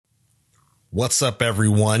What's up,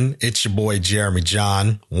 everyone? It's your boy, Jeremy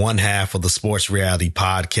John, one half of the Sports Reality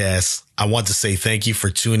Podcast. I want to say thank you for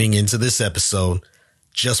tuning into this episode.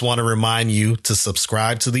 Just want to remind you to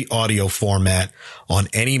subscribe to the audio format on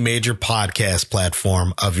any major podcast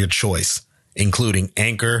platform of your choice, including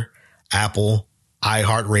Anchor, Apple,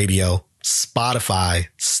 iHeartRadio, Spotify,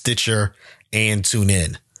 Stitcher, and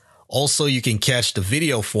TuneIn. Also, you can catch the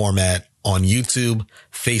video format on YouTube,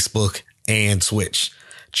 Facebook, and Twitch.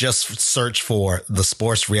 Just search for the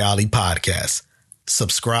Sports Reality Podcast.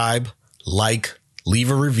 Subscribe, like, leave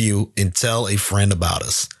a review, and tell a friend about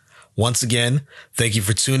us. Once again, thank you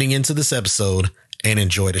for tuning into this episode and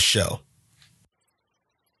enjoy the show.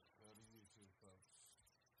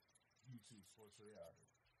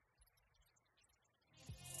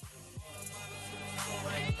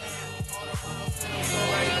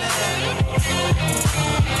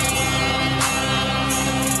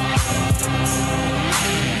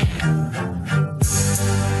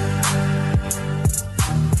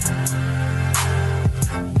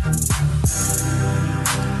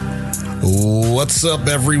 What's up,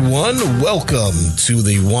 everyone? Welcome to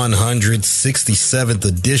the 167th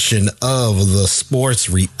edition of the Sports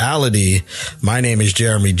Reality. My name is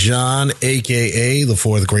Jeremy John, aka the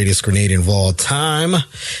fourth greatest Grenadian of all time,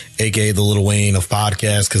 aka the Lil Wayne of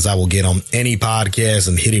podcasts, because I will get on any podcast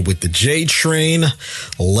and hit it with the J train.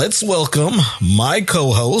 Let's welcome my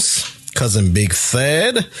co-host, cousin Big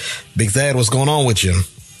Thad. Big Thad, what's going on with you?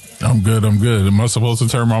 I'm good. Am I supposed to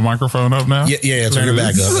turn my microphone up now? Yeah. Turn it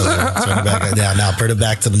back up. Turn it back up. Now put it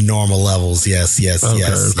back to the normal levels. Yes.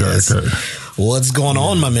 Okay. What's going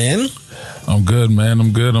on, my man? I'm good, man.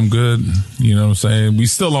 I'm good. You know what I'm saying? We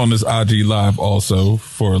still on this IG Live also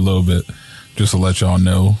for a little bit. Just to let y'all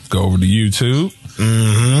know, go over to YouTube.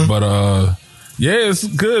 Mm-hmm. But, yeah, it's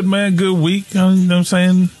good, man. Good week. You know what I'm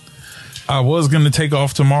saying? I was going to take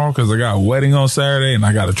off tomorrow because I got a wedding on Saturday and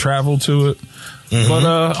I got to travel to it. Mm-hmm. But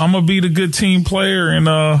I'm going to be the good team player and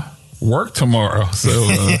work tomorrow. So,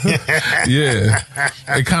 yeah,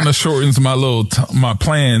 it kind of shortens my my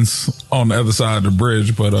plans on the other side of the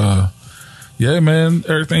bridge. But, yeah, man,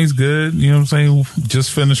 everything's good. You know what I'm saying?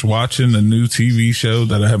 Just finished watching a new TV show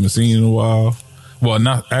that I haven't seen in a while. Well,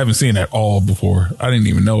 I haven't seen it at all before. I didn't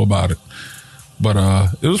even know about it. But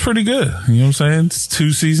it was pretty good. You know what I'm saying? It's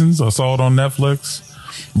 2 seasons. I saw it on Netflix.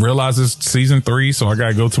 Realized it's season 3, so I got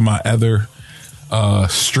to go to my other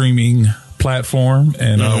streaming platform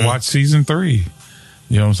and watch season 3.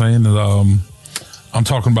 You know what I'm saying? I'm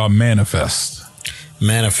talking about Manifest.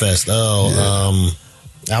 Oh,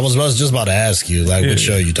 yeah. I was just about to ask you, what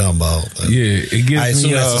show you talking about? It gives I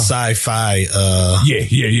assume that's a sci-fi. Yeah.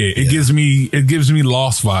 It gives me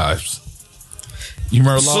Lost vibes. You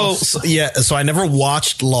remember Lost? So I never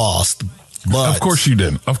watched Lost. But of course you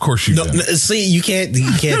didn't. See, you can't say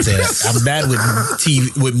that. I'm bad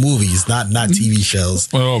with movies, not TV shows.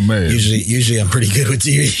 Oh man. Usually I'm pretty good with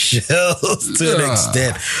TV shows to an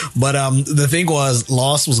extent. But the thing was,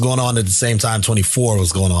 Lost was going on at the same time 24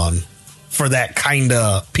 was going on for that kind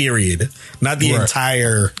of period. Not the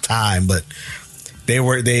entire time, but they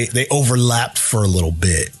overlapped for a little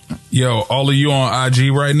bit. Yo, all of you on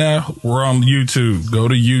IG right now, we're on YouTube. Go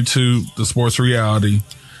to YouTube, the Sports Reality.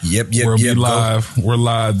 Yep. We're live. We're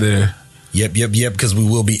live there. Yep. Because we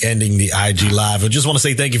will be ending the IG Live. I just want to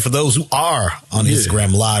say thank you for those who are on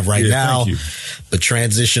Instagram Live right now. But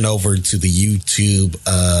transition over to the YouTube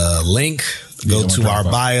link. Go to our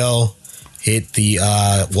bio, hit the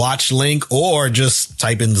watch link, or just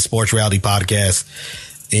type in the Sports Reality Podcast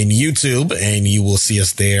in YouTube, and you will see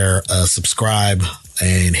us there. Subscribe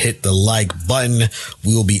and hit the like button.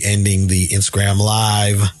 We will be ending the Instagram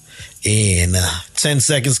Live in 10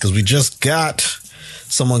 seconds because we just got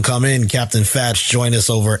someone come in. Captain Fats, join us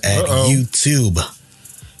over at YouTube.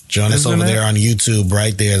 Join us over there on YouTube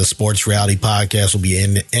right there. The Sports Reality Podcast will be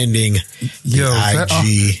ending the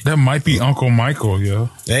IG. That might be Uncle Michael, yo.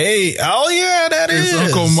 Hey, that is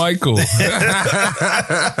Uncle Michael.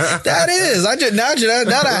 That is. I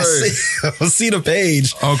see the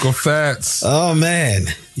page. Uncle Fats. Oh man.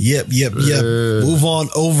 Yep. Move on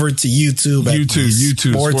over to YouTube.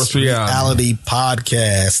 YouTube Sports Reality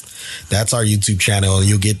Podcast. That's our YouTube channel.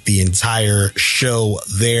 You'll get the entire show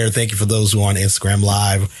there. Thank you for those who are on Instagram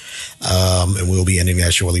Live. And we'll be ending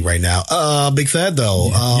that shortly right now. Big Thad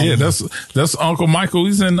though. That's Uncle Michael.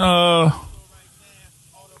 He's in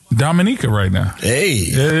Dominica right now. Hey.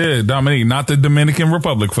 Yeah, Dominica. Not the Dominican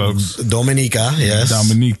Republic, folks. Dominica, yes.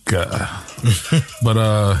 Dominica. But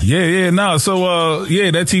that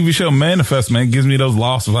TV show Manifest, man, gives me those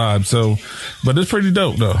Lost vibes. So, but it's pretty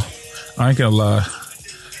dope though. I ain't gonna lie.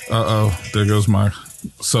 There goes my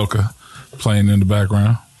soca playing in the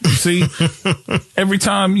background. See, every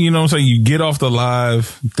time, you know what I'm saying, you get off the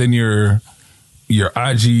live, then your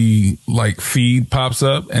IG like feed pops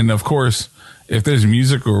up. And of course, if there's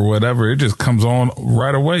music or whatever, it just comes on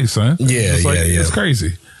right away, son. Yeah, it's It's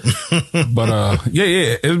crazy. But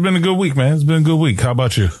yeah, it's been a good week, man. It's been a good week. How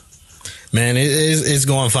about you? Man, it's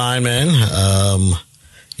going fine, man.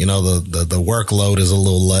 You know, the workload is a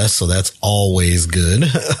little less, so that's always good.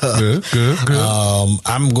 Good.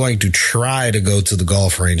 I'm going to try to go to the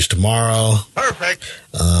golf range tomorrow. Perfect.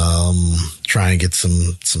 Try and get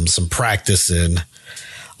some practice in.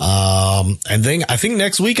 And then I think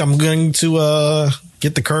next week I'm going to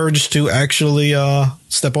get the courage to actually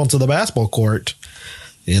step onto the basketball court,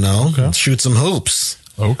 you know, shoot some hoops.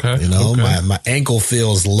 Okay. You know, my ankle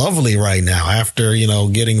feels lovely right now after, you know,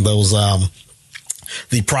 getting those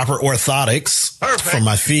the proper orthotics from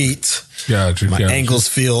my feet. Gotcha. My ankles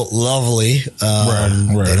feel lovely.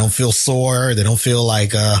 Right. They don't feel sore. They don't feel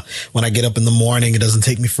like when I get up in the morning, it doesn't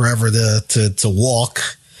take me forever to walk.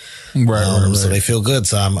 Right. So they feel good.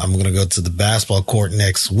 So I'm going to go to the basketball court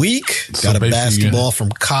next week. So got a basketball from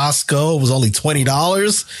Costco. It was only $20.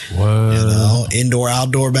 What? You know, indoor,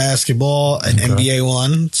 outdoor basketball, an NBA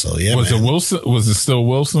one. So yeah, was it Wilson? Was it still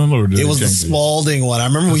Wilson or did it was the Spalding one? I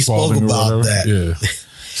remember we spoke about that. Yeah.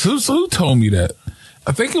 So who told me that?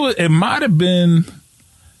 I think it might have been.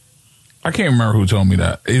 I can't remember who told me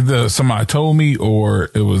that. Either somebody told me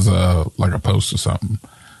or it was like a post or something.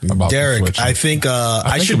 About Derek, I think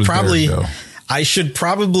I should probably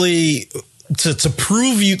to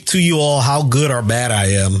prove to you all how good or bad I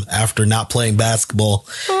am after not playing basketball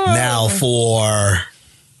now for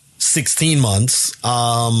 16 months.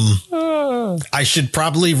 I should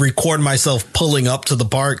probably record myself pulling up to the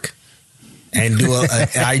park and do an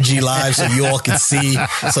IG live so you all can see,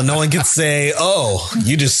 so no one can say, "Oh,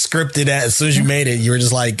 you just scripted that as soon as you made it. You were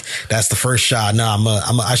just like, that's the first shot." No,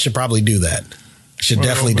 I should probably do that. Should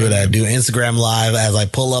definitely do that. Do Instagram live as I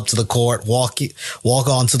pull up to the court, walk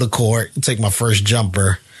onto the court, take my first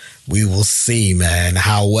jumper. We will see, man,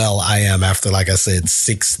 how well I am after, like I said,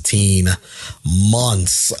 16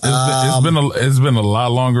 months. It's been a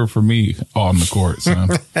lot longer for me on the court,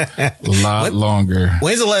 son. A lot longer.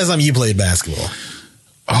 When's the last time you played basketball?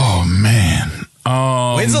 Oh man.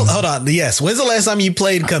 When's the last time you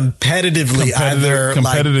played competitively? Competitive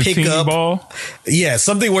like pick team up, ball? Yeah,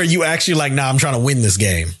 something where you actually like, I'm trying to win this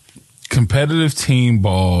game. Competitive team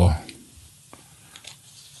ball.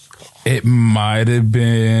 It might have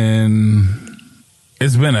been.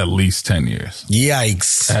 It's been at least 10 years.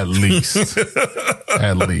 Yikes. At least.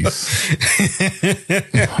 At least.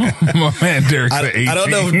 My man Derek said 18. I don't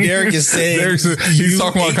know if Derek is saying he's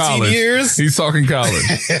talking about college. Years? He's talking college.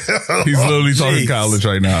 He's literally talking college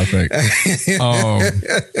right now, I think.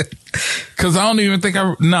 Because I don't even think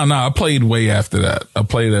I played way after that. I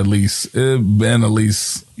played it's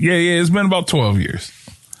been about 12 years,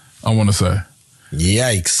 I want to say.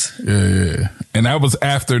 Yikes. Yeah. And that was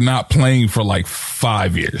after not playing for like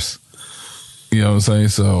 5 years. You know what I'm saying?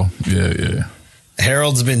 So, yeah.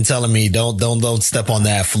 Harold's been telling me don't step on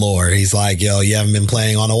that floor. He's like, yo, you haven't been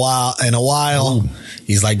playing in a while. Ooh.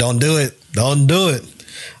 He's like, don't do it. Don't do it.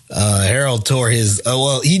 Harold tore his,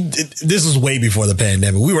 this was way before the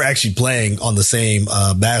pandemic. We were actually playing on the same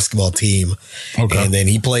basketball team. Okay. And then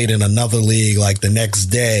he played in another league like the next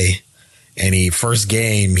day. And first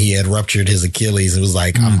game, he had ruptured his Achilles and was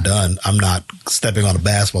like, I'm done. I'm not stepping on a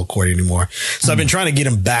basketball court anymore. So I've been trying to get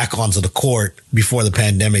him back onto the court before the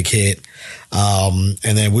pandemic hit. And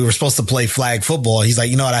then we were supposed to play flag football. He's like,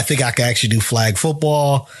 you know what? I think I can actually do flag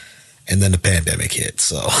football. And then the pandemic hit.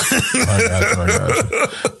 So I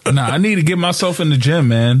got you. I need to get myself in the gym,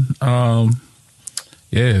 man.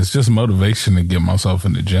 It's just motivation to get myself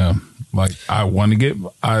in the gym. Like I want to get,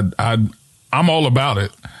 I'm all about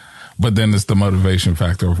it. But then it's the motivation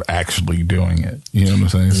factor of actually doing it. You know what I'm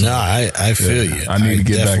saying? So, no, I feel you. I need to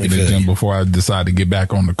get back in the gym before I decide to get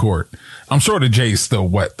back on the court. I'm sure the J's still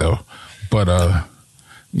wet though. But,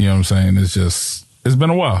 you know what I'm saying? It's been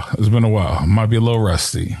a while. It might be a little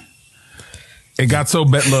rusty. It got so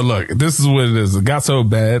bad. Look, this is what it is. It got so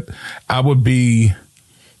bad. I would be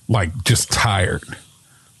like just tired,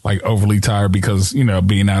 like overly tired because, you know,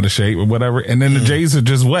 being out of shape or whatever. And then the J's are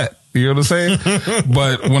just wet. You know what I'm saying?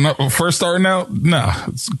 But when I first starting out,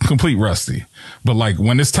 it's complete rusty. But like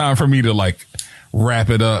when it's time for me to like wrap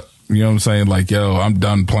it up, you know what I'm saying? Like, yo, I'm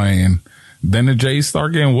done playing. Then the J's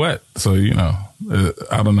start getting wet. So, you know,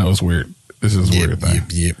 I don't know. It's weird. It's just a weird thing.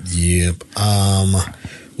 Yep.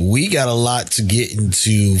 We got a lot to get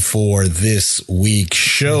into for this week's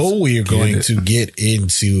show. We are going to get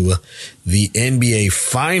into the NBA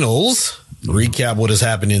Finals. recap what has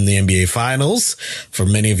happened in the NBA Finals. For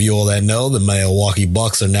many of you all that know, the Milwaukee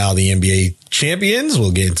Bucks are now the NBA champions.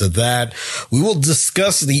 We'll get into that. We will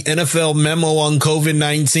discuss the NFL memo on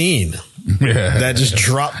COVID-19. That just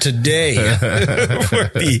dropped today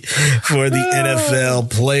for the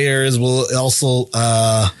NFL players. We'll also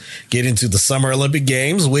get into the Summer Olympic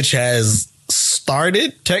Games, which has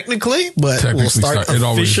started technically, but will start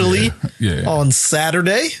officially on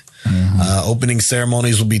Saturday. Opening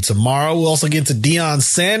ceremonies will be tomorrow. We'll also get to Deion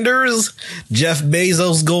Sanders, Jeff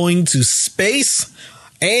Bezos going to space.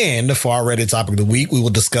 And for our Reddit topic of the week, we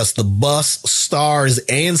will discuss the bust, stars,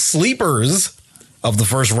 and sleepers of the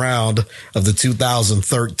first round of the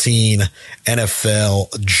 2013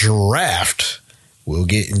 NFL draft. We'll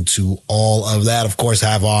get into all of that. Of course,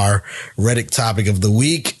 have our Reddit topic of the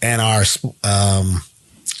week and our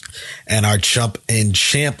chump and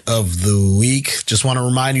champ of the week. Just want to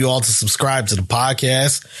remind you all to subscribe to the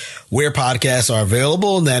podcast where podcasts are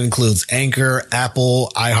available. And that includes Anchor,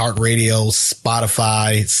 Apple, iHeartRadio,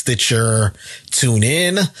 Spotify, Stitcher,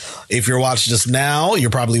 TuneIn. If you're watching us now,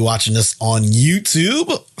 you're probably watching us on YouTube,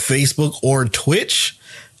 Facebook, or Twitch.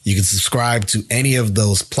 You can subscribe to any of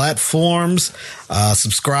those platforms.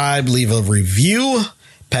 Subscribe, leave a review,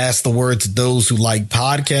 pass the word to those who like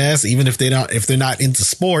podcasts, even if they're not into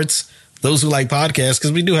sports. Those who like podcasts,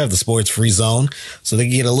 because we do have the sports free zone, so they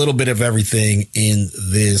can get a little bit of everything in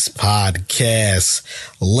this podcast.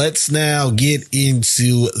 Let's now get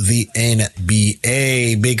into the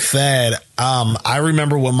NBA. Big Fad. I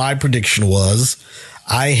remember what my prediction was.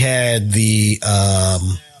 I had the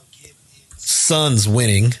Suns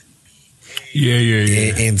winning.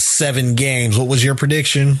 In 7 games. What was your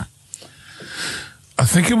prediction? I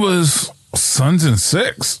think it was Suns in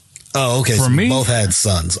 6. Oh, okay. For me, we both had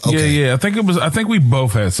Suns. Okay. Yeah. I think we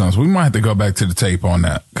both had Suns. We might have to go back to the tape on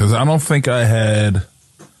that because I don't think I had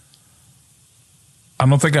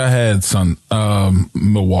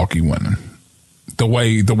Milwaukee winning. The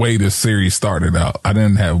way this series started out, I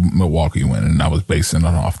didn't have Milwaukee winning. I was basing it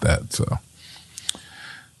off that, so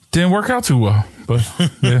didn't work out too well. But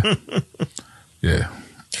yeah, yeah.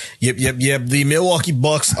 Yep. The Milwaukee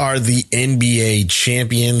Bucks are the NBA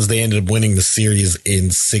champions. They ended up winning the series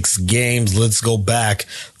in 6 games. Let's go back,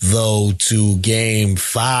 though, to Game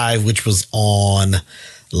 5, which was on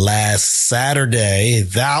last Saturday.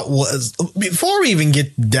 That was, before we even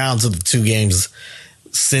get down to the 2 games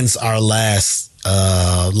since our last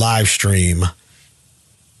live stream,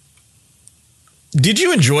 did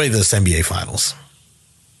you enjoy this NBA Finals?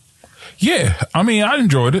 Yeah, I mean, I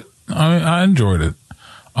enjoyed it. I enjoyed it.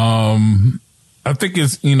 I think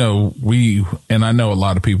it's, and I know a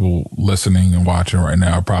lot of people listening and watching right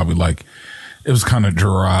now are probably like, it was kind of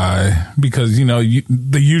dry because,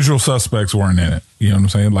 the usual suspects weren't in it. You know what I'm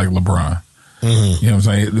saying? Like LeBron. Mm-hmm. You know what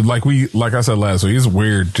I'm saying? Like I said last week, it's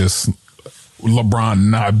weird just LeBron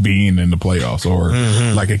not being in the playoffs or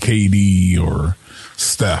like a KD or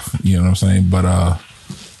Steph. You know what I'm saying? But,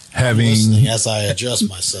 having, as I adjust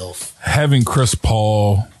myself, having Chris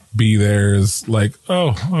Paul be there is like,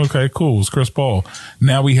 oh, okay, cool. It's Chris Paul.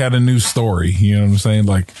 Now we had a new story. You know what I'm saying?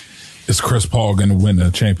 Like, is Chris Paul going to win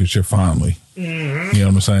the championship finally? Mm-hmm. You know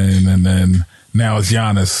what I'm saying? And then now it's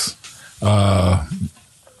Giannis.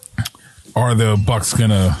 Are the Bucks going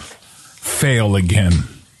to fail again?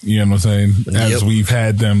 You know what I'm saying? As we've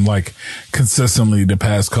had them like consistently the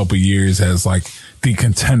past couple of years as like the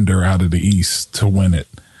contender out of the East to win it.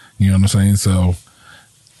 You know what I'm saying? So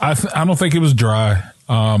I don't think it was dry.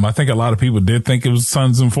 I think a lot of people did think it was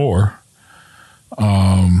Suns in 4.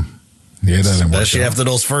 Yeah, that didn't work. Especially after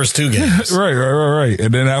those first 2 games. Right.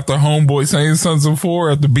 And then after Homeboy saying Suns in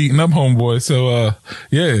 4 after beating up Homeboy. So,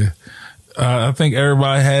 I think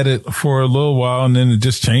everybody had it for a little while and then it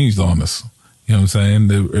just changed on us. You know what I'm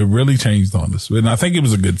saying? It really changed on us. And I think it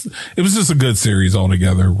was just a good series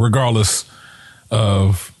altogether, regardless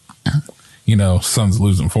of, Suns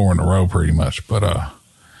losing 4 in a row pretty much. But,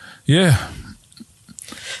 yeah.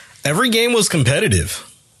 Every game was competitive.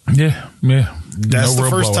 Yeah. That's the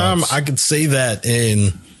first time I could say that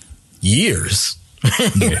in years.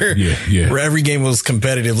 Where every game was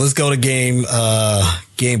competitive. Let's go to game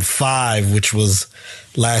 5, which was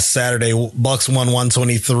last Saturday. Bucks won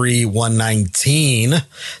 123-119.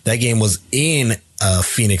 That game was in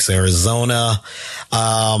Phoenix, Arizona.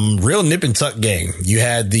 Real nip and tuck game. You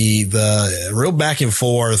had the real back and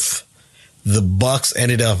forth. The Bucks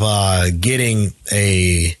ended up getting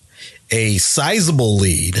a sizable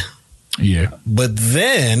lead. Yeah. But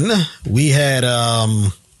then we had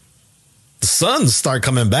the Suns start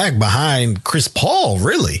coming back behind Chris Paul,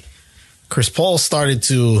 really. Chris Paul started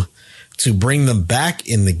to to bring them back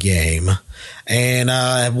in the game. And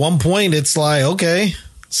at one point, it's like, okay,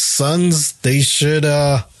 Suns, they should.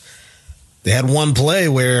 They had one play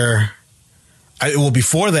where,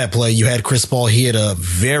 before that play, you had Chris Paul. He had a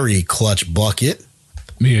very clutch bucket.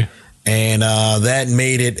 Yeah. And that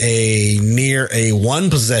made it near a one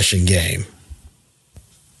possession game.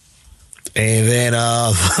 And then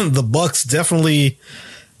the Bucks definitely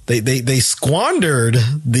they squandered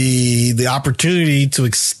the opportunity to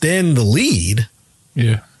extend the lead.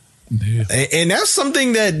 Yeah. Yeah. And that's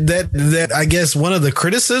something that I guess one of the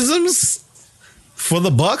criticisms for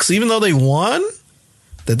the Bucks, even though they won,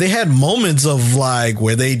 that they had moments of like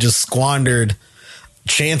where they just squandered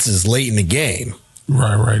chances late in the game.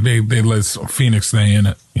 Right. They let Phoenix stay in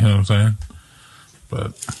it. You know what I'm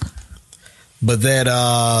saying? But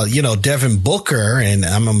that, Devin Booker, and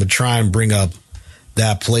I'm going to try and bring up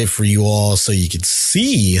that play for you all so you can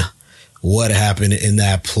see what happened in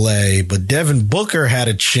that play. But Devin Booker had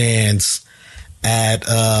a chance at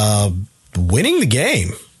winning the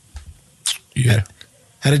game. Yeah.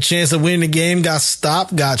 Had a chance at winning the game, got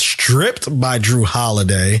stopped, got stripped by Drew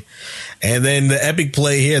Holiday. And then the epic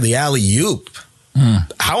play here, the alley-oop.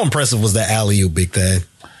 How impressive was that alley-oop, Big Thad?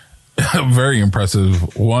 Very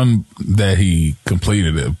impressive. One, that he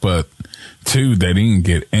completed it, but two, that he didn't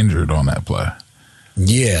get injured on that play.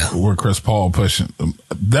 Yeah. Where Chris Paul pushing.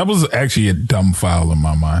 That was actually a dumb foul in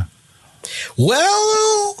my mind.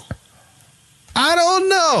 Well, I don't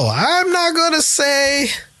know. I'm not going to say,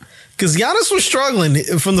 because Giannis was struggling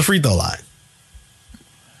from the free throw line.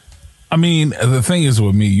 I mean, the thing is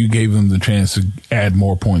with me, you gave them the chance to add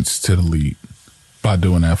more points to the lead by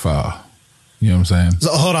doing that foul. You know what I'm saying?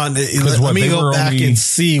 So hold on. Let me go back and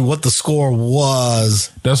see what the score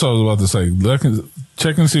was. That's what I was about to say.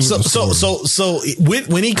 Check and see what the score was. So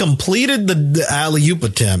when he completed the alley-oop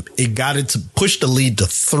attempt, it got it to push the lead to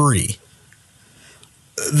 3.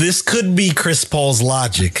 This could be Chris Paul's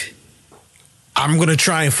logic. I'm going to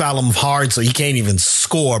try and foul him hard so he can't even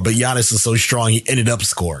score, but Giannis is so strong he ended up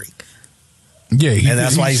scoring. Yeah, and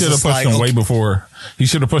that's why he should have pushed him way before. He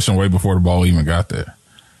should have pushed him way before the ball even got there.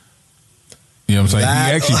 You know what I'm saying?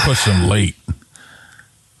 He actually pushed him late.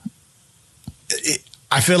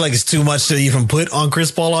 I feel like it's too much to even put on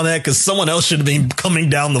Chris Paul on that because someone else should have been coming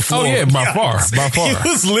down the floor. Oh, yeah, by far. It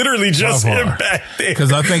was literally just him back there.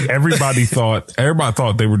 Because I think everybody thought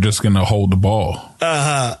they were just going to hold the ball.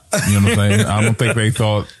 Uh-huh. You know what I'm saying? I don't think they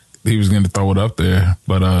thought he was going to throw it up there.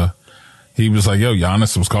 But he was like, yo,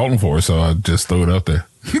 Giannis was calling for it, so I just threw it up there.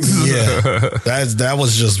 Yeah, that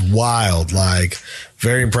was just wild. Like,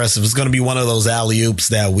 very impressive. It's going to be one of those alley-oops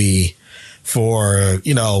that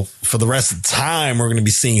for the rest of the time, we're going to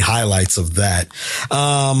be seeing highlights of that.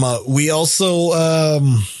 We also,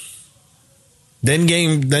 then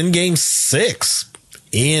game 6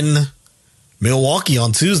 in Milwaukee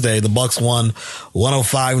on Tuesday, the Bucks won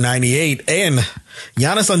 105-98, and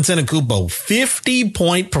Giannis Antetokounmpo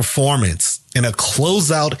 50-point performance in a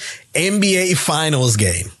closeout NBA Finals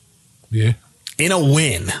game. Yeah, in a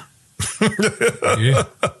win. Yeah.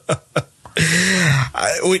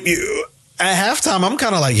 At halftime, I'm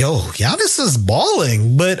kind of like, yo, Giannis is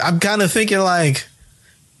balling, but I'm kind of thinking like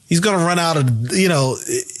he's going to run out of,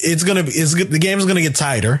 the game's going to get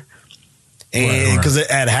tighter. And because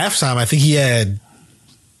at halftime, I think he had,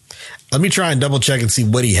 let me try and double check and see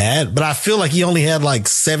what he had, but I feel like he only had like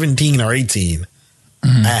 17 or 18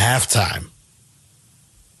 at halftime.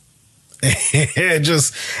 And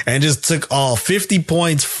just took all 50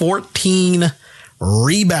 points, 14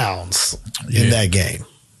 rebounds in that game.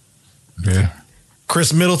 Yeah.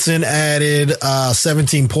 Chris Middleton added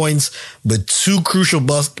 17 points, but 2 crucial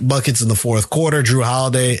buckets in the fourth quarter. Drew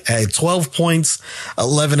Holiday had 12 points,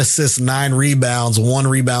 11 assists, 9 rebounds, 1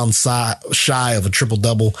 rebound shy of a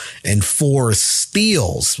triple-double, and 4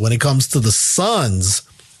 steals. When it comes to the Suns,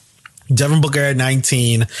 Devin Booker had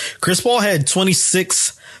 19. Chris Paul had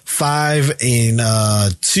 26, 5 and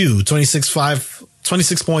 2. 26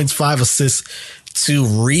 points, 5 assists,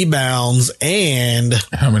 2 rebounds, and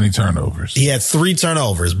how many turnovers? He had 3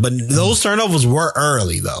 turnovers, but those turnovers were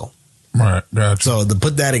early though. Right. Gotcha. So to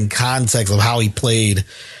put that in context of how he played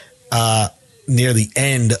near the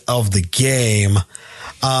end of the game,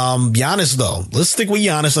 Giannis though, let's stick with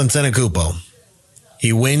Giannis Antetokounmpo.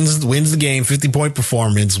 He wins the game, 50-point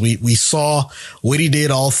performance. We saw what he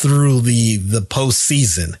did all through the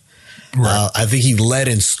postseason. Right. I think he led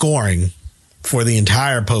in scoring for the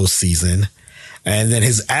entire postseason. And then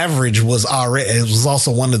his average was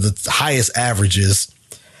also one of the highest averages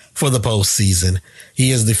for the postseason. He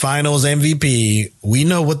is the finals MVP. We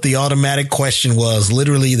know what the automatic question was.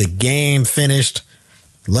 Literally, the game finished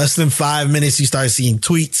Less than 5 minutes, you start seeing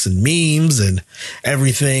tweets and memes and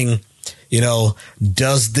everything.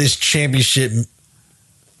 Does this championship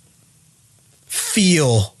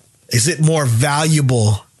is it more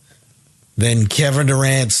valuable than Kevin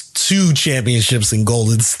Durant's 2 championships in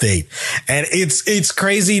Golden State? And it's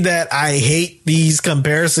crazy that I hate these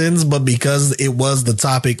comparisons, but because it was the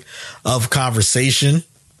topic of conversation,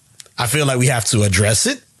 I feel like we have to address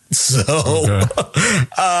it. So,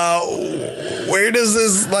 where does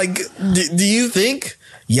this, do you think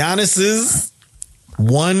Giannis's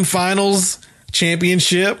 1 finals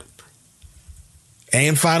championship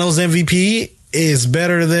and finals MVP is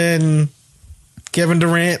better than Kevin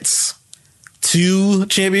Durant's 2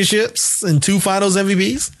 championships and 2 finals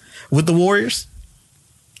MVPs with the Warriors?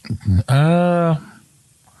 A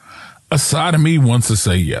side of me wants to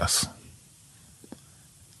say yes.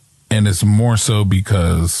 And it's more so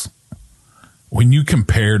because when you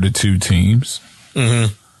compare the 2 teams,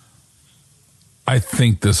 I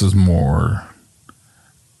think this is more.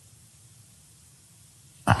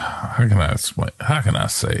 How can I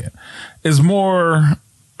say it? It's more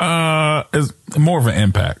of an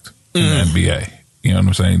impact in the NBA. You know what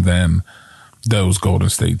I'm saying? Than those Golden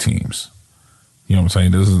State teams. You know what I'm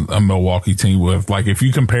saying? This is a Milwaukee team with, if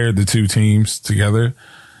you compare the 2 teams together,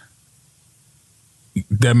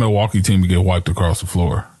 that Milwaukee team would get wiped across the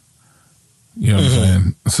floor. You know what I'm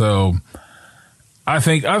saying? So I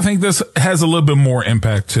think this has a little bit more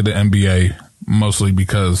impact to the NBA, mostly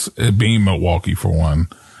because it being Milwaukee, for one.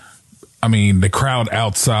 I mean, the crowd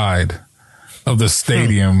outside of the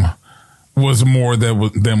stadium was more than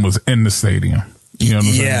was in the stadium. You know what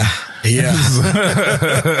I'm saying? Yeah.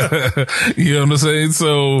 You know what I'm saying?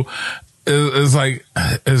 So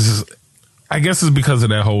I guess it's because of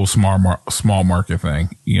that whole small market thing.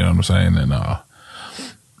 You know what I'm saying? And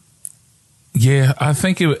I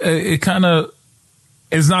think it kind of,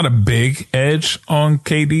 it's not a big edge on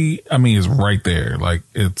KD. I mean, it's right there.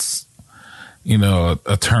 It's,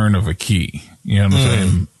 a turn of a key. You know what I'm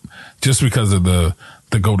saying? Just because of the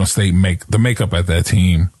Golden State the makeup at that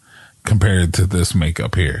team compared to this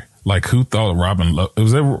makeup here. Who thought Robin?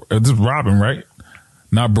 It's Robin, right?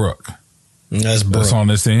 Not Brooke. That's Brooke. That's on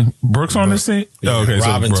this team. Brooke's on this team? Yeah, okay.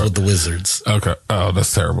 Robin's with the Wizards. Okay. Oh,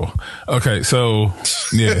 that's terrible. Okay. So,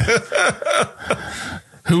 yeah.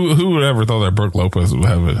 Who would ever thought that Brooke Lopez would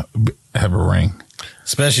have a ring?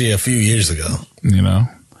 Especially a few years ago. Yeah.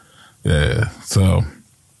 So,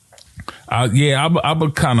 I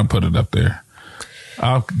would kind of put it up there.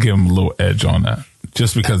 I'll give him a little edge on that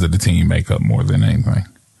just because of the team makeup more than anything.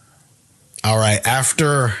 All right.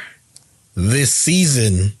 After this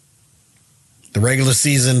season, the regular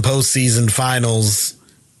season, postseason, finals,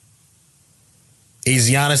 is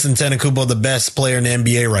Giannis Antetokounmpo the best player in the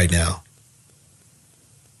NBA right now?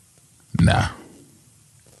 Nah.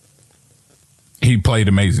 He played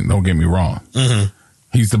amazing. Don't get me wrong.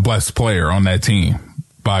 He's the best player on that team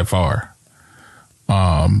by far.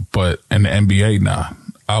 But in the NBA, nah.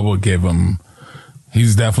 I would give him,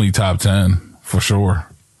 he's definitely top 10 for sure.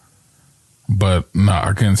 But nah,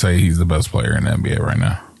 I can't say he's the best player in the NBA right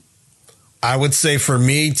now. I would say for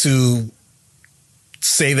me to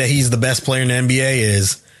say that he's the best player in the NBA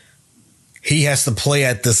is he has to play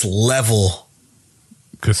at this level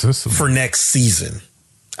consistently for next season.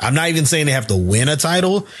 I'm not even saying they have to win a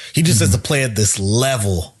title. He just has to play at this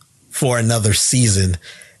level for another season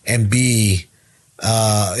and be,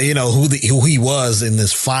 who he was in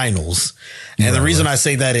this finals. And the reason I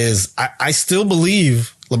say that is I still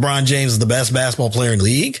believe LeBron James is the best basketball player in the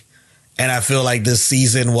league. And I feel like this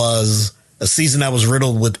season was a season that was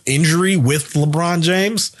riddled with injury with LeBron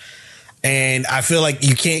James. And I feel like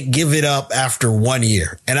you can't give it up after 1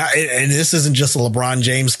 year. And this isn't just a LeBron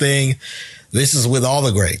James thing. This is with all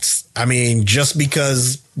the greats. I mean, just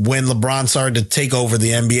because when LeBron started to take over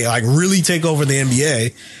the NBA, really take over the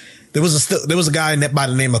NBA, there was a guy by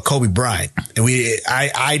the name of Kobe Bryant. And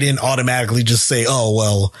I didn't automatically just say, oh,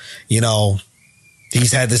 well,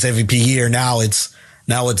 he's had this MVP year. Now it's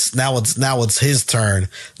his turn.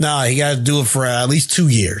 No, he got to do it for at least 2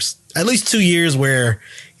 years. At least 2 years where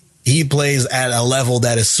he plays at a level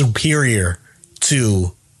that is superior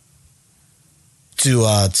to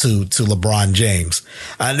LeBron James.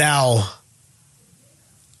 Now,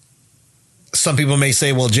 some people may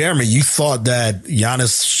say, well, Jeremy, you thought that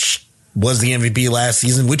Giannis was the MVP last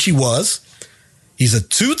season, which he was. He's a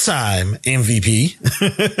 2-time MVP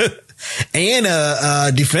and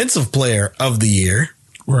a defensive player of the year.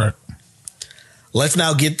 Right. Let's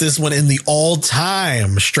now get this one in the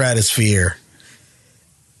all-time stratosphere.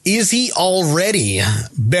 Is he already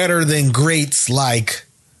better than greats like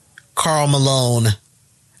Karl Malone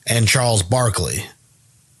and Charles Barkley?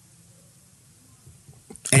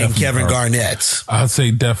 and Kevin Garnett. I'd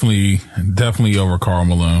say definitely over Karl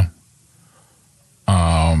Malone.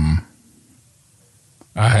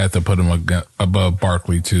 I had to put him above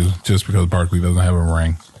Barkley too, just because Barkley doesn't have a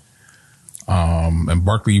ring. And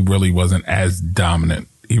Barkley really wasn't as dominant,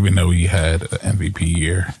 even though he had an MVP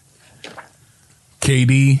year.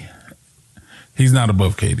 KD, he's not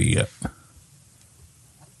above KD yet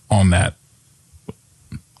on that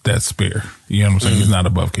spear. You know what I'm saying? He's not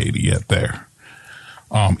above KD yet there.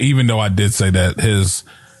 Even though I did say that his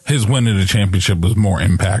winning the championship was more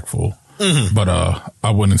impactful. But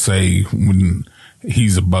I wouldn't say when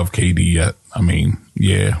he's above KD yet. I mean,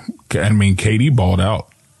 yeah. I mean, KD balled out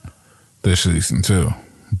this season too.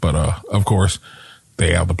 But of course,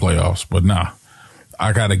 they have the playoffs. But nah,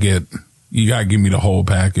 you gotta give me the whole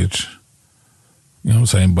package. You know what I'm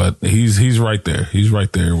saying? But he's right there. He's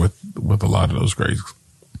right there with a lot of those greats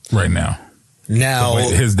right now. Now,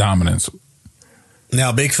 his dominance.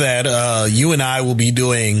 Now, Big Fat, you and I will be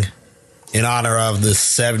doing, in honor of the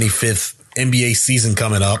 75th NBA season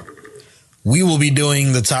coming up, we will be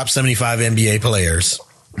doing the top 75 NBA players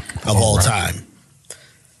of all time.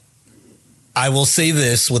 I will say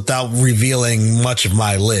this without revealing much of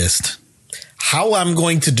my list. How I'm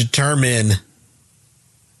going to determine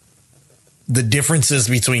the differences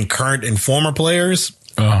between current and former players,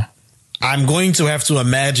 I'm going to have to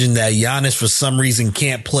imagine that Giannis, for some reason,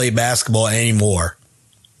 can't play basketball anymore.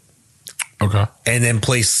 Okay. And then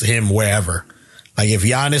place him wherever. Like, if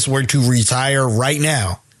Giannis were to retire right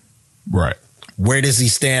now, right, where does he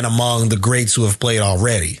stand among the greats who have played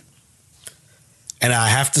already? And I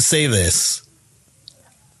have to say this.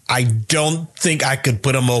 I don't think I could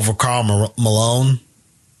put him over Karl Malone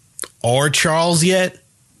or Charles yet,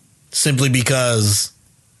 simply because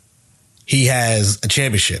he has a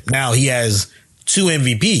championship. Now, he has 2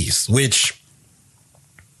 MVPs, which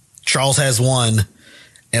Charles has 1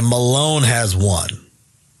 and Malone has 1.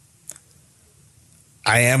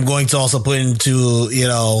 I am going to also put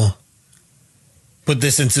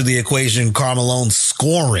this into the equation, Karl Malone's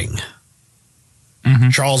scoring.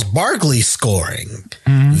 Charles Barkley scoring,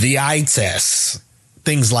 the eye test,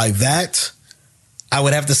 things like that. I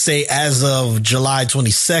would have to say, as of July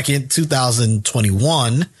 22nd,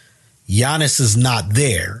 2021, Giannis is not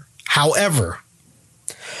there. However,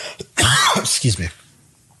 excuse me,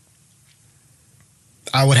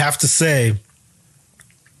 I would have to say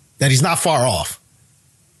that he's not far off.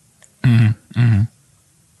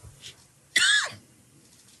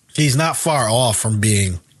 He's not far off from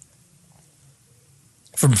being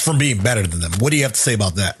from being better than them. What do you have to say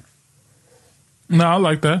about that? No, I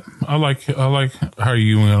like that. I like how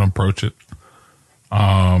you want to approach it.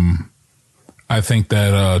 I think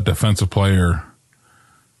that defensive player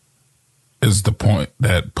is the point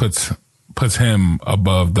that puts him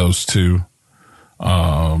above those two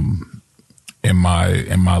in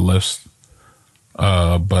my list.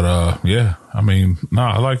 Yeah, I mean, no,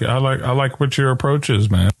 I like what your approach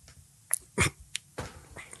is, man.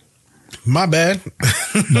 My bad.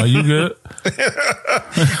 No, you good.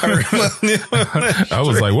 I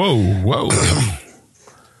was like, whoa.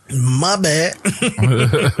 My bad.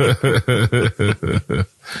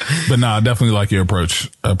 But no, I definitely like your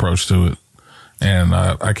approach to it. And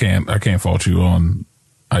I can't fault you on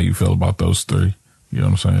how you feel about those 3. You know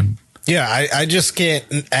what I'm saying? Yeah, I just can't,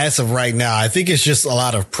 as of right now. I think it's just a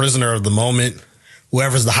lot of prisoner of the moment.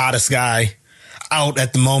 Whoever's the hottest guy out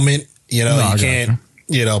at the moment, you can't,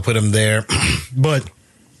 put him there. But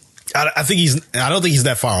I don't think he's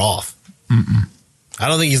that far off. I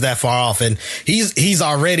don't think he's that far off. And he's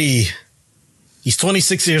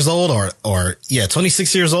 26 years old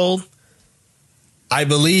 26 years old. I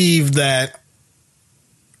believe that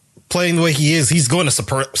playing the way he is, he's going to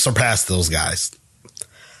surpass those guys.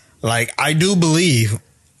 Like, I do believe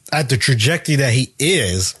at the trajectory that he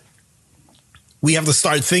is, we have to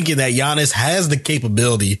start thinking that Giannis has the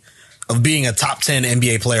capability of being a top 10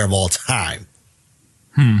 NBA player of all time.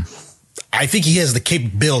 I think he has the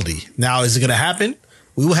capability. Now, is it going to happen?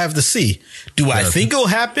 We will have to see. Do I think it'll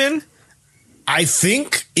happen? I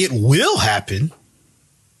think it will happen.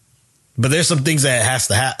 But there's some things that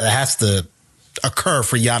has to occur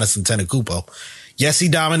for Giannis Antetokounmpo. Yes, he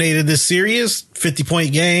dominated this series,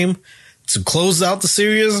 50-point game to close out the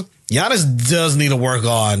series. Giannis does need to work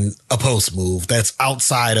on a post move that's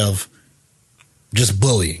outside of just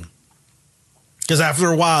bullying. Because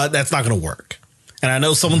after a while, that's not going to work. And I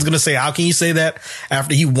know someone's going to say, how can you say that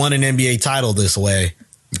after he won an NBA title this way?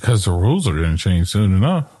 Because the rules are going to change soon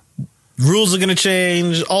enough. Rules are going to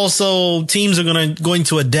change. Also, teams are going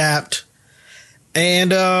to adapt.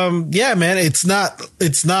 And yeah, man, it's not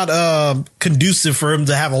conducive for him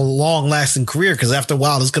to have a long lasting career, because after a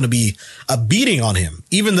while, there's going to be a beating on him.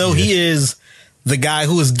 Even though he is the guy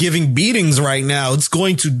who is giving beatings right now, it's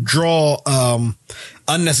going to draw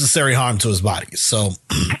unnecessary harm to his body. So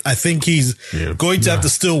I think he's going to have to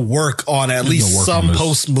still work on at least some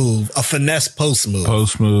post move, a finesse post move.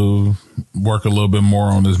 Post move, work a little bit more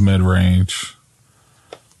on his mid range.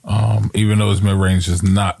 Even though his mid range is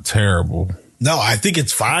not terrible. No, I think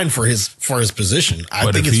it's fine for his position.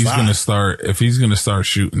 But if he's going to start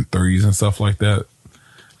shooting threes and stuff like that,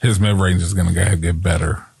 his mid range is going to get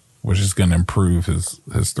better, which is going to improve his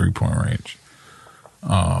 3-point range.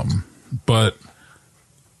 But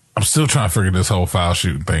I'm still trying to figure this whole foul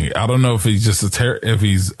shooting thing. I don't know if he's just if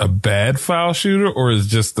he's a bad foul shooter, or is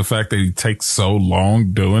just the fact that he takes so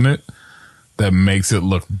long doing it that makes it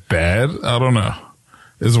look bad. I don't know.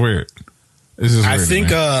 It's weird. It's just weird.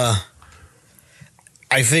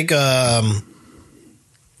 I think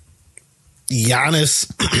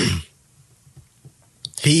Giannis,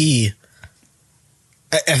 he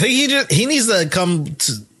needs to come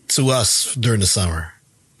to us during the summer,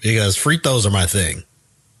 because free throws are my thing.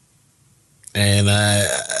 And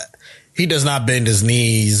he does not bend his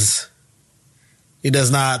knees. He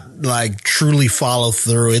does not truly follow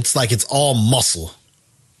through. It's like it's all muscle.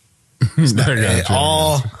 It's not,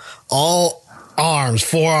 all arms,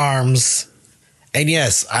 forearms. And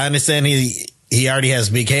yes, I understand he already has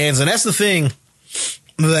big hands. And that's the thing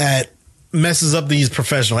that messes up these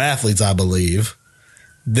professional athletes, I believe.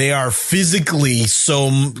 They are physically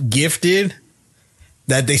so gifted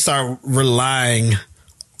that they start relying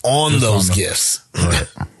on those gifts.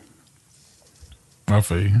 Right. I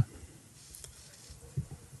feel you.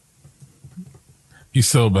 He's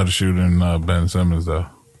still a better shooter than Ben Simmons, though.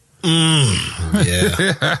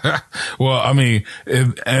 Yeah. Well, I mean,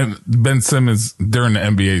 and Ben Simmons during the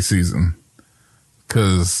NBA season,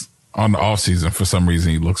 because on the off season, for some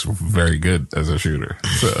reason, he looks very good as a shooter.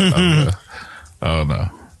 So, I don't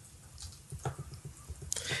know.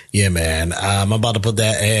 Yeah, man. I'm about to put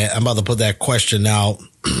that question out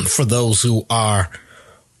for those who are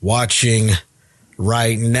watching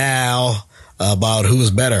right now about who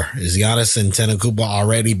is better. Is Giannis Antetokounmpo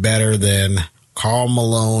already better than Karl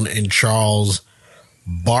Malone and Charles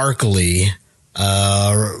Barkley?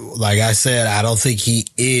 Like I said, I don't think he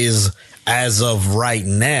is as of right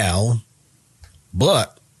now,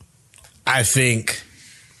 but I think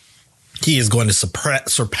he is going to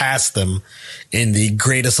surpass them in the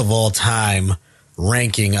greatest of all time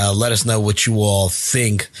ranking. Let us know what you all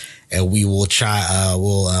think, and we will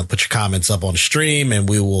we'll put your comments up on the stream, and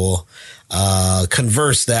we will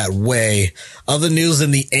converse that way. Other news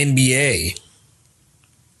in the NBA.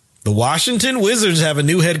 The Washington Wizards have a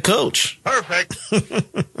new head coach. Perfect.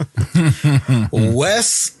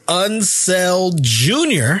 Wes Unseld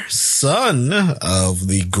Jr., son of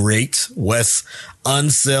the great Wes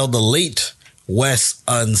Unseld, the late Wes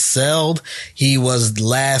Unseld. He was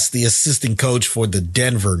last the assistant coach for the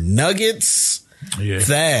Denver Nuggets. Yeah.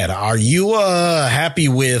 Thad, are you happy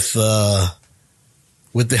with the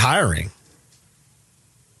hiring?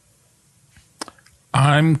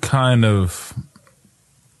 I'm kind of...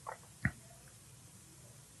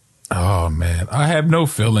 Oh, man. I have no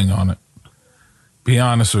feeling on it. Be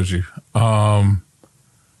honest with you.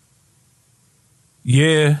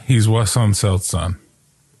 Yeah, he's Wes Unseld's son.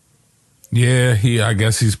 Yeah, I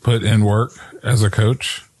guess he's put in work as a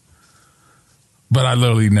coach. But I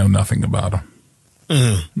literally know nothing about him.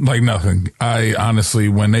 Like nothing. I honestly,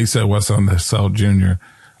 when they said Wes Unseld Jr.,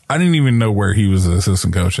 I didn't even know where he was the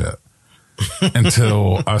assistant coach at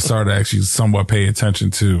until I started actually somewhat paying attention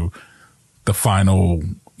to the final,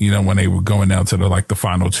 when they were going down to the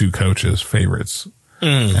final two coaches' favorites.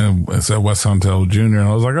 And it said Wes Unseld Jr. And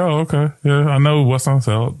I was like, oh, okay. Yeah, I know Wes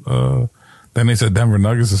Unseld. Then they said Denver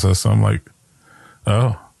Nuggets assistant. So I'm like,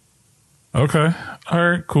 oh, okay. All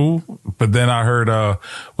right, cool. But then I heard,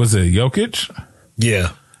 was it Jokic?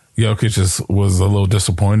 Yeah. Jokic was a little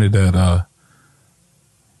disappointed that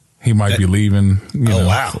he might be leaving.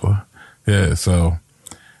 Wow. So, yeah, so,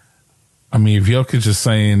 I mean, if Jokic is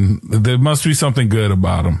saying, there must be something good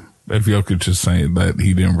about him. If Jokic is saying that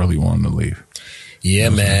he didn't really want to leave. Yeah,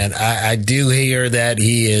 man. I do hear that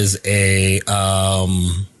he is they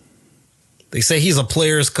say he's a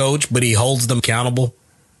player's coach, but he holds them accountable.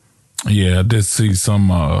 Yeah, I did see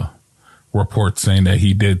some reports saying that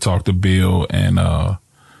he did talk to Bill and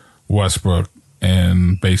Westbrook,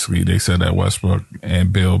 and basically they said that Westbrook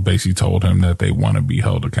and Bill basically told him that they want to be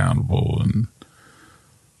held accountable, and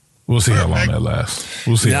We'll see how long that lasts.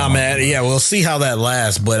 We'll see. Nah, man. Yeah, we'll see how that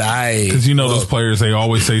lasts. But because those players, they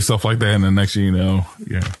always say stuff like that, and the next thing you know,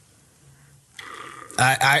 yeah.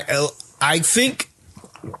 I think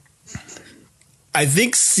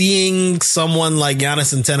seeing someone like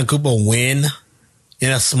Giannis Antetokounmpo win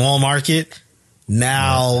in a small market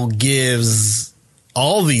now gives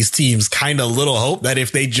all these teams kind of little hope that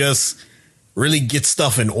if they just really get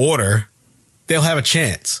stuff in order, they'll have a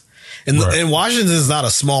chance. And Washington is not a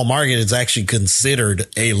small market. It's actually considered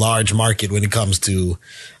a large market when it comes to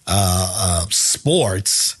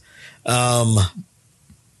sports. But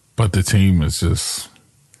the team is just...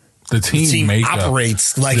 The team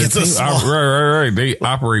operates like it's a small... Right. They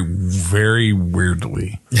operate very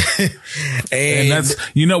weirdly. and that's...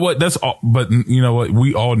 You know what? That's all... But you know what?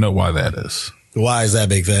 We all know why that is. Why is that,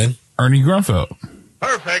 Big Fan? Ernie Grunfeld.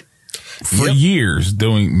 Perfect. For years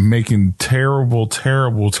making terrible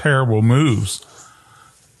moves.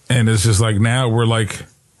 And it's just like now we're like,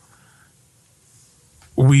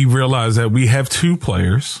 we realize that we have two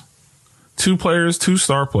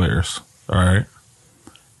star players. All right.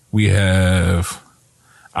 We have,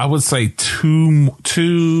 I would say two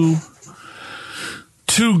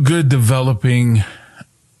good developing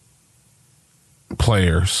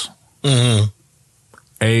players,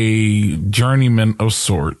 a journeyman of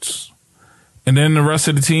sorts. And then the rest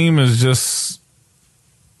of the team is just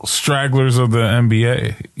stragglers of the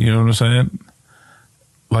NBA. You know what I'm saying?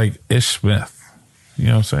 Like Ish Smith. You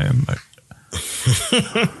know what I'm saying?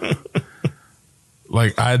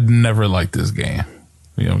 Like I'd never liked this game.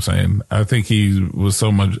 You know what I'm saying? I think he was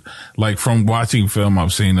so much like from watching film,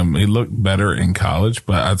 I've seen him. He looked better in college,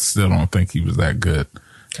 but I still don't think he was that good.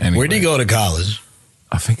 Anyway, where'd he go to college?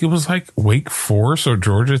 I think it was like Wake Forest or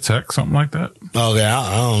Georgia Tech, something like that. Okay,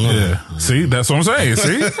 I don't know. Yeah. See, that's what I'm saying.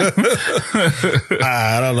 See?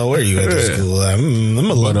 I don't know where you went to school. I'm going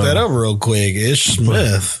to look that up real quick. Ish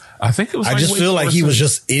Smith. I think it was I just feel like he was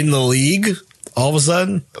just in the league all of a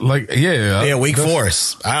sudden. Like, yeah. Wake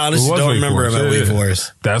Forest. I honestly don't remember him at Wake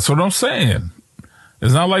Forest. That's what I'm saying.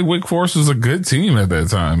 It's not like Wake Forest was a good team at that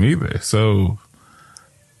time either. So,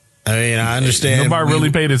 I mean, I understand. Nobody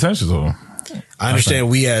really paid attention to him. I understand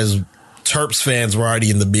we as Terps fans were already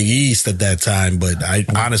in the Big East at that time, but I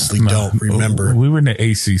honestly don't remember. We were in the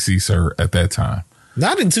ACC, sir, at that time.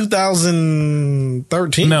 Not in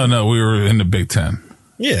 2013. No, we were in the Big Ten.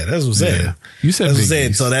 Yeah, that's what I'm saying. Yeah. You said Big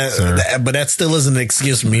East, so but that still isn't an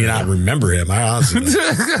excuse for me to not remember him. I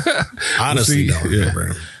honestly don't remember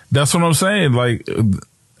him. That's what I'm saying. Like,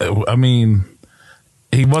 I mean,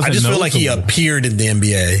 he wasn't. I just feel like he appeared in the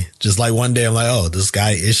NBA. Just like one day, I'm like, oh, this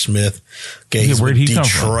guy Ish Smith. Okay, he's where'd he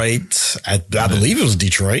Detroit. Come from? I believe it was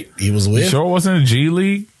Detroit. He was with. You sure it wasn't a G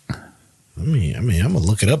League? I mean, I'm gonna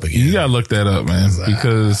look it up again. You gotta look that up, man,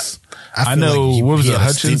 because I know like what was it,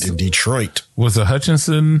 Hutchinson in Detroit? Was it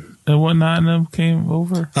Hutchinson and whatnot? And them came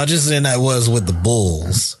over. Hutchinson that was with the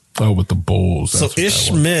Bulls. Oh, with the Bulls. So Ish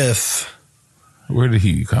Smith. Where did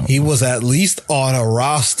he come? He was at least on a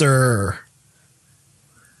roster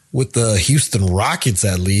with the Houston Rockets,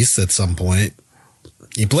 at least at some point.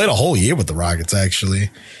 He played a whole year with the Rockets, actually.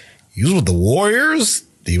 He was with the Warriors.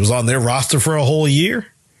 He was on their roster for a whole year.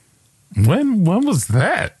 When was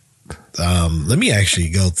that? Let me actually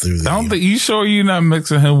go through that. I don't think you sure you're not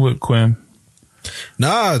mixing him with Quinn.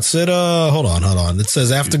 Nah, it said, hold on. It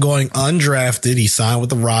says after going undrafted, he signed with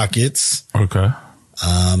the Rockets. Okay.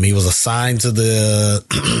 He was assigned to the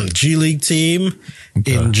G League team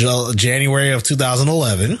in January of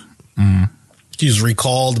 2011. He was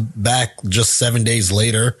recalled back just 7 days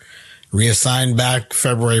later, reassigned back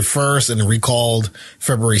February 1st, and recalled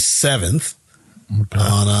February 7th. Okay.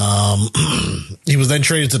 He was then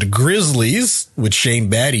traded to the Grizzlies with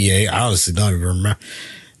Shane Battier. I honestly don't even remember.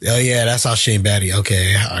 Oh, yeah, that's how Shane Battier.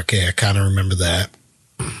 Okay, I kind of remember that.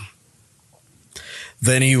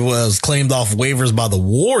 Then he was claimed off waivers by the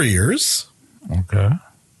Warriors. Okay.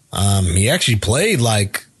 He actually played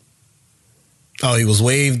he was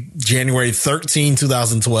waived January 13,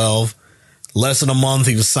 2012. Less than a month,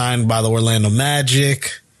 he was signed by the Orlando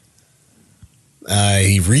Magic.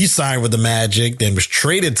 He re-signed with the Magic, then was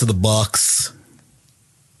traded to the Bucks.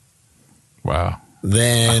 Wow.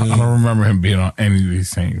 Then I don't remember him being on any of these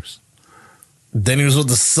teams. Then he was with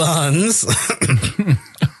the Suns.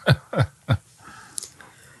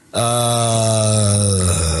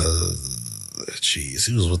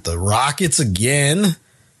 He was with the Rockets again.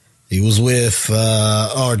 He was with for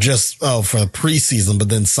preseason, but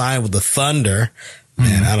then signed with the Thunder.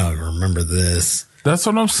 Man, I don't even remember this. That's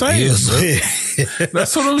what I'm saying.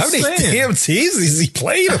 That's what I'm saying. How many damn teams has he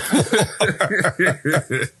played for?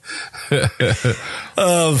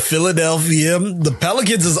 Philadelphia. The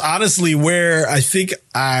Pelicans is honestly where I think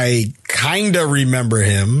I kind of remember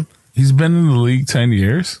him. He's been in the league 10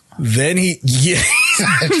 years. Then now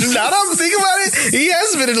that I'm thinking about it, he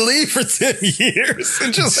has been in the league for 10 years.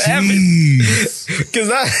 It just happened.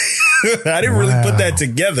 Because I didn't really put that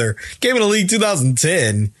together. Came in the league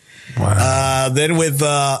 2010. Wow. Then with,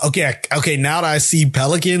 okay. Now that I see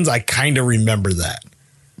Pelicans, I kind of remember that.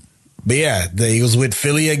 But yeah, he was with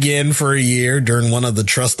Philly again for a year during one of the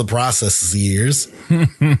trust the process years.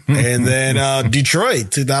 And then, Detroit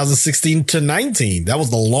 2016 to 19. That was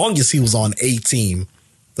the longest he was on a team.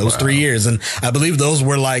 Those 3 years. And I believe those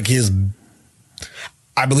were the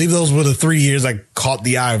 3 years I caught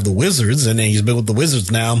the eye of the Wizards. And then he's been with the Wizards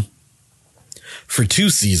now for 2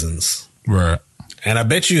 seasons. Right. And I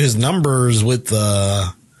bet you his numbers with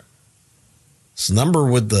the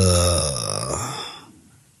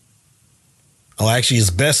actually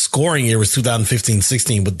his best scoring year was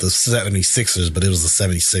 2015-16 with the 76ers, but it was the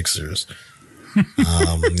 76ers.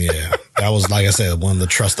 Yeah, that was, like I said, one of the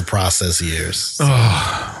trust the process years.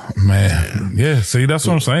 Oh man, yeah. See, that's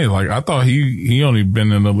what I'm saying. Like, I thought he only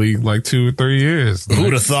been in the league like 2 or 3 years. Who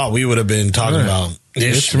would have thought we would have been talking about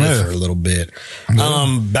Ish Smith for a little bit?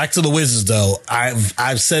 Back to the Wizards, though.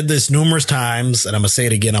 I've said this numerous times, and I'm gonna say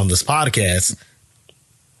it again on this podcast.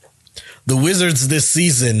 The Wizards this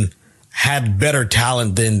season had better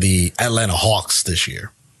talent than the Atlanta Hawks this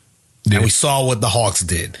year, and we saw what the Hawks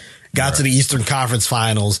did. Got to the Eastern Conference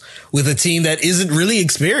Finals with a team that isn't really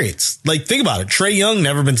experienced. Like, think about it. Trae Young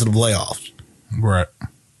never been to the playoffs. Right.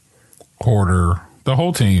 Porter, the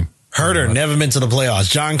whole team. Herter never been to the playoffs.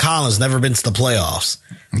 John Collins never been to the playoffs.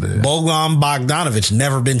 Yeah. Bojan Bogdanovic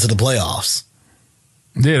never been to the playoffs.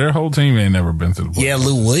 Yeah, their whole team ain't never been to the playoffs. Yeah,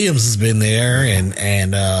 Lou Williams has been there, and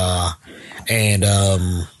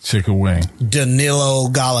Chicken Wing, Danilo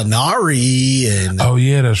Gallinari, and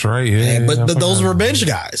yeah, that's right. Yeah, but those were bench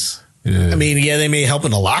guys. Yeah. I mean, yeah, they may help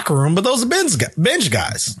in the locker room, but those are bench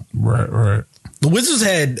guys. Right. The Wizards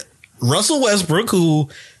had Russell Westbrook, who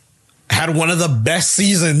had one of the best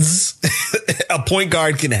seasons a point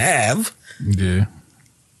guard can have. Yeah.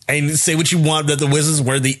 And say what you want, that the Wizards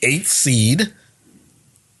were the 8th seed.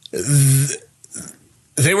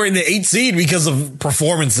 They were in the 8th seed because of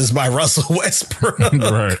performances by Russell Westbrook.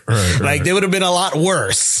 Right. Like, they would have been a lot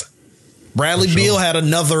worse. Bradley Beal had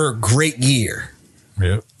another great year.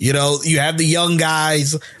 Yep. You know, you have the young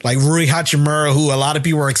guys like Rui Hachimura, who a lot of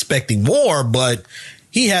people are expecting more, but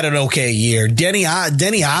he had an okay year. Denny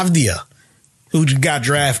Avdia, who got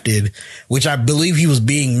drafted, which I believe he was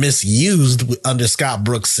being misused under Scott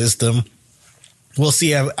Brooks' system. We'll see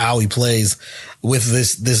how he plays with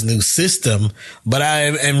this new system. But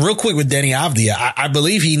and real quick with Denny Avdia, I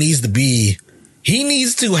believe he needs to be in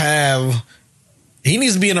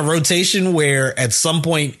a rotation where at some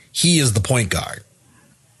point he is the point guard.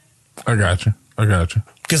 I got you.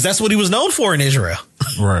 Because that's what he was known for in Israel.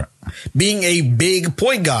 Right. Being a big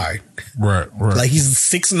point guard. Right. Like, he's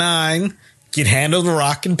 6'9", can handle the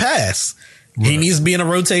rock and pass. Right. He needs to be in a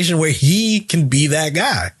rotation where he can be that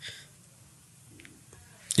guy.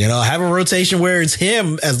 You know, have a rotation where it's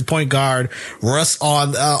him as the point guard, Russ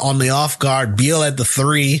on the off guard, Beal at the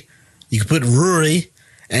 3. You can put Rui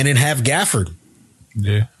and then have Gafford.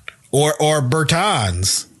 Yeah. Or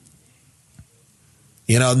Bertans.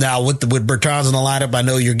 You know, now with Bertans in the lineup, I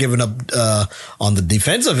know you're giving up on the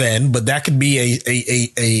defensive end, but that could be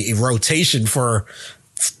a rotation for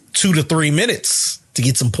 2 to 3 minutes to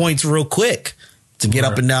get some points real quick to get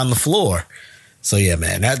up and down the floor. So yeah,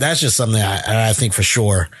 man, that's just something I think for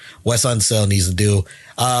sure Wes Unseld needs to do.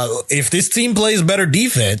 If this team plays better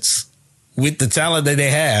defense with the talent that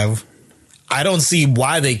they have, I don't see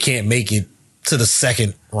why they can't make it to the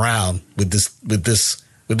second round with this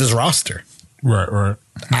roster. Right.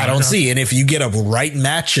 I don't see. And if you get a right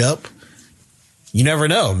matchup, you never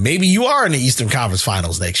know. Maybe you are in the Eastern Conference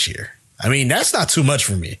Finals next year. I mean, that's not too much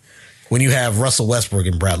for me when you have Russell Westbrook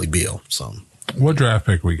and Bradley Beal. So, what draft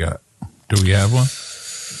pick we got? Do we have one?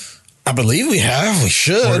 I believe we have. We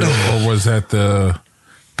should. Or was that the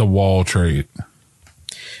Wall trade?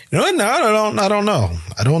 You know what? No, I don't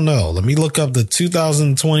know. Let me look up the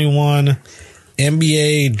 2021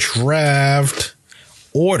 NBA draft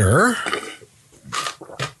order.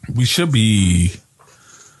 We should be.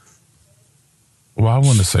 Well, I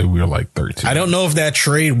want to say we're like 13. I don't know if that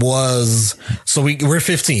trade was. So we're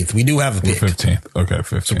 15th. We do have a pick. We're 15th. Okay,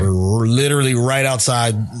 15th. So we're literally right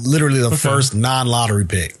outside. Literally the first non-lottery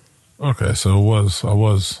pick. Okay, so I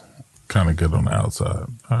was kind of good on the outside.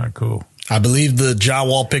 All right, cool. I believe the John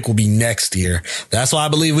Wall pick will be next year. That's why I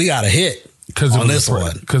believe we got a hit on this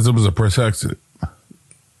one. Because it was a protected.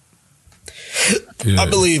 Yeah. I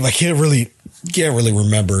believe. I can't really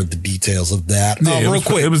remember the details of that. Yeah, real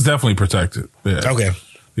quick. It was definitely protected. Yeah. Okay.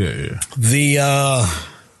 Yeah. The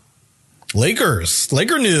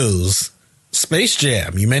Laker news. Space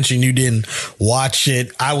Jam. You mentioned you didn't watch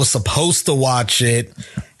it. I was supposed to watch it.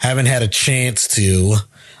 Haven't had a chance to.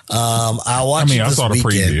 I watched it this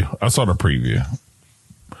weekend. I saw the preview.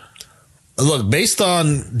 Look, based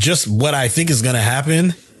on just what I think is going to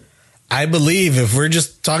happen, I believe if we're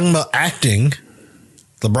just talking about acting,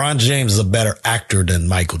 LeBron James is a better actor than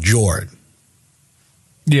Michael Jordan.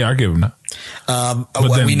 Yeah, I give him that.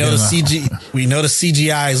 We know the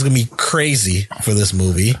CGI is going to be crazy for this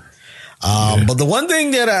movie. But the one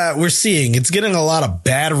thing that we're seeing, it's getting a lot of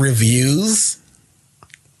bad reviews.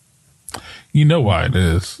 You know why it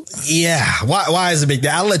is? Yeah. Why is it big?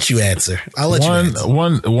 I'll let you answer. One,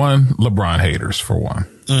 LeBron haters for one.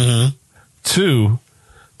 Mm-hmm. Two,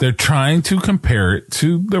 they're trying to compare it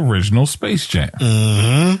to the original Space Jam.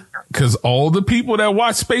 Mm-hmm. Because all the people that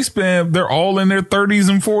watch Space Jam, they're all in their 30s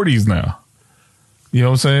and 40s now. You know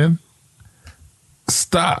what I'm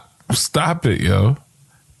saying? Stop it, yo.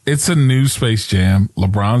 It's a new Space Jam.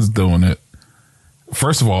 LeBron's doing it.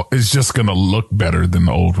 First of all, it's just going to look better than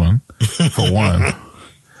the old one, for one.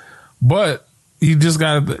 But you just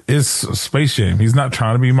it's Space Jam. He's not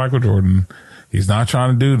trying to be Michael Jordan. He's not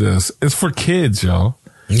trying to do this. It's for kids, y'all.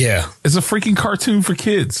 Yeah. It's a freaking cartoon for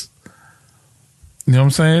kids. You know what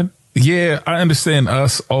I'm saying? Yeah, I understand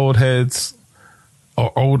us old heads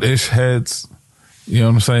or old-ish heads. You know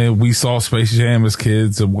what I'm saying? We saw Space Jam as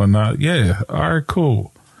kids and whatnot. Yeah. All right,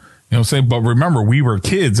 cool. You know what I'm saying? But remember, we were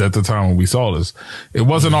kids at the time when we saw this. It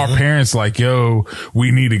wasn't our parents like, yo,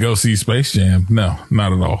 we need to go see Space Jam. No,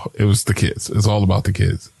 not at all. It was the kids. It's all about the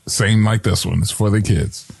kids. Same like this one. It's for the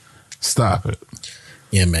kids. Stop it.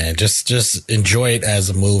 Yeah, man. Just enjoy it as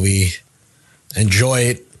a movie. Enjoy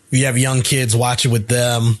it. If you have young kids, watch it with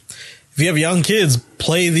them. If you have young kids,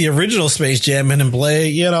 play the original Space Jam and play,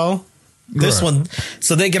 this one,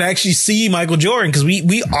 so they can actually see Michael Jordan, because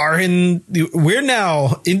we're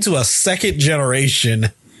now into a second generation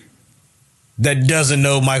that doesn't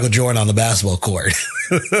know Michael Jordan on the basketball court.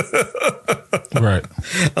 Right.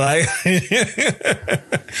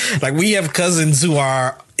 Like we have cousins who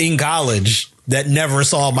are in college that never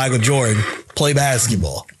saw Michael Jordan play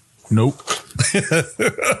basketball. Nope.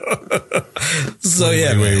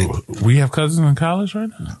 Wait. We have cousins in college right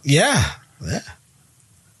now? Yeah.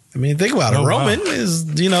 I mean, think about it. Roman is,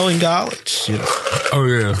 in college. Oh,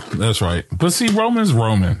 yeah, that's right. But see, Roman's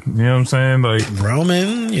Roman. You know what I'm saying? Like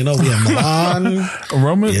Roman, we have Milan.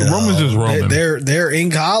 Roman's just Roman. They're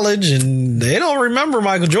in college and they don't remember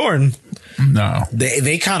Michael Jordan. No.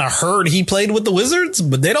 They kind of heard he played with the Wizards,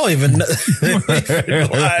 but they don't even they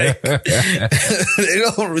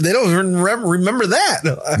don't even remember that.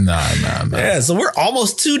 Nah. Yeah, so we're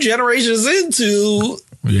almost 2 generations into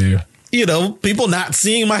people not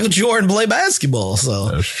seeing Michael Jordan play basketball. So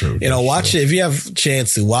that's true. Watch it if you have a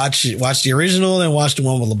chance to watch the original and watch the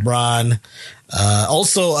one with LeBron.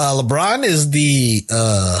 Also, LeBron is the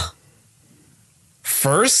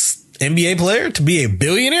first NBA player to be a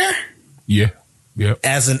billionaire. Yeah. Yep.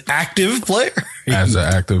 As an active player. As an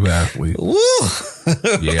active athlete. Woo.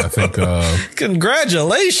 Yeah, I think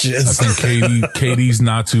congratulations. I think KD's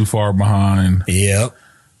not too far behind. Yep.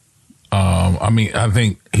 I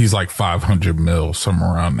think he's like 500 mil,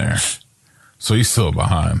 somewhere around there. So he's still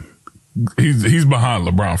behind. He's behind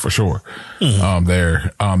LeBron for sure.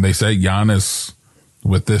 Mm-hmm. They say Giannis,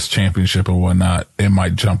 with this championship and whatnot, it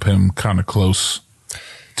might jump him kind of close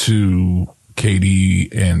to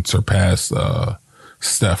KD and surpass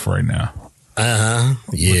Steph right now.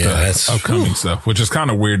 Yeah, that's upcoming stuff, which is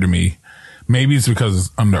kind of weird to me. Maybe it's because it's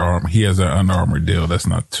Under Armour. He has an Under Armour deal that's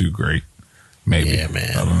not too great. Maybe. Yeah,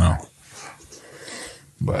 man. I don't know.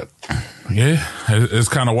 But yeah, it's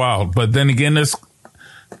kind of wild. But then again,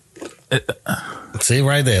 see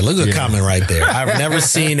right there. Look at the comment right there. I've never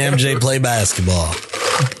seen MJ play basketball.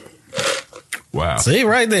 Wow. See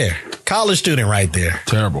right there. College student right there.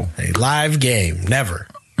 Terrible. A live game. Never.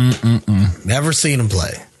 Never seen him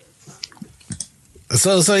play.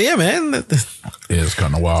 So yeah, man. It's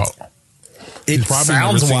kind of wild. It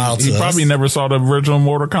sounds wild to us. He probably never saw the original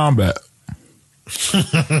Mortal Kombat.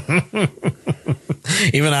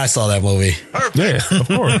 Even I saw that movie. Yeah, of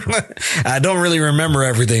course. I don't really remember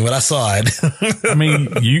everything, but I saw it. I mean,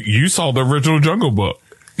 you saw the original Jungle Book.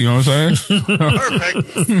 You know what I'm saying?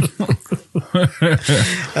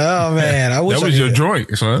 Oh man, I wish that was your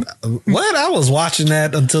joint, son. What? I was watching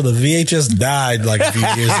that until the VHS died like a few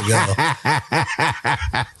years ago.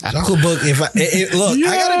 Jungle Book. Look,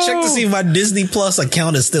 I gotta check to see if my Disney Plus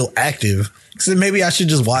account is still active. So maybe I should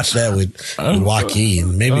just watch that with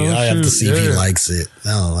Joaquin. Maybe I have to see if he likes it. I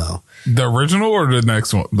don't know. The original or the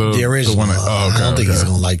next one? The original. The one I don't think he's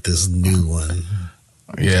gonna like this new one.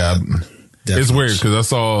 Yeah. Definitely. It's weird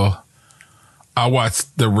because I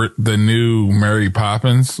watched the new Mary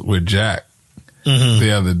Poppins with Jack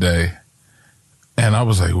the other day, and I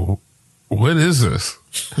was like, "What is this?"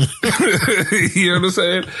 You know what I'm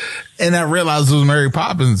saying? And I realized it was Mary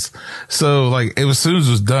Poppins. So like, as soon as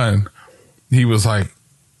it was done, he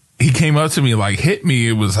came up to me like, hit me.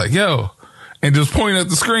 It was like, "Yo." And just pointed at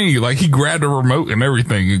the screen, like he grabbed a remote and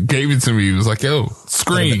everything and gave it to me. He was like, "Yo,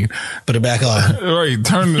 screen, put it back on." Right,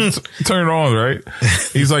 turn it on. Right.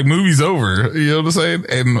 He's like, "Movie's over." You know what I'm saying?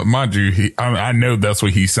 And mind you, I know that's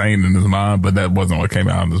what he's saying in his mind, but that wasn't what came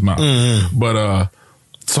out of his mouth. Mm-hmm. But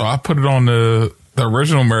so I put it on the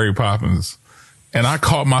original Mary Poppins. And I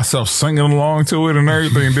caught myself singing along to it and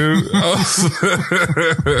everything, dude.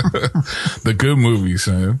 The good movies,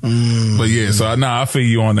 man. But yeah, so I feel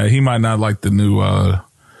you on that. He might not like the new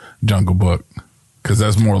Jungle Book because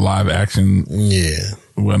that's more live action. Yeah.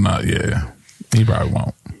 Well, not, yeah. He probably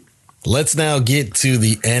won't. Let's now get to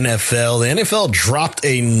the NFL. The NFL dropped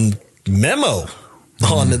a memo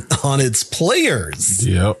on its players.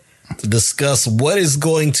 Yep. To discuss what is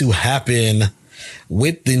going to happen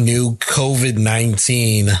with the new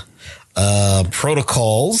COVID-19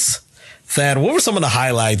 protocols. Thad, what were some of the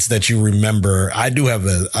highlights that you remember? I have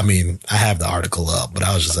the article up, but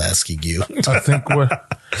I was just asking you.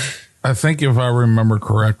 I think if I remember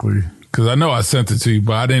correctly, because I know I sent it to you,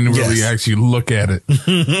 but I didn't really actually look at it.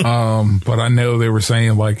 But I know they were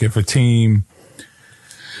saying like if a team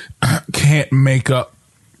can't make up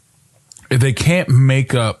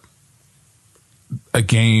a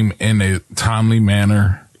game in a timely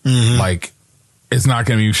manner, like it's not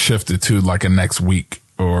going to be shifted to like a next week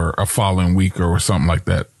or a following week or something like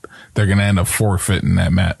that. They're going to end up forfeiting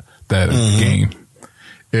that game.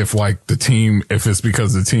 If it's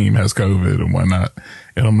because the team has COVID and whatnot.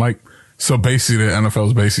 And I'm like, so basically the NFL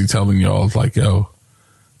is basically telling y'all like, yo,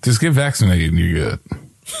 just get vaccinated and you're good.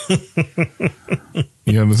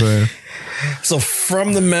 You know what I'm saying? So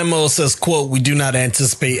from the memo, it says, quote, "We do not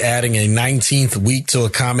anticipate adding a 19th week to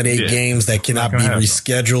accommodate games that cannot be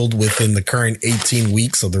rescheduled within the current 18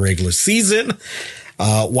 weeks of the regular season.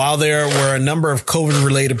 While there were a number of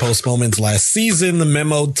COVID-related postponements last season, the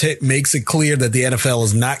memo makes it clear that the NFL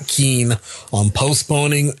is not keen on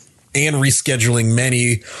postponing and rescheduling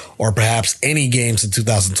many or perhaps any games in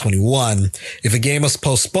 2021. If a game is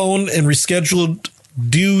postponed and rescheduled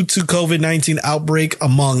due to COVID-19 outbreak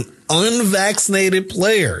among unvaccinated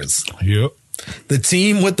players, the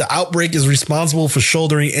team with the outbreak is responsible for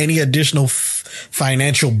shouldering any additional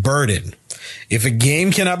financial burden. If a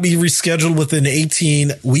game cannot be rescheduled within an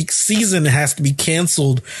 18-week season, it has to be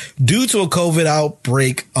canceled due to a COVID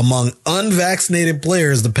outbreak among unvaccinated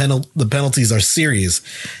players. The penalties are serious.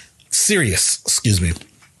 Excuse me.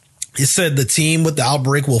 It said the team with the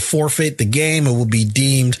outbreak will forfeit the game and will be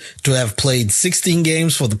deemed to have played 16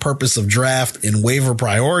 games for the purpose of draft and waiver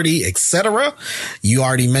priority, etc. You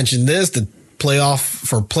already mentioned this. The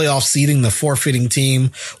playoff seeding, the forfeiting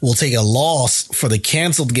team will take a loss for the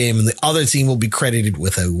canceled game and the other team will be credited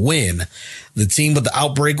with a win. The team with the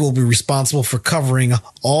outbreak will be responsible for covering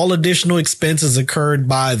all additional expenses incurred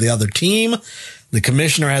by the other team. The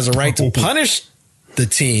commissioner has a right to punish the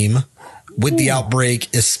team with the outbreak,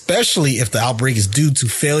 especially if the outbreak is due to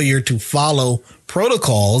failure to follow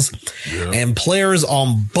protocols, and players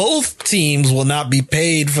on both teams will not be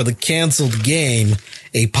paid for the canceled game,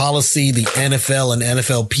 a policy the NFL and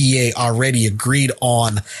NFLPA already agreed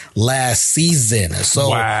on last season. So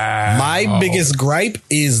my biggest gripe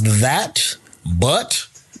is that, but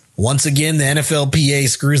once again, the NFLPA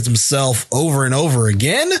screws themselves over and over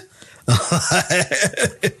again.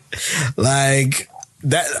 Like,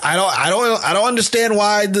 that I don't understand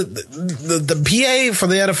why the PA for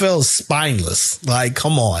the NFL is spineless. Like,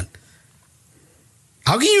 come on.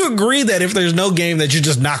 How can you agree that if there's no game that you're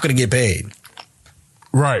just not going to get paid?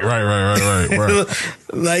 Right.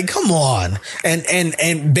 Like, come on. And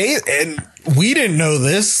we didn't know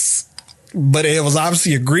this, but it was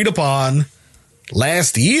obviously agreed upon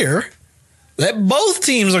last year that both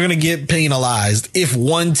teams are going to get penalized if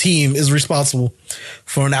one team is responsible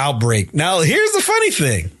for an outbreak. Now, here's the funny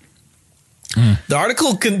thing. The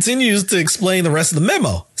article continues to explain the rest of the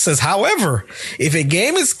memo. It says, however, if a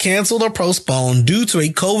game is canceled or postponed due to a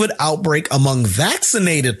COVID outbreak among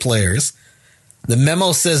vaccinated players, the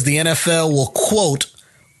memo says the NFL will, quote,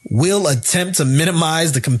 will attempt to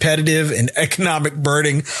minimize the competitive and economic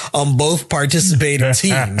burden on both participating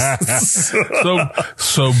teams.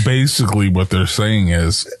 So basically what they're saying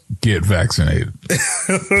is get vaccinated.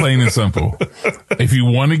 Plain and simple. If you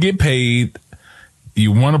want to get paid,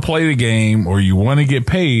 you want to play the game, or you want to get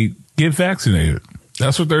paid, get vaccinated.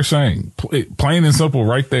 That's what they're saying. Plain and simple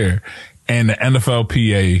right there. And the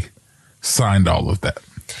NFLPA signed all of that.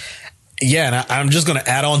 Yeah, and I'm just going to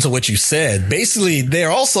add on to what you said. Basically,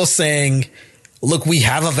 they're also saying, look, we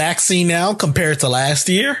have a vaccine now compared to last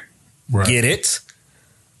year. Right. Get it?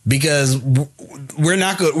 Because we're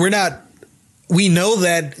not good. We know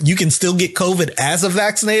that you can still get COVID as a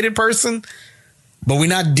vaccinated person, but we're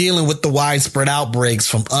not dealing with the widespread outbreaks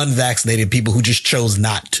from unvaccinated people who just chose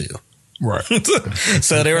not to. Right.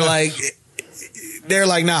 So they're like,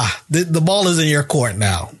 nah, the ball is in your court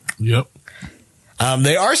now. Yep.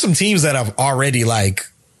 There are some teams that have already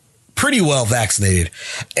pretty well vaccinated.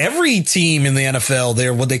 Every team in the NFL,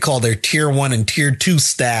 they're what they call their tier 1 and tier 2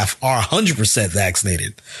 staff are 100%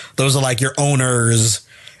 vaccinated. Those are like your owners,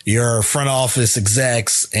 your front office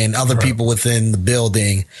execs, and other people within the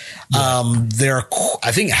building. Right.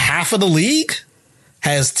 I think half of the league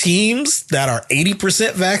has teams that are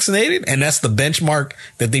 80% vaccinated, and that's the benchmark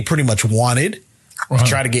that they pretty much wanted.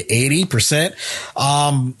 Try to get 80%.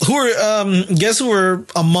 Guess who are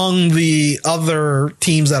among the other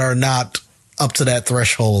teams that are not up to that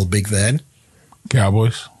threshold, Big Van?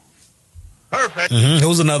 Cowboys. Perfect. Mm-hmm.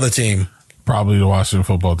 Who's another team? Probably the Washington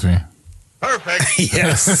football team. Perfect.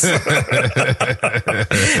 Yes.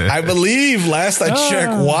 I believe last I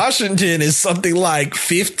checked, Washington is something like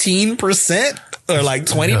 15% or like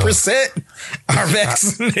 20% are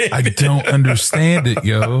vaccinated. I don't understand it,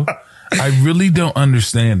 yo. I really don't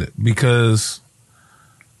understand it because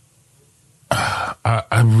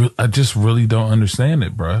I just really don't understand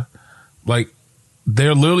it, bro. Like,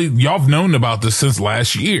 they're literally, y'all have known about this since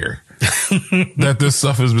last year that this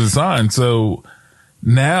stuff has been signed. So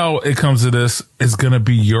now it comes to this, it's going to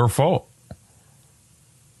be your fault.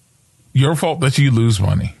 Your fault that you lose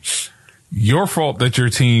money. Your fault that your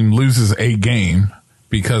team loses a game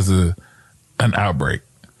because of an outbreak.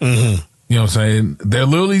 Mm-hmm. You know what I'm saying? They're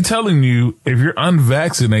literally telling you if you're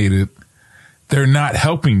unvaccinated, they're not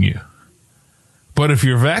helping you. But if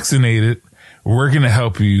you're vaccinated, we're going to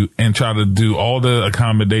help you and try to do all the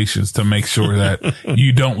accommodations to make sure that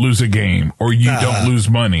you don't lose a game or you don't lose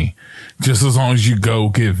money just as long as you go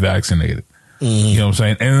get vaccinated. Mm-hmm. You know what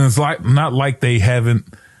I'm saying? And it's like not like they haven't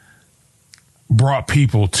brought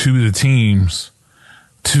people to the teams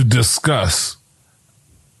to discuss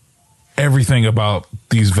everything about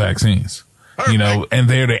these vaccines, you know, and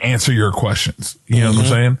there to answer your questions. You know what I'm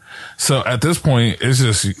saying? So at this point, it's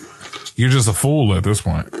just, you're just a fool at this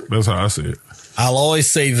point. That's how I see it. I'll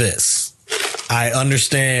always say this. I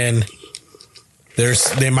understand there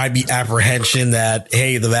might be apprehension that,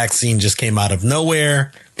 hey, the vaccine just came out of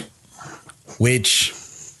nowhere, which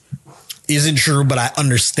isn't true, but I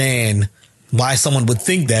understand why someone would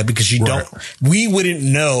think that, because we wouldn't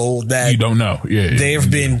know that. You don't know. Yeah.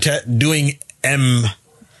 They've been doing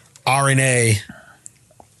mRNA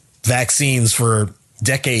vaccines for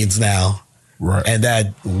decades now. Right. And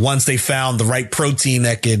that once they found the right protein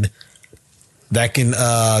that can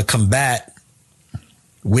combat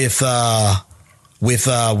with the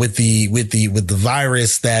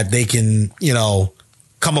virus, that they can, you know,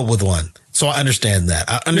 come up with one. So I understand that.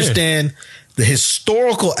 I understand the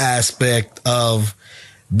historical aspect of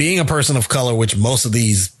being a person of color, which most of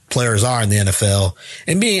these players are in the NFL,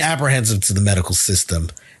 and being apprehensive to the medical system,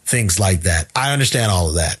 things like that. I understand all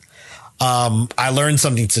of that. I learned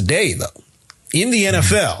something today, though. In the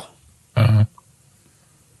NFL,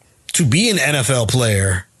 to be an NFL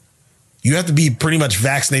player, you have to be pretty much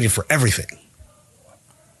vaccinated for everything.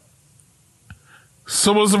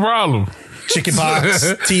 So what's the problem? Chickenpox,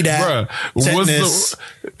 Tdap, tetanus,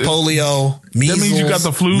 polio, measles. That means you got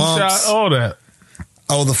the flu mumps. shot, all that.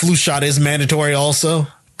 Oh, the flu shot is mandatory also?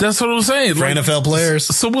 That's what I'm saying. For NFL players?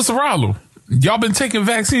 So what's the problem? Y'all been taking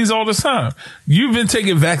vaccines all this time. You've been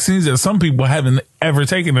taking vaccines that some people haven't ever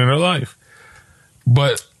taken in their life.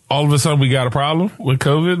 But all of a sudden we got a problem with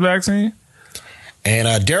COVID vaccine?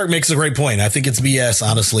 And Derek makes a great point. I think it's BS,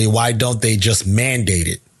 honestly. Why don't they just mandate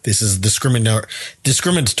it? This is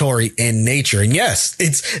discriminatory in nature. And yes,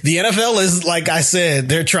 it's the NFL is, like I said,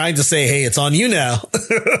 they're trying to say, hey, it's on you now.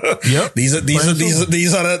 Yep.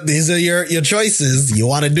 These are your choices. You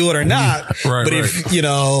want to do it or not. Right, but right. if, you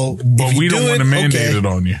know, But if we you don't do want to mandate okay. it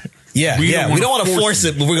on you. Yeah, we don't want to force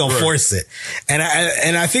it, but we're going to force it. And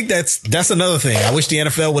I think that's another thing. I wish the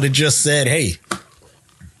NFL would have just said, hey,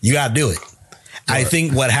 you got to do it. Right. I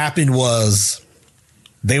think what happened was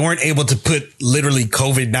they weren't able to put literally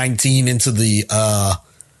COVID-19 into the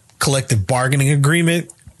collective bargaining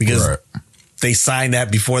agreement because they signed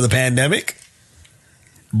that before the pandemic.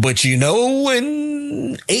 But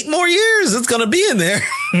in 8 more years, it's going to be in there.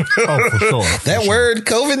 Oh, for sure. That word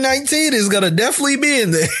COVID-19 is going to definitely be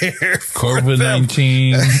in there.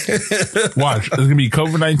 COVID-19. Watch. It's going to be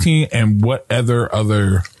COVID-19 and what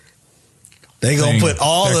other. They gonna put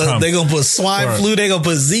they gonna put swine flu. They gonna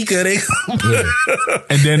put Zika.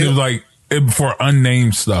 And then it was like for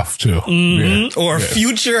unnamed stuff too. Mm-hmm. Or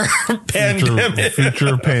future pandemic,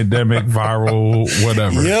 future pandemic, viral,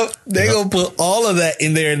 whatever. Yep, they gonna put all of that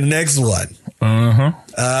in there in the next one.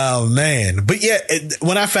 Oh man, but yeah,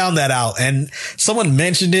 when I found that out and someone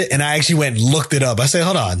mentioned it, and I actually went and looked it up. I said,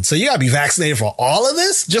 "Hold on, so you gotta be vaccinated for all of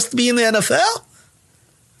this just to be in the NFL?"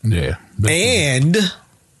 Yeah, and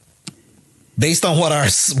based on what I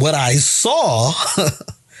saw,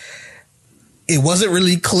 it wasn't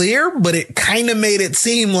really clear, but it kind of made it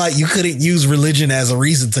seem like you couldn't use religion as a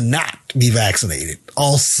reason to not be vaccinated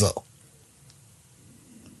also.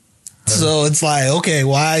 So it's like, okay,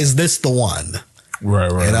 why is this the one?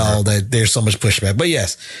 Right. That there's so much pushback. But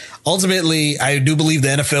yes, ultimately, I do believe the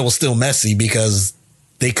NFL was still messy because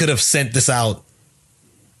they could have sent this out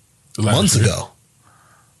months ago.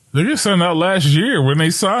 They just sent it out last year when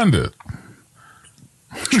they signed it.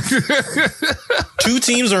 2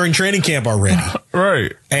 teams are in training camp already.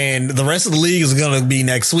 Right. And the rest of the league is going to be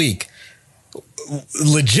next week.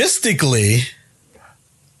 Logistically,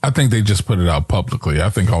 I think they just put it out publicly. I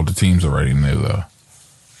think all the teams already knew, though.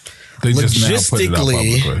 They just now put it out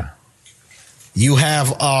publicly. You have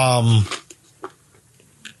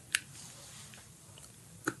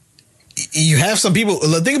some people.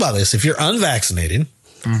 Think about this. If you're unvaccinated,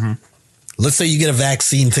 let's say you get a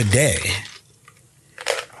vaccine today.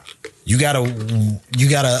 You gotta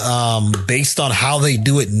based on how they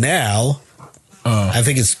do it now, I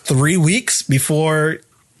think it's 3 weeks before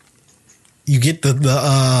you get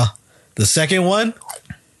the second one.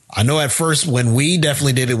 I know at first when we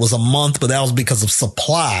definitely did it was a month, but that was because of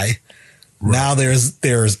supply. Right. Now there's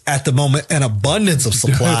at the moment an abundance of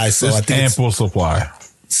supply, so I think ample supply.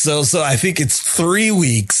 So I think it's 3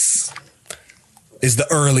 weeks is the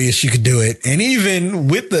earliest you could do it. And even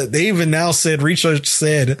with they even now said, research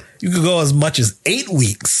said you could go as much as 8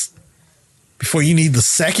 weeks before you need the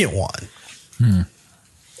second one.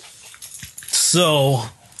 So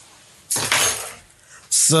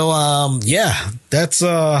yeah, that's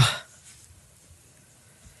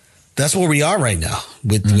where we are right now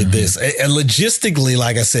with this. And logistically,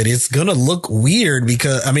 like I said, it's going to look weird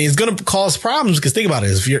because, I mean, it's going to cause problems because think about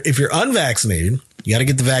it. If you're unvaccinated, you got to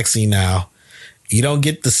get the vaccine now. You don't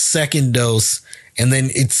get the second dose, and then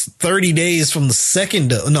it's 30 days from the second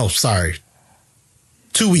dose. No, sorry.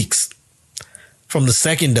 2 weeks from the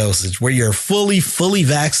second dosage where you're fully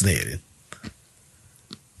vaccinated.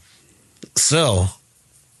 So,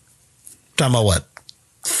 talking about what?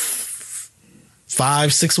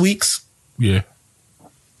 5-6 weeks? Yeah.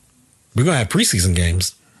 We're going to have preseason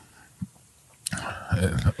games.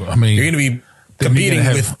 I mean, you're going to be competing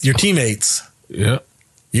with your teammates. Yeah.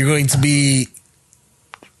 You're going to be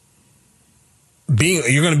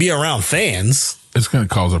around fans. It's going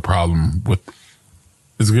to cause a problem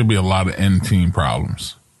it's going to be a lot of in-team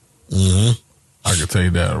problems. I can tell you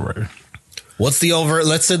that already. What's the over?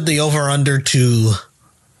 Let's set the over under to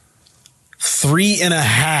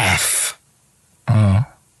 3.5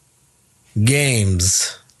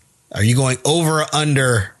 games. Are you going over or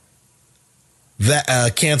under that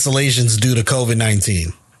cancellations due to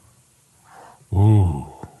COVID-19? Ooh.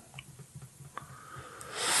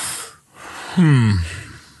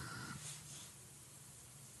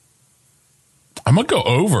 I'm going to go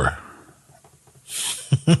over.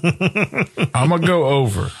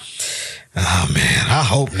 Oh, man. I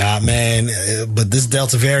hope not, man. But this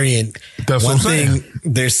Delta variant, that's one what I'm thing saying.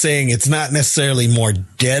 They're saying it's not necessarily more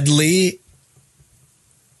deadly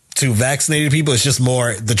to vaccinated people. It's just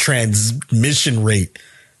more the transmission rate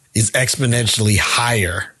is exponentially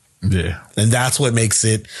higher. Yeah. And that's what makes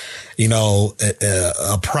it,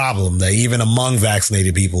 a problem that even among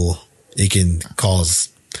vaccinated people, it can cause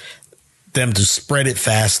them to spread it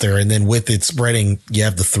faster, and then with it spreading, you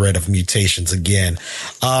have the threat of mutations again.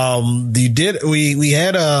 We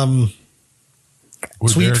had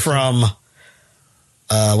tweet from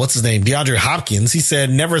what's his name, DeAndre Hopkins. He said,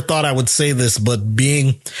 "Never thought I would say this, but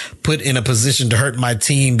being put in a position to hurt my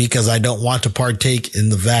team because I don't want to partake in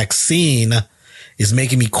the vaccine is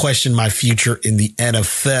making me question my future in the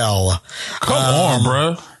NFL." Come on,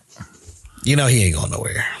 bro. You know he ain't going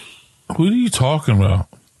nowhere. Who are you talking about?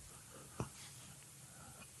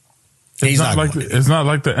 It's not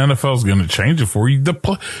like the NFL's going to change it for you.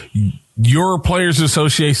 Your Players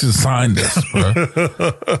Association signed this, bro.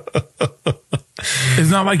 It's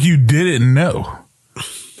not like you didn't know.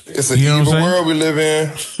 It's an evil world we live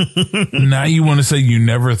in. Now you want to say you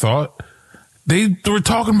never thought? They were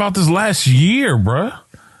talking about this last year, bro.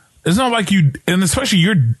 It's not like you, and especially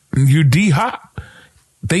you're D-Hop.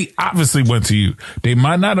 They obviously went to you. They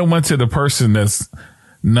might not have went to the person that's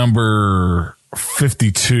number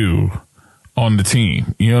 52 on the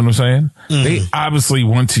team. You know what I'm saying? Mm-hmm. They obviously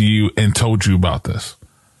went to you and told you about this.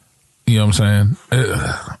 You know what I'm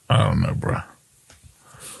saying? I don't know, bro.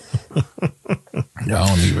 I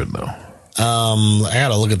don't even know. I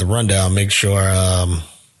gotta look at the rundown, make sure.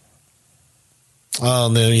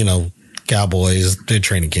 Cowboys, their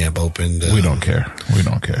training camp opened. We don't care.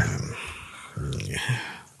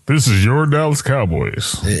 This is your Dallas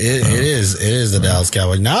Cowboys. It is the Dallas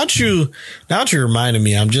Cowboys. Now that you reminded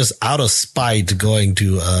me, I'm just out of spite going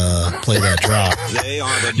to play that drop. They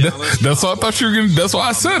are the Dallas that's what I thought you were gonna. That's why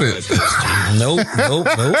I said it. Nope.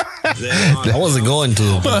 I wasn't going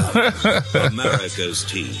to. America's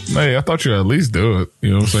team. Hey, I thought you'd at least do it. You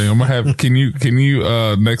know what I'm saying? I'm gonna have. Can you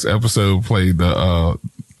next episode play the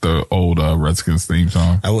old Redskins theme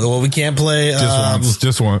song? Well, we can't play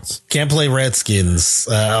just once. Can't play Redskins.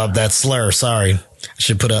 That slur. Sorry, I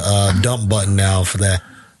should put a dump button now for that.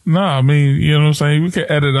 No, I mean, you know what I'm saying? We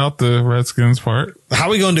can edit out the Redskins part. How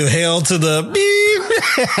we gonna do hail to the beep?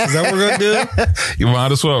 Is that what we're gonna do? You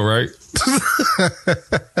might as well, right?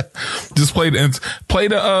 Just play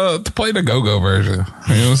the go-go version.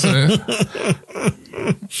 You know what I'm saying?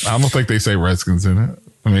 I don't think they say Redskins in it.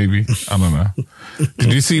 Maybe. I don't know.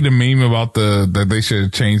 Did you see the meme about that they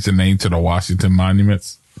should change the name to the Washington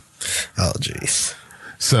Monuments? Oh, jeez.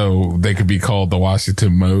 So they could be called the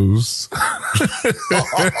Washington Moes.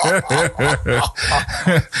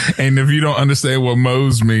 And if you don't understand what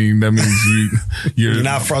Moes mean, that means you're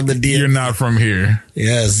not from the DMV. You're not from here.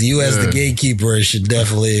 Yes, you as the gatekeeper should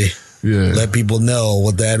definitely let people know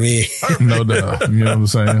what that means. No doubt. You know what I'm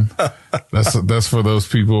saying? That's for those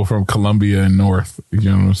people from Columbia and North.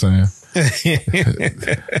 You know what I'm saying?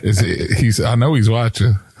 I know he's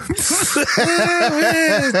watching. You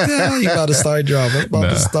about to start drama.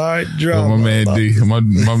 Well,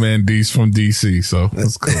 my man D's from DC, so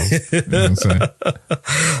that's cool. You know what I'm saying?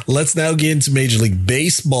 Let's now get into Major League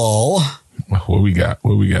Baseball. What we got?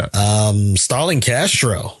 Starlin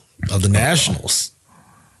Castro of the Nationals.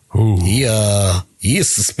 Ooh. He is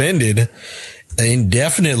suspended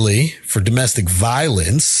indefinitely for domestic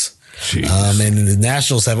violence. And the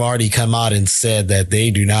Nationals have already come out and said that they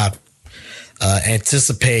do not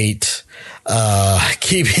anticipate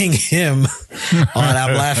keeping him on.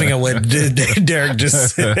 I'm laughing at what Derek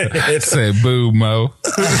just said. Say boo, Mo.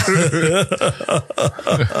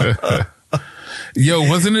 Yo,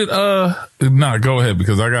 wasn't it? Nah, go ahead,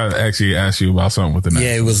 because I gotta actually ask you about something with the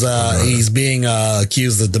Nationals. Yeah, it was. He's being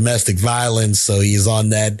accused of domestic violence, so he's on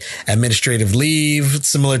that administrative leave,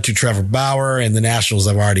 similar to Trevor Bauer. And the Nationals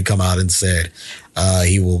have already come out and said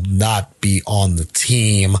he will not be on the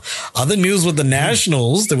team. Other news with the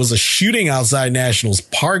Nationals: there was a shooting outside Nationals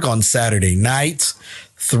Park on Saturday night.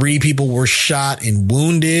 3 people were shot and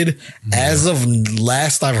wounded. As of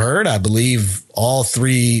last I've heard, I believe all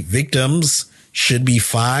 3 victims should be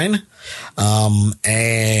fine.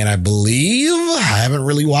 And I believe, I haven't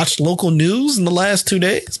really watched local news in the last 2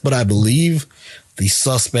 days, but I believe the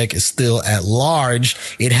suspect is still at large.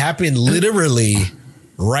 It happened literally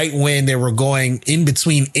right when they were going in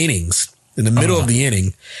between innings, in the middle of the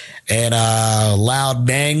inning, and loud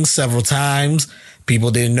bangs several times.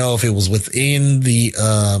 People didn't know if it was within the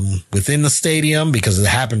stadium because it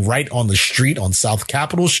happened right on the street on South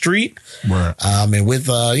Capitol Street. Right. And with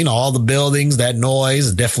all the buildings, that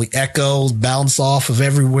noise definitely echoes, bounce off of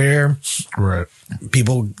everywhere. Right.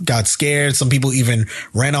 People got scared. Some people even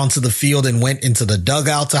ran onto the field and went into the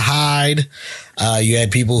dugout to hide. You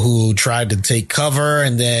had people who tried to take cover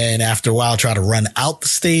and then after a while try to run out the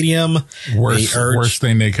stadium. Worst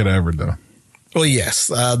thing they could ever do. Well, yes.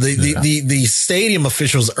 The stadium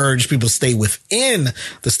officials urged people to stay within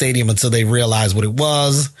the stadium until they realized what it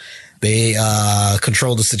was. they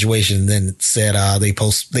controlled the situation. And then it said they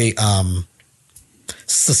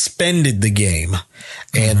suspended the game,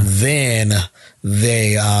 and then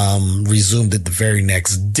they resumed it the very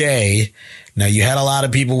next day. Now, you had a lot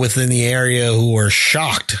of people within the area who were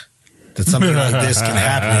shocked that something like this can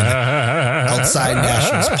happen outside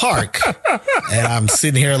Nationals Park. And I'm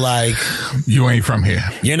sitting here like, you ain't from here.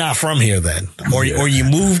 You're not from here then. Or you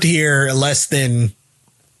moved here less than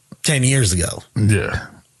 10 years ago. Yeah,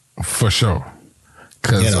 for sure.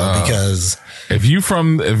 Because if you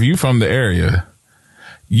from the area,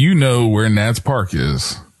 you know where Nats Park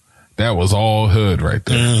is. That was all hood right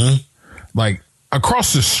there. Mm-hmm. Like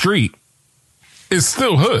across the street, it's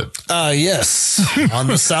still hood. Yes. On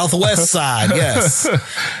the southwest side, yes.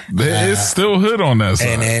 It's still hood on that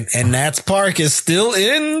side. And Nats Park is still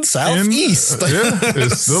in southeast.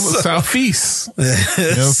 It's still the southeast. You know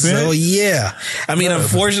what I'm saying? So, yeah. I mean,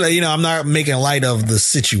 unfortunately, I'm not making light of the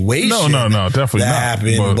situation. No, definitely that not.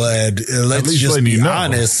 happened, but let's just be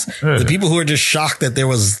honest. Yeah. The people who are just shocked that there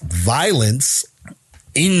was violence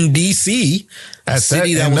in D.C., a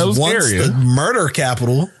city that was once the murder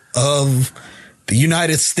capital of the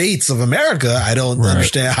United States of America. I don't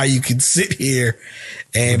understand how you could sit here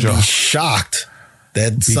and be shocked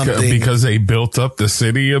that because they built up the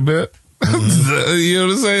city a bit. Mm-hmm. You know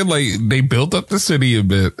what I'm saying? Like, they built up the city a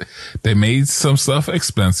bit. They made some stuff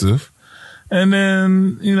expensive, and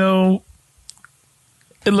then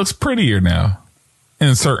it looks prettier now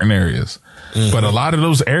in certain areas. Mm-hmm. But a lot of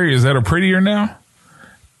those areas that are prettier now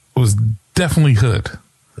was definitely hood.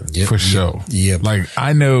 Yep, for sure. Yep. Like,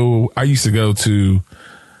 I know I used to go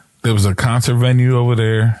there was a concert venue over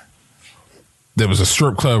there. There was a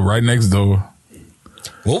strip club right next door.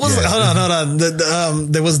 What was it? Hold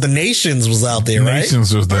on. There was the Nations was out there, right?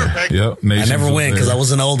 Nations was there. Yep. Nations I never went because I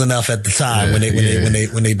wasn't old enough at the time when they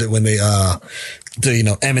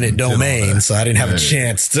eminent domain, so I didn't have a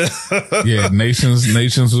chance to. Yeah, Nations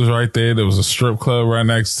was right there. There was a strip club right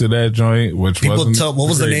next to that joint, which what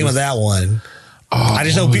was the name of that one? Oh, I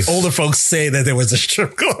just know older folks say that there was a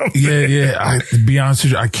strip club. Yeah. To be honest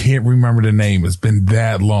with you, I can't remember the name. It's been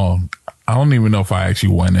that long. I don't even know if I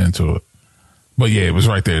actually went into it. But yeah, it was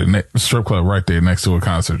right there. The strip club right there next to a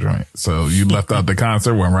concert joint. So you left out the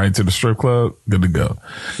concert, went right to the strip club, good to go.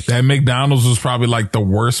 That McDonald's was probably like the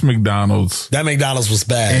worst McDonald's. That McDonald's was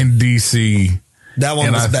bad. In DC. That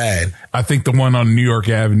one was bad. I think the one on New York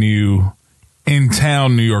Avenue, in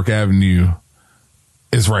town New York Avenue,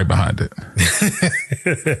 is right behind it.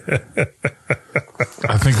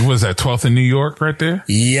 I think it was at 12th in New York right there.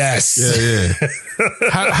 Yes. Yeah.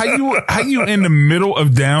 How you in the middle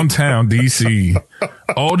of downtown DC,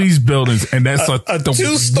 all these buildings, and that's a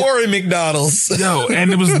 2-story McDonald's. Yo,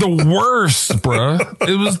 and it was the worst, bruh.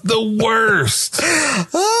 It was the worst.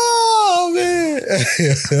 Oh man.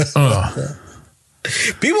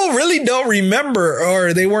 People really don't remember,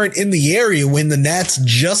 or they weren't in the area when the Nats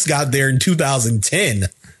just got there in 2010.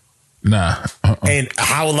 Nah. And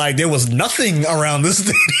how, like, there was nothing around the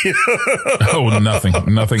stadium. Oh, nothing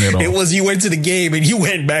at all. It was, you went to the game and you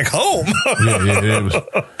went back home. Yeah.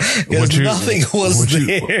 It was. Nothing was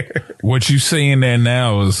there. What you seeing there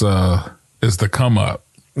now is the come up.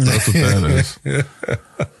 That's what that is.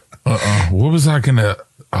 What was I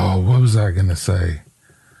gonna say?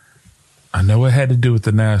 I know it had to do with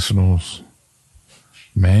the Nationals.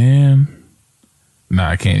 Man. Nah,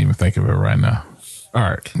 I can't even think of it right now. All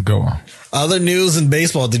right, go on. Other news in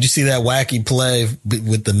baseball. Did you see that wacky play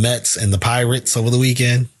with the Mets and the Pirates over the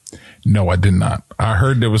weekend? No, I did not. I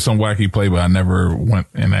heard there was some wacky play, but I never went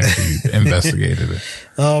and actually investigated it.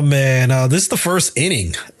 Oh, man. This is the first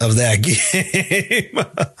inning of that game.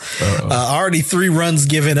 Already 3 runs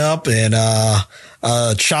given up and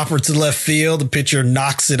chopper to left field. The pitcher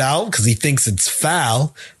knocks it out because he thinks it's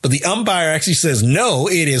foul. But the umpire actually says, no,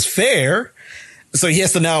 it is fair. So he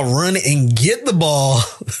has to now run and get the ball.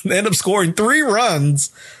 They end up scoring 3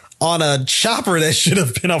 runs on a chopper that should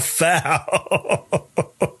have been a foul.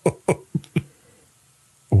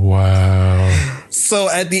 Wow. So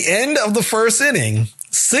at the end of the first inning,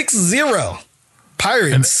 6-0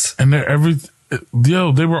 Pirates. And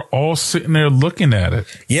they were all sitting there looking at it.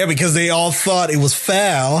 Yeah, because they all thought it was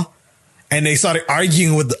foul and they started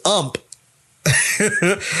arguing with the ump.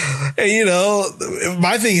 And,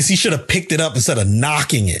 my thing is he should have picked it up instead of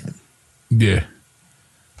knocking it. Yeah.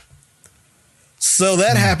 So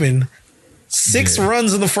that happened. 6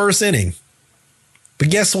 runs in the first inning.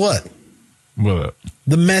 But guess what? What?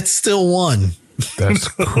 The Mets still won. That's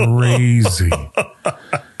crazy.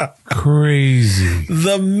 Crazy.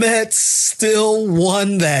 The Mets still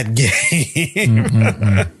won that game.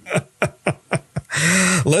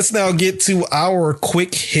 Let's now get to our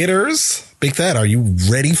quick hitters. Big Thad, are you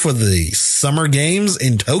ready for the Summer Games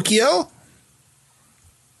in Tokyo?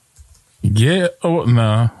 Yeah. Oh,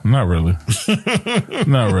 no, not really.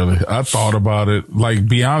 Not really. I thought about it. Like,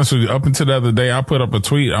 be honest with you, up until the other day, I put up a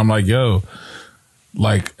tweet. I'm like, yo,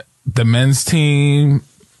 like, the men's team,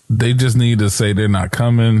 they just need to say they're not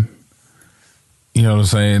coming. You know what I'm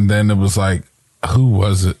saying? Then it was like, who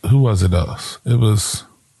was it? Who was it else? It was,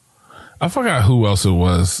 I forgot who else it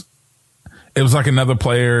was. It was like another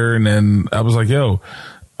player. And then I was like, yo,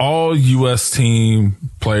 all U.S. team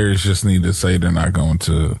players just need to say they're not going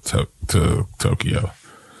to Tokyo.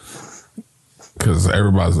 Because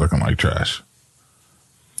everybody's looking like trash.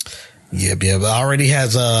 Yep. Already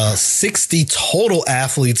has 60 total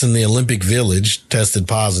athletes in the Olympic Village tested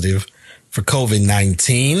positive for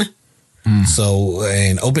COVID-19. So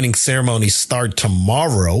an opening ceremony start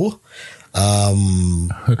tomorrow.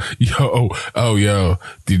 Yo,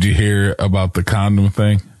 did you hear about the condom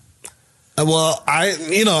thing? Well,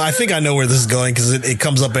 I think I know where this is going because it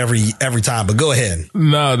comes up every time, but go ahead.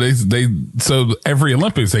 No, so every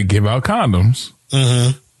Olympics, they give out condoms,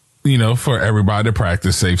 for everybody to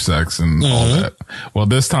practice safe sex and all that. Well,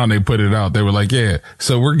 this time they put it out. They were like, yeah,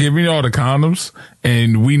 so we're giving you all the condoms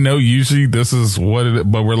and we know usually this is what it is,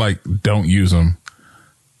 but we're like, don't use them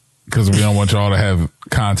because we don't want y'all to have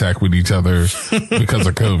contact with each other because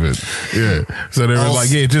of COVID. Yeah. So they were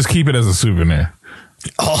like, yeah, just keep it as a souvenir.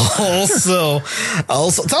 Also,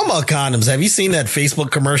 talking about condoms, have you seen that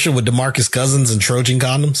Facebook commercial with DeMarcus Cousins and Trojan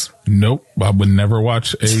condoms? Nope. I would never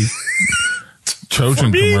watch a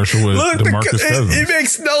Trojan commercial with DeMarcus Cousins. It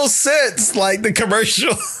makes no sense, like the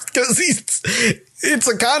commercial, because it's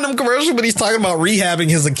a condom commercial, but he's talking about rehabbing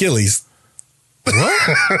his Achilles. What?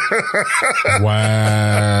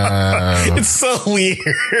 Wow. It's so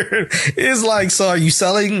weird. It's like, so are you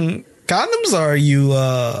selling condoms or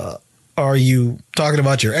are you talking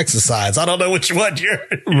about your exercise? I don't know which one you're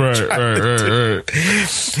right.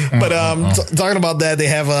 But talking about that, they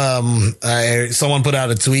have someone put out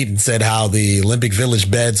a tweet and said how the Olympic Village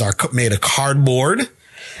beds are made of cardboard.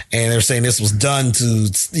 And they're saying this was done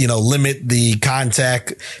to, limit the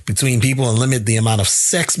contact between people and limit the amount of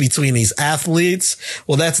sex between these athletes.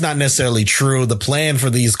 Well, that's not necessarily true. The plan for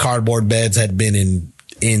these cardboard beds had been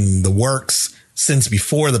in the works since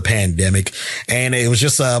before the pandemic. And it was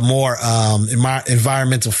just a more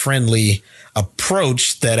environmental friendly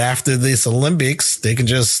approach that after this Olympics, they can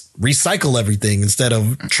just recycle everything instead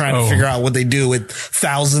of trying to figure out what they do with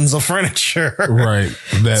thousands of furniture. Right.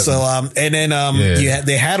 They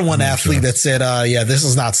had one athlete that said, this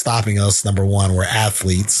is not stopping us. Number one, we're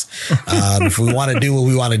athletes. If we want to do what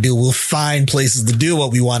we want to do, we'll find places to do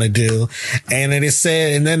what we want to do. And then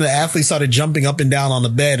the athlete started jumping up and down on the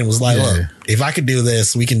bed and was like, look, if I could do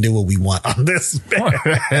this, we can do what we want on this bed.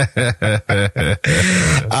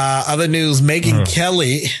 Other news, Megyn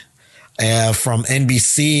Kelly from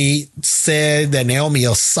NBC said that Naomi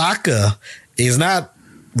Osaka is not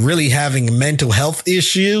really having mental health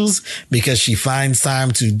issues because she finds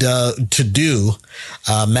time to do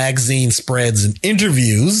magazine spreads and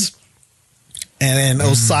interviews. And then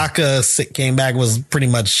Osaka came back, was pretty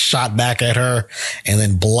much shot back at her and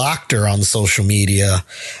then blocked her on social media.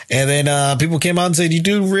 And then people came out and said, you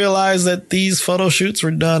do realize that these photo shoots were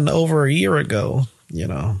done over a year ago,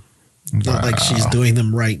 Not like she's doing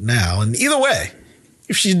them right now. And either way,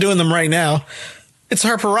 if she's doing them right now, it's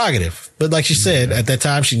her prerogative. But like she said, at that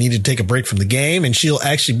time, she needed to take a break from the game, and she'll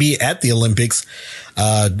actually be at the Olympics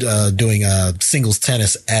doing singles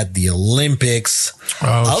tennis at the Olympics.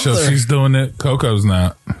 Oh, so she's doing it. Coco's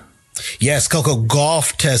not. Yes, Coco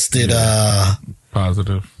Gauff tested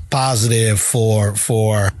positive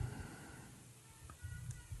for.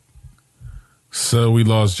 So we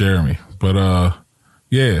lost Jeremy, but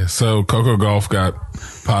yeah. So Coco Gauff got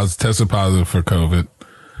tested positive for COVID,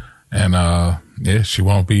 and she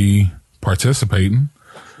won't be participating.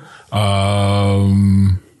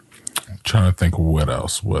 I'm trying to think what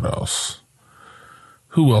else.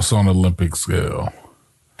 Who else on the Olympic scale?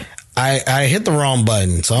 I hit the wrong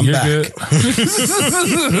button, so I'm back. Good. But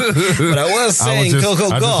I was saying Coco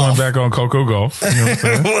Gauff. I just went back on Coco Gauff. You know what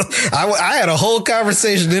I'm saying? I had a whole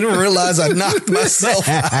conversation, didn't realize I knocked myself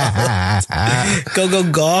out. Coco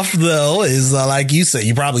Gauff, though, is like you said,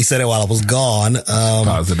 you probably said it while I was gone.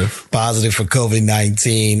 Positive for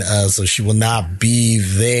COVID-19. So she will not be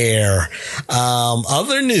there.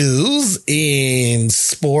 Other news in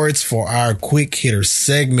sports for our quick hitter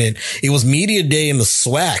segment. It was media day in the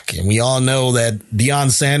SWAC. And we all know that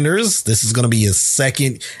Deion Sanders, this is going to be his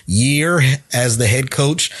second year as the head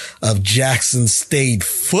coach of Jackson State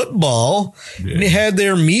football. Yeah. They had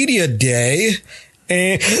their media day,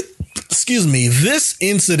 And excuse me, this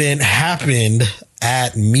incident happened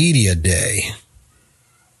at Media Day.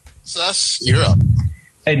 Sus, you're up.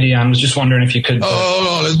 Hey, Dion, I was just wondering if you could...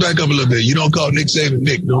 Oh, let's back up a little bit. You don't call Nick Saban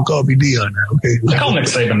Nick. Don't call me Dion now, okay? I call Nick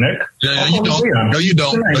Saban Nick. Yeah, you don't. No, you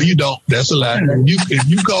don't. No, you don't. That's a lie. If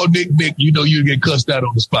you call Nick Nick, you know you get cussed out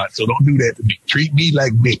on the spot. So don't do that to me. Treat me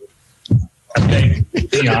like Nick. Okay,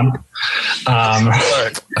 Dion.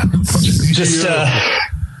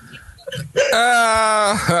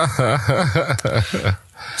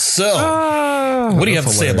 So, what do you have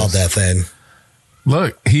to say about that then?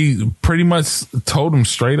 Look, he pretty much told him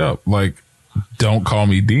straight up, like, don't call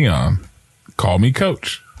me Dion. Call me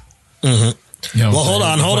Coach. Mm-hmm. You know, well,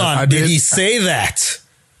 hold on. Did he say that?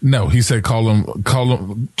 No, he said call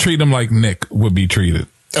him, treat him like Nick would be treated.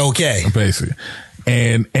 Okay. Basically.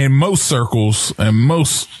 And in most circles and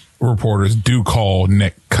most reporters do call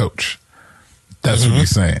Nick Coach. That's what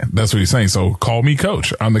he's saying. That's what he's saying. So call me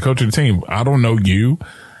Coach. I'm the coach of the team. I don't know you.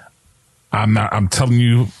 I'm telling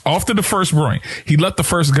you, after the first bring, he let the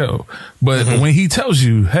first go. But when he tells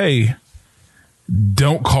you, hey,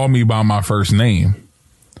 don't call me by my first name,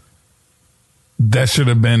 that should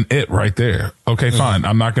have been it right there. Okay, fine.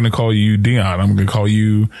 I'm not going to call you Dion. I'm going to call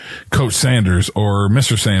you Coach Sanders or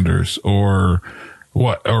Mr. Sanders or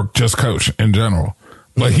what, or just Coach in general.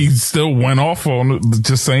 But he still went off on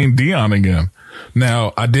just saying Dion again.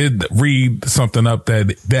 Now, I did read something up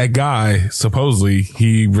that guy, supposedly,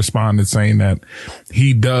 he responded saying that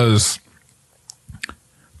he does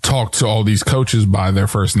talk to all these coaches by their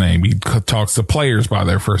first name. He talks to players by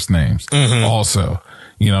their first names also.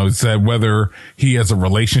 You know, it said whether he has a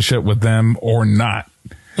relationship with them or not.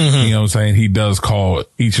 You know what I'm saying? He does call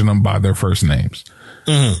each of them by their first names.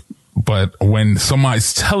 But when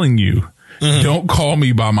somebody's telling you, don't call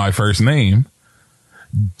me by my first name,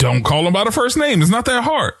 don't call him by the first name. It's not that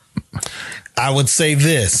hard. I would say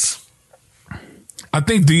this. I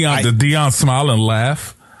think the Dion smile and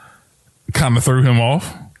laugh kind of threw him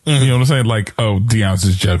off. You know what I'm saying? Like, oh, Dion's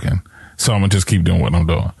just joking. So I'm going to just keep doing what I'm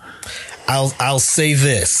doing. I'll say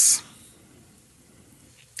this.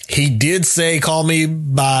 He did say, call me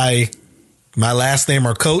by my last name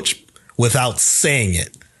or Coach without saying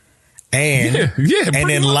it. And, and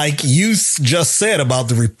then like you just said about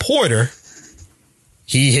the reporter,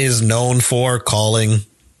 he is known for calling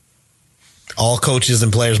all coaches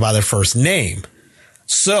and players by their first name.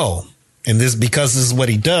 So, because this is what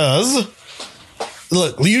he does,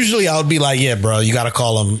 look, usually I would be like, yeah, bro, you got to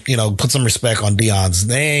call him, put some respect on Dion's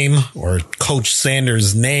name or Coach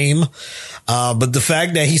Sanders' name. But the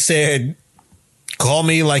fact that he said, call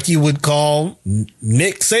me like you would call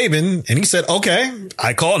Nick Saban, and he said, okay,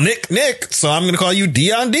 I call Nick, so I'm going to call you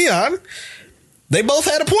Dion. They both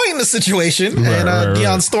had a point in the situation, and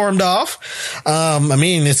Dion stormed off. I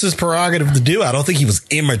mean, it's his prerogative to do. I don't think he was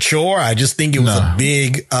immature. I just think it was a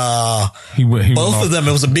big, both of them,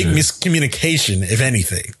 it was a big miscommunication, if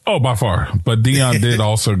anything. Oh, by far. But Dion did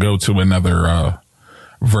also go to another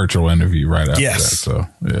virtual interview right after that. So,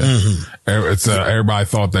 yeah. Everybody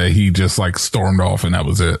thought that he just like stormed off and that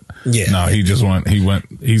was it. Yeah. No, he just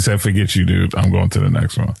he said, forget you, dude. I'm going to the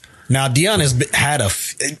next one. Now, Dion has had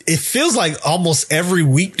it feels like almost every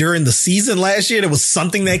week during the season last year, there was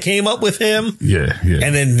something that came up with him. Yeah.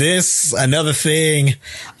 And then another thing.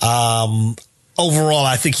 Overall,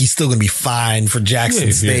 I think he's still going to be fine for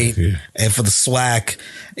Jackson State and for the SWAC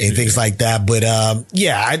and things like that. But,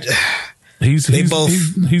 he's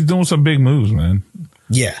doing some big moves, man.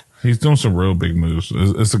 Yeah. He's doing some real big moves.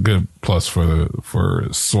 It's a good plus for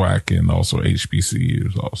SWAC and also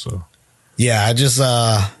HBCUs also. Yeah, I just,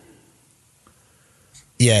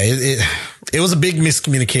 it was a big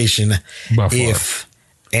miscommunication, if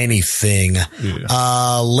anything.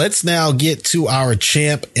 Yeah. Let's now get to our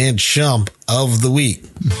champ and chump of the week.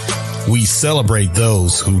 We celebrate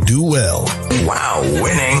those who do well. Wow,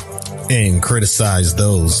 winning. And criticize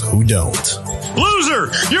those who don't.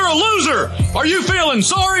 Loser! You're a loser! Are you feeling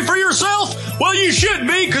sorry for yourself? Well, you should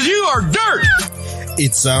be, because you are dirt!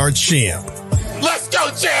 It's our champ. Let's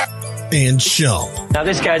go, champ! And chump. Now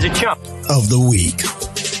this guy's a chump. Of the week.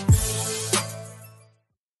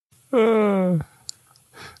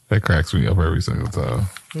 That cracks me up every single time.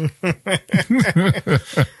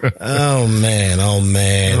 Oh,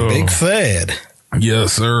 man. Big Fed.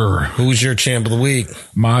 Yes, sir. Who's your champ of the week?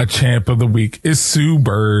 My champ of the week is Sue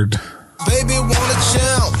Bird. Baby, want a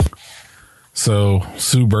champ. So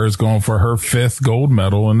Sue Bird's going for her 5th gold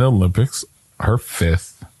medal in the Olympics. Her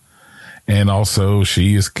 5th. And also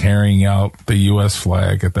she is carrying out the U.S.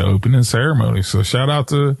 flag at the opening ceremony. So shout out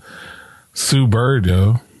to Sue Bird,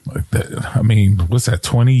 yo. Like that, I mean, what's that,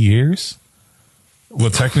 20 years? will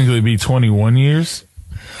technically be 21 years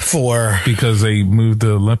because they moved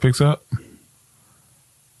the Olympics up.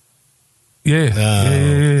 Yeah.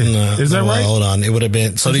 No, Is that right? Hold on. It would have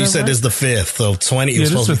been. So you said right? this is the 5th. So 20. It was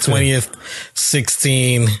supposed to be 20th,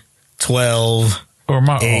 16, 12, or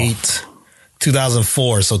 8,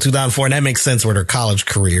 2004. So 2004, and that makes sense with her college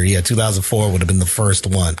career. Yeah, 2004 would have been the first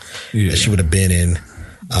one that she would have been in.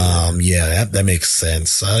 That makes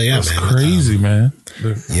sense. That's man. Crazy, man.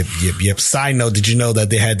 Yep. Side note, did you know that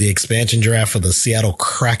they had the expansion draft for the Seattle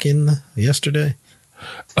Kraken yesterday?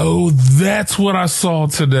 Oh, that's what I saw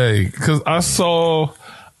today. Because I saw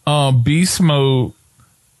Beast Mode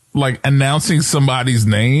like announcing somebody's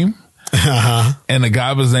name. And the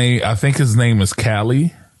guy was named, I think his name is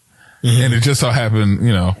Callie. And it just so happened,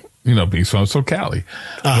 you know, Beast Mode, so Callie.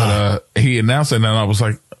 But he announced it, and I was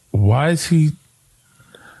like, why is he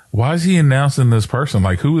announcing this person?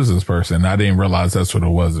 Like, who is this person? I didn't realize that's what it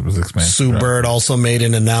was. It was expansion. Sue Bird also made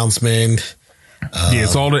an announcement.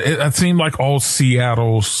 It's all it seemed like all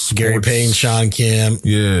Seattle sports. Gary Payne, Sean Kemp.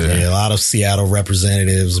 Yeah, a lot of Seattle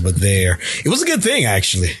representatives were there. It was a good thing,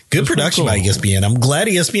 actually. Good production by ESPN. I'm glad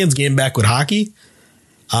ESPN's getting back with hockey.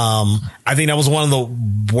 I think that was one of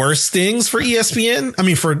the worst things for ESPN. I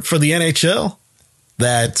mean, for the NHL.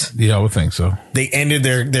 I would think so. They ended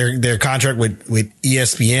their contract with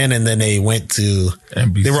ESPN, and then they went to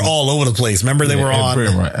NBC. They were all over the place. Remember, they were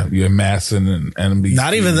on Masson and NBC.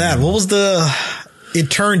 Not even that. What was it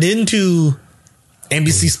turned into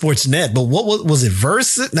NBC Sports Net, but what was it?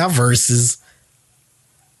 Versus? Not Versus.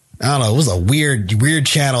 I don't know. It was a weird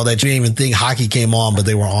channel that you didn't even think hockey came on, but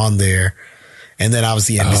they were on there. And then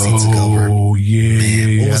obviously NBC took over. Oh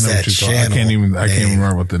yeah. What was that channel? I can't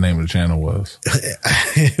remember what the name of the channel was.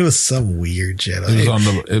 It was some weird channel.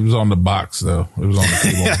 It was on the box though. It was on the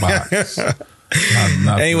cable box.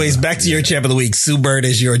 Anyways, back to your champ of the week. Sue Bird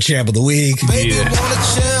is your champ of the week. Baby, wanna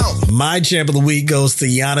chill. My champ of the week goes to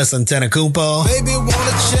Giannis Antetokounmpo. Baby,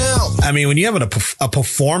 wanna chill. I mean, when you have a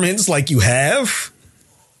performance like you have,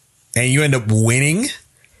 and you end up winning,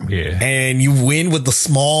 and you win with the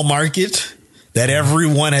small market that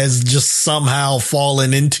everyone has just somehow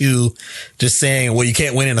fallen into, just saying, well, you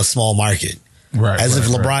can't win in a small market. Right. As if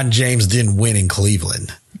LeBron James didn't win in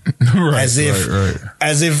Cleveland. As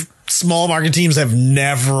if small market teams have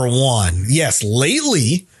never won. Yes,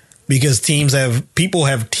 lately, because people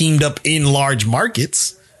have teamed up in large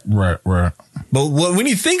markets. Right. But when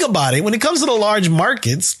you think about it, when it comes to the large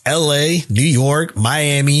markets, LA, New York,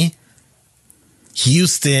 Miami,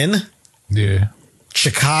 Houston,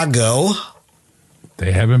 Chicago,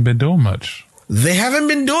 they haven't been doing much. They haven't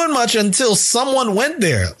been doing much until someone went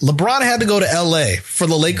there. LeBron had to go to LA for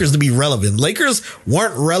the Lakers to be relevant. Lakers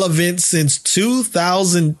weren't relevant since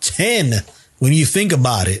 2010 when you think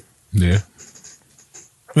about it. Yeah.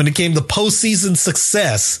 When it came to postseason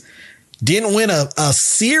success, didn't win a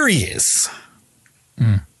series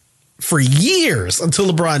for years until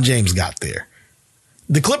LeBron James got there.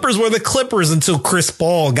 The Clippers were the Clippers until Chris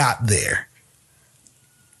Paul got there.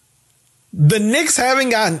 The Knicks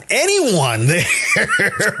haven't gotten anyone there.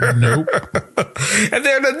 Nope. And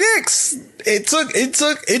they're the Knicks. It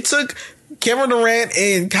took Kevin Durant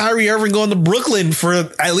and Kyrie Irving going to Brooklyn for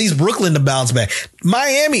at least Brooklyn to bounce back.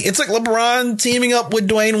 Miami, it took LeBron teaming up with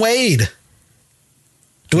Dwayne Wade.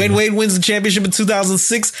 Dwayne Wade wins the championship in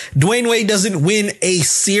 2006. Dwayne Wade doesn't win a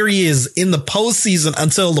series in the postseason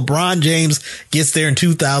until LeBron James gets there in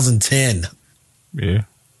 2010. Yeah.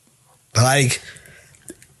 Like,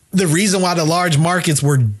 the reason why the large markets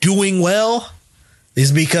were doing well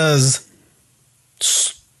is because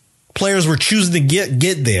players were choosing to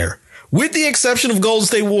get there, with the exception of Golden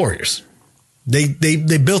State Warriors. They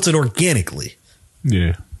built it organically.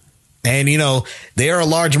 Yeah. And, they are a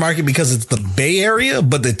large market because it's the Bay Area,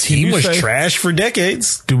 but the team was trash for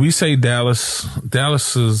decades. Do we say Dallas?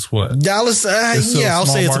 Dallas is what? Dallas, I'll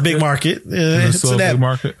say it's a big market. It's a big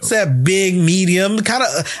market. It's that big, medium, kind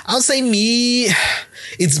of, I'll say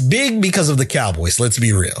it's big because of the Cowboys. Let's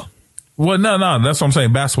be real. Well, no, that's what I'm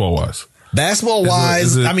saying. Basketball wise,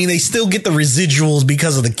 I mean, they still get the residuals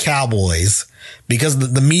because of the Cowboys, because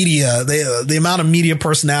the media, the amount of media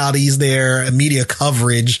personalities there, and media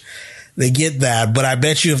coverage, they get that. But I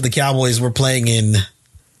bet you if the Cowboys were playing in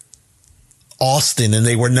Austin and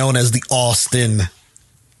they were known as the Austin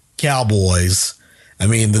Cowboys, I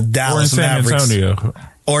mean, the Dallas Mavericks.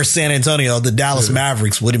 Or San Antonio, the Dallas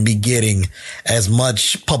Mavericks wouldn't be getting as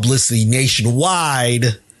much publicity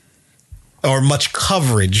nationwide or much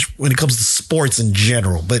coverage when it comes to sports in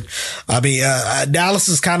general. But I mean, Dallas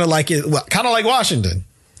is kind of like Washington.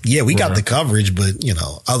 Yeah, we got the coverage, but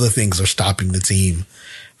other things are stopping the team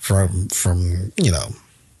from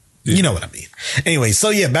You know what I mean. Anyway, so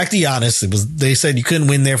yeah, back to Giannis. They said you couldn't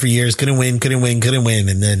win there for years. Couldn't win.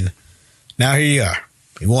 And then now here you are.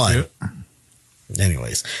 You won. Yep.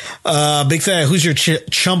 Anyways, Big Fat, who's your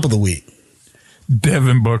chump of the week?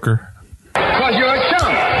 Devin Booker. Because you're a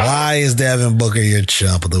chump. Why is Devin Booker your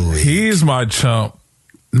chump of the week? He's my chump.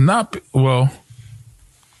 Because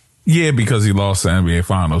he lost the NBA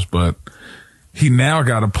Finals, but he now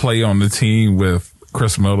got to play on the team with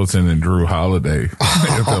Chris Middleton and Drew Holiday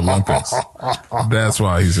at the Olympics. That's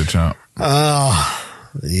why he's a chump. Oh,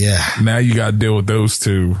 yeah. Now you got to deal with those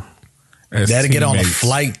two. Got to get on a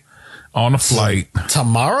flight. On a flight.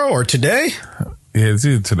 Tomorrow or today? Yeah, it's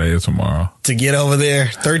either today or tomorrow. To get over there,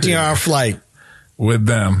 13-hour flight. With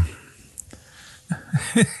them.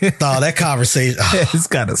 Oh, that conversation. Oh. It's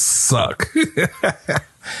got to suck.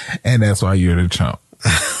 And that's why you're the chump.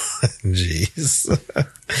 Jeez.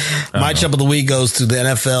 My chump of the week goes to the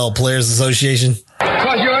NFL Players Association.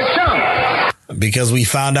 Because you're a chump. Because we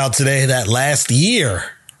found out today that last year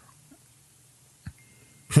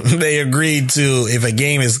they agreed to, if a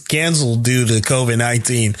game is canceled due to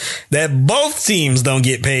COVID-19, that both teams don't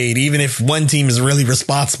get paid, even if one team is really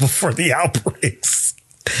responsible for the outbreaks.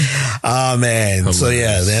 Oh, man. Hilarious. So,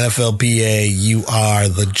 yeah, the NFLPA, you are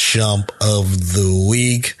the chump of the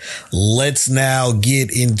week. Let's now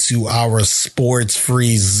get into our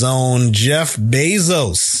sports-free zone. Jeff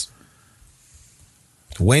Bezos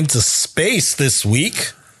went to space this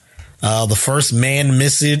week. The first manned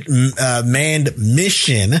mission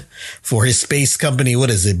for his space company. What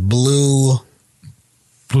is it? Blue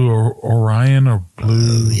Orion or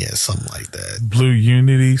Blue? Yeah, something like that. Blue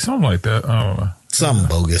Unity, something like that. I don't know. Something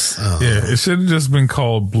bogus. Yeah, it should have just been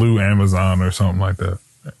called Blue Amazon or something like that,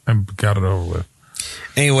 and got it over with.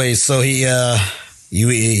 Anyway, so the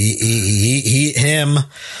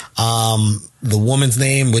woman's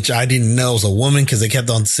name, which I didn't know was a woman because they kept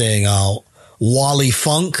on saying Wally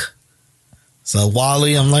Funk. So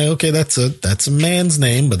Wally, I'm like, okay, that's a man's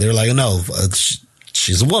name, but they're like, no,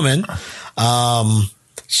 she's a woman.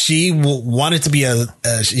 She wanted to be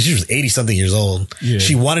she was 80 something years old. Yeah.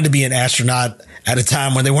 She wanted to be an astronaut at a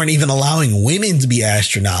time when they weren't even allowing women to be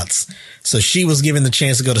astronauts. So she was given the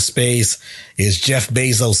chance to go to space. Is Jeff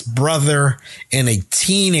Bezos' brother and a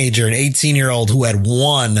teenager, an 18-year-old who had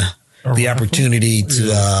won the opportunity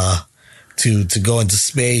to go into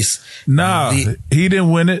space. Nah, he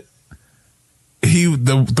didn't win it.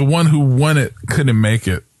 The one who won it couldn't make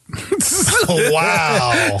it.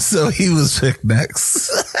 Wow. So he was picked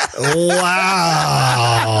next. Wow.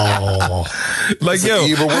 Like, how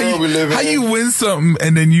you win something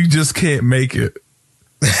and then you just can't make it?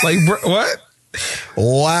 Like, what?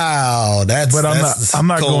 Wow. I'm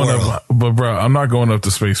not going up. But bro, I'm not going up to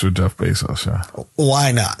space with Jeff Bezos. Yeah.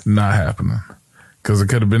 Why not? Not happening. Because it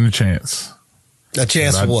could have been a chance. A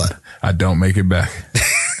chance for what? I don't make it back.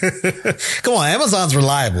 Come on, Amazon's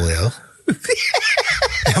reliable, yo.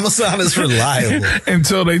 Amazon is reliable.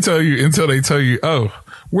 Until they tell you, oh,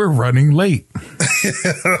 we're running late.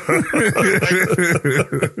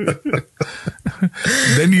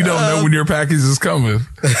 Then you don't know when your package is coming.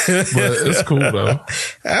 But it's cool though.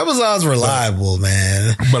 Amazon's reliable,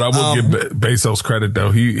 man. But I will give Bezos credit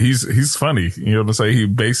though. He's funny. You know what I'm saying? He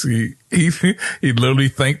basically he literally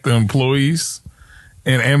thanked the employees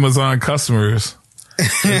and Amazon customers.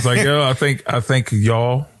 It's like, yo, I think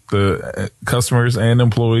y'all, the customers and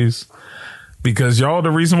employees, because y'all the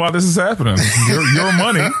reason why this is happening. Your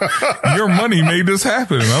money made this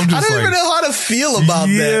happen. I don't even know how to feel about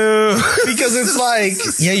that, because it's like,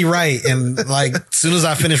 yeah, you're right. And like, as soon as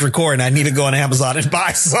I finish recording, I need to go on Amazon and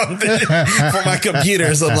buy something for my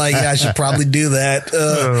computer. So I'm like, yeah, I should probably do that.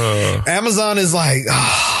 Amazon is like,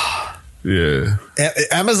 yeah.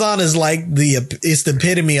 Amazon is like it's the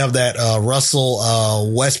epitome of that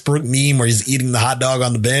Russell Westbrook meme where he's eating the hot dog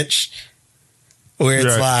on the bench, where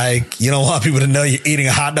it's like, you don't want people to know you're eating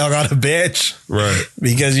a hot dog on the bench, right?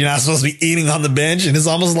 Because you're not supposed to be eating on the bench. And it's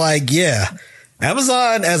almost like, yeah,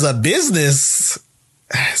 Amazon as a business,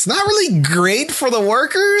 it's not really great for the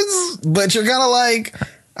workers, but you're kind of like,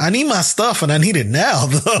 I need my stuff and I need it now,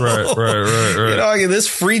 though. Right. You know, like this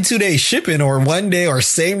free 2-day shipping or 1 day or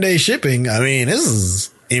same day shipping. I mean, this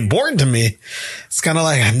is important to me. It's kind of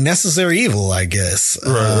like a necessary evil, I guess.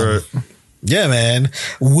 Right. Yeah, man.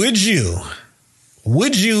 Would you,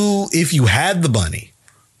 if you had the money,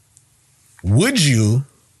 would you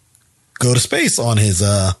go to space on his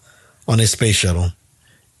space shuttle?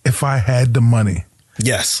 If I had the money.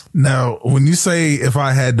 Yes. Now, when you say if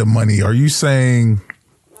I had the money, are you saying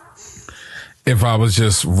if I was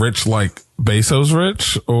just rich like Bezos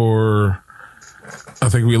rich, or I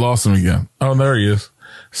think we lost him again. Oh, there he is.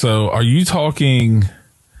 So are you talking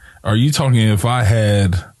Are you talking if I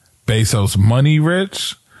had Bezos money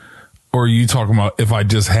rich, or are you talking about if I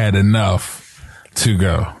just had enough to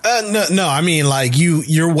go? No. I mean, like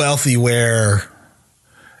you're wealthy where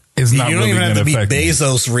it's not. You don't really even have to be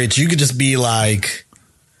Bezos rich. You could just be like.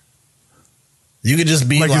 You could just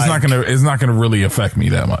be like it's not gonna really affect me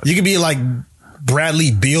that much. You could be like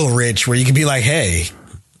Bradley Beal rich, where you could be like, hey.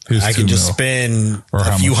 I can just spend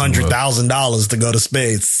a few $100,000 to go to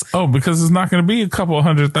space. Oh, because it's not going to be a couple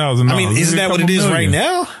 $100,000. I mean, isn't that what it is right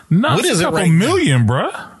now? No, what is it right now? $1 million,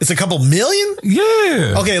 bruh. It's a couple million?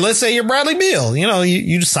 Yeah. Okay, let's say you're Bradley Beal. You know,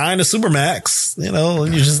 you just signed a Supermax. You know,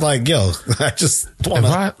 and you're just like, yo, I just want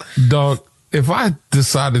to. If I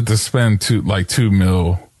decided to spend $2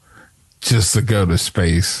 million just to go to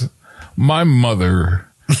space, my mother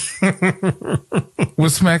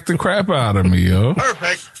would smack the crap out of me, yo.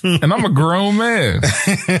 Perfect. And I'm a grown man.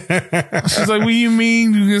 She's like, what do you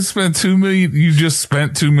mean you can spend $2 million? You just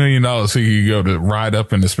spent $2 million so you could go to ride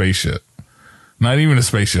up in a spaceship. Not even a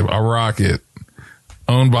spaceship, a rocket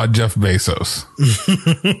owned by Jeff Bezos.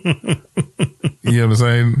 You know what I'm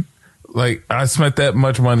saying? Like, I spent that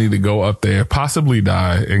much money to go up there, possibly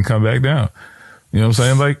die, and come back down. You know what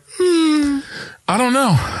I'm saying? Like, I don't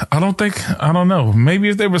know. I don't know. Maybe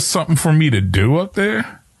if there was something for me to do up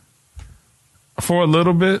there for a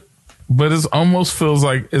little bit, but it almost feels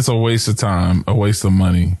like it's a waste of time, a waste of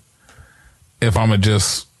money. If I'm going to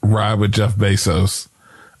just ride with Jeff Bezos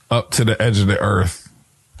up to the edge of the earth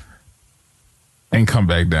and come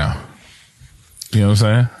back down. You know what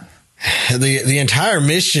I'm saying? The entire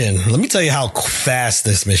mission, let me tell you how fast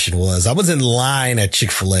this mission was. I was in line at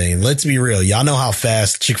Chick-fil-A, and let's be real. Y'all know how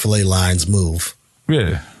fast Chick-fil-A lines move.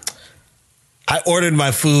 Yeah. I ordered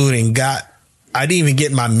my food and I didn't even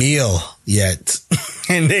get my meal yet.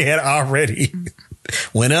 And they had already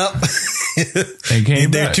went up and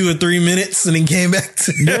came there back 2 or 3 minutes and then came back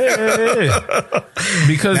to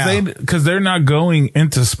because they're not going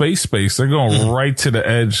into space. They're going right to the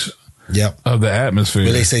edge of the atmosphere.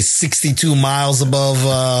 Where they say 62 miles above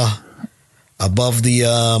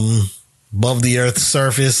the Earth's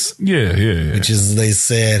surface. Yeah. Which is, they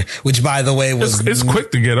said, which by the way was it's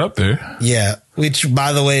quick to get up there. Yeah. Which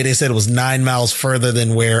by the way, they said it was 9 miles further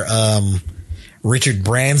than where Richard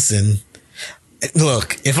Branson.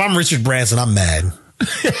 Look, if I'm Richard Branson, I'm mad.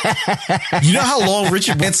 You know how long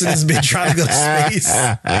Richard Branson has been trying to go to space?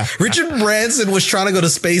 Richard Branson was trying to go to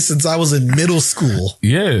space since I was in middle school.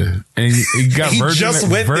 Yeah. And he got Virgin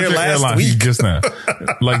there last Airlines week. Just now.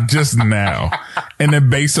 Just now. And then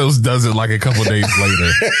Bezos does it like a couple days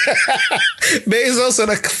later. Bezos in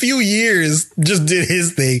a few years just did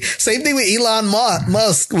his thing. Same thing with Elon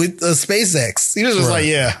Musk with SpaceX. He was just like,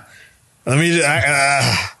 yeah, let me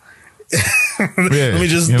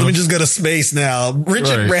just go to space now.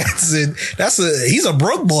 Richard Branson, he's a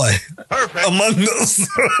broke boy. Perfect. Among us.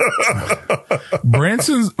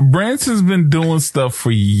 Branson's been doing stuff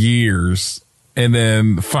for years and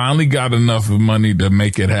then finally got enough money to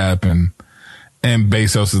make it happen. And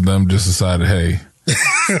Bezos and them just decided, hey,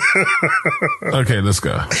 okay, let's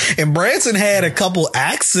go. And Branson had a couple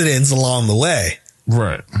accidents along the way.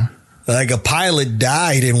 Right. Like a pilot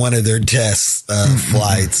died in one of their test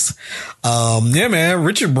flights. Yeah, man.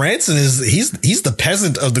 Richard Branson he's the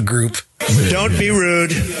peasant of the group. Yeah, Don't be rude.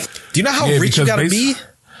 Do you know how rich you gotta be?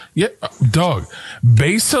 Yeah, dog.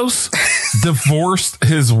 Bezos divorced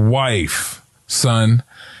his wife, son,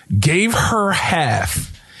 gave her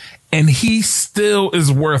half, and he still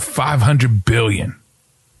is worth $500 billion.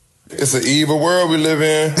 It's an evil world we live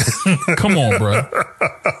in. Come on, bro.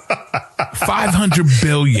 $500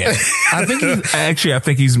 billion. I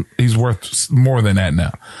think he's worth more than that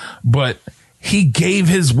now. But he gave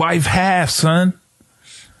his wife half, son.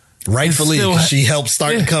 Rightfully, she helped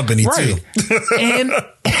start the company too. and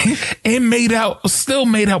still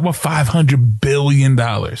made out with $500 billion.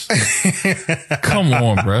 Come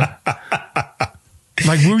on, bro.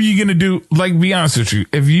 Like, what were you going to do? Like, be honest with you.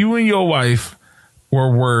 If you and your wife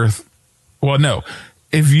were worth,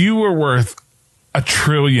 if you were worth $1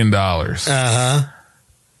 trillion,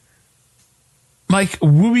 like,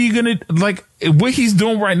 what were you gonna, like, what he's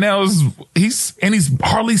doing right now is he's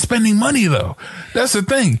hardly spending money though. That's the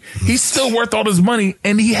thing. He's still worth all this money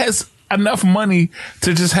and he has enough money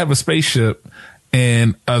to just have a spaceship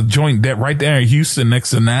and a joint that right there in Houston next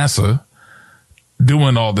to NASA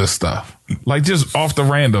doing all this stuff. Like, just off the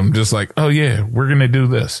random, just like, oh yeah, we're gonna do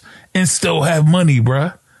this and still have money,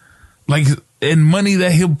 bruh. Like, and money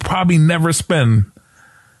that he'll probably never spend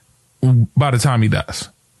by the time he dies.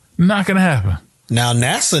 Not gonna happen. Now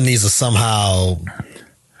NASA needs to somehow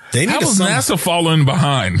They need How is NASA falling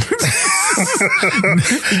behind? Because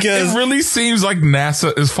it really seems like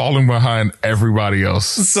NASA is falling behind everybody else.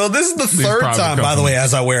 So this is the third time, by the way,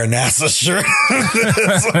 as I wear a NASA shirt.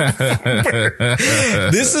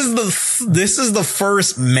 This is the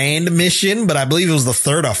first manned mission, but I believe it was the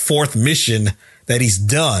third or fourth mission that he's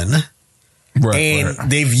done. Right,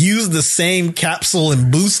 and they've used the same capsule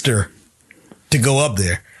and booster to go up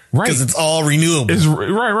there. Right. Because it's all renewable.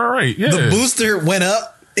 Right. Yeah. The booster went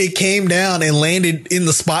up, it came down and landed in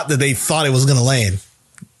the spot that they thought it was going to land.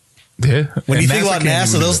 Yeah. When you think about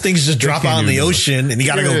NASA, those things just drop out in the ocean and you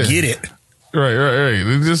got to go get it. Right.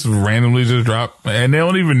 They just randomly just drop, and they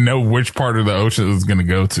don't even know which part of the ocean it's going to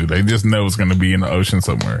go to. They just know it's going to be in the ocean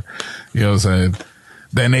somewhere. You know what I'm saying?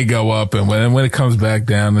 Then they go up, and when it comes back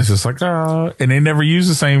down, it's just like, and they never use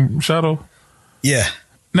the same shuttle. Yeah.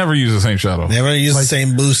 Never use the same shuttle. Never use the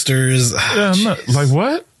same boosters. Yeah, like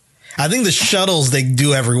what? I think the shuttles they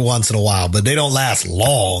do every once in a while, but they don't last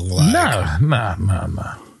long. Nah.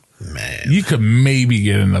 Man, you could maybe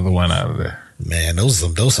get another one out of there. Man, those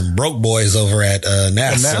some broke boys over at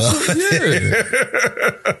NASA.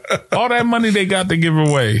 Yeah. All that money they got to give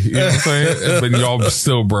away. You know what I'm saying? But y'all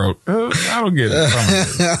still broke. I don't get it.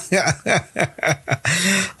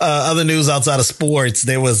 Other news outside of sports,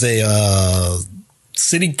 there was a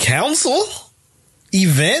city council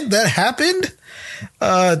event that happened.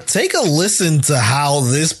 Take a listen to how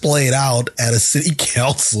this played out at a city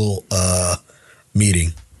council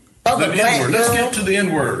meeting. Let's get to the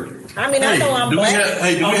N-word. I mean, I know I'm black.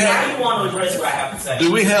 Do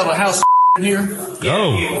we have a house in here?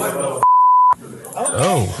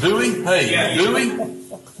 Oh. Do we? Hey, do we?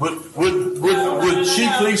 Would she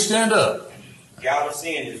please stand up? Y'all are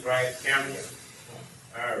seeing this, right? Camera.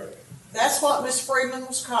 All right. That's what Miss Freeman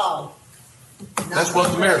was called. That's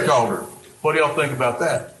what the mayor called her. What do y'all think about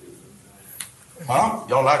that? Huh?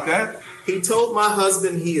 Y'all like that? He told my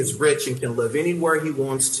husband he is rich and can live anywhere he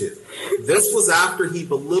wants to. This was after he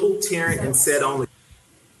belittled Terrence and said only.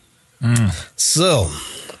 So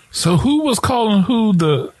who was calling who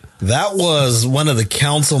the? That was one of the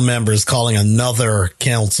council members calling another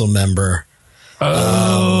council member.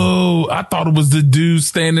 I thought it was the dude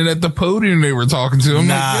standing at the podium they were talking to. It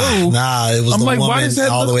was the woman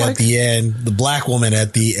all the way at the end, the black woman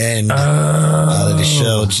at the end that it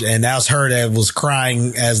showed, and that was her that was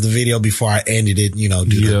crying as the video before I ended it. You know,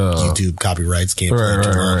 due to YouTube copyrights can't play it.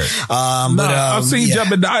 But I've seen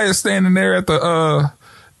Jebediah standing there at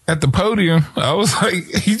the podium. I was like,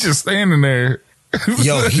 he's just standing there.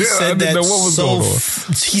 Yo, he said that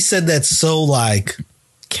he said that so like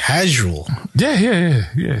casual. Yeah.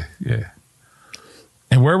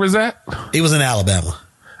 And where was that? It was in Alabama.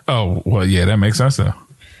 Oh, well, yeah, that makes sense though.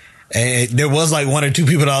 And there was like one or two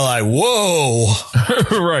people that are like, whoa.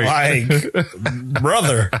 Right. Like,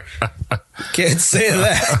 brother, can't say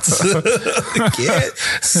that. Can't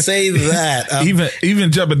say that.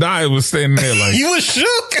 Even Jebediah was standing there like. He was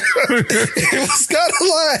shook. He was kind of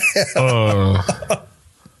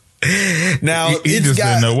like. Now, he just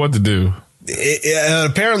didn't know what to do. It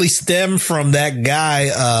apparently stemmed from that guy,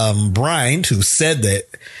 Bryant, who said that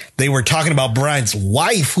they were talking about Bryant's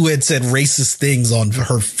wife, who had said racist things on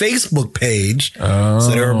her Facebook page. So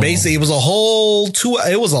they were basically, it was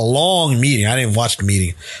a long meeting. I didn't watch the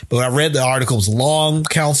meeting, but I read the article. It was a long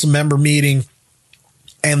council member meeting.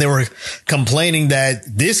 And they were complaining that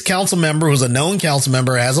this council member, who's a known council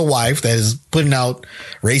member, has a wife that is putting out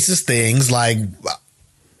racist things like,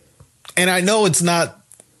 and I know it's not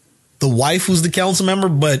the wife who's the council member,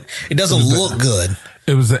 but it doesn't look good.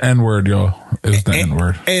 It was the N-word, y'all. It was the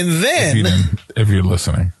N-word. And then, if you're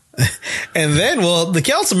listening. And then, well, the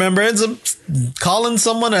council member ends up calling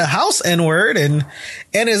someone a house N-word and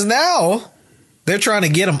is now, they're trying to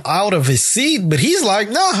get him out of his seat, but he's like,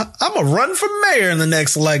 no, I'm going to run for mayor in the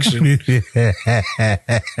next election.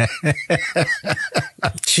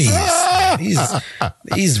 Jeez.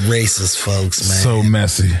 These racist folks, man. So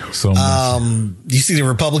messy. You see the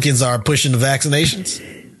Republicans are pushing the vaccinations?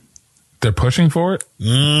 They're pushing for it?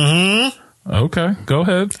 Mm-hmm. Okay, go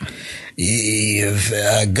ahead.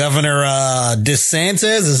 Governor DeSantis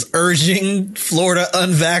is urging Florida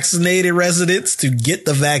unvaccinated residents to get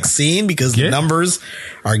the vaccine because the numbers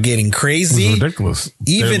are getting crazy. It's ridiculous.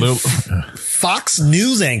 Even Fox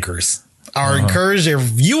News anchors are encouraging their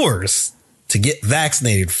viewers to get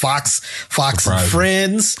vaccinated. Fox and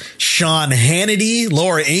Friends, Sean Hannity,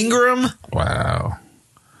 Laura Ingraham. Wow.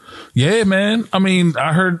 Yeah, man. I mean,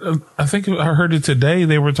 I think I heard it today.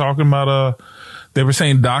 They were talking about, they were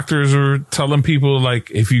saying doctors are telling people, like,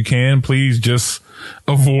 if you can, please just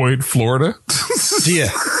avoid Florida. Yeah.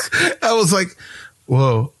 I was like,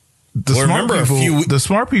 whoa, the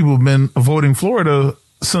smart people have been avoiding Florida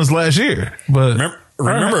since last year. But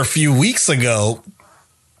remember a few weeks ago,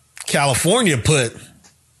 California put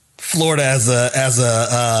Florida as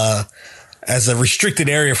a restricted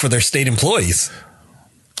area for their state employees.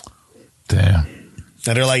 Damn.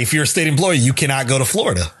 And they're like, if you're a state employee, you cannot go to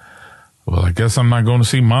Florida. Well, I guess I'm not going to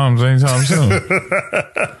see moms anytime soon.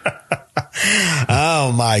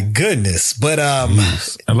 Oh my goodness. But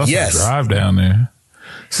unless I drive down there.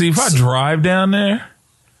 See, if I drive down there,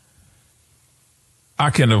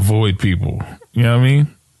 I can avoid people. You know what I mean?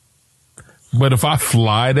 But if I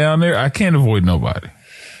fly down there, I can't avoid nobody.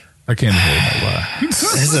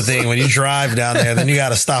 That's the thing. When you drive down there, then you got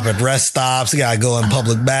to stop at rest stops. You got to go in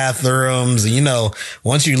public bathrooms. You know,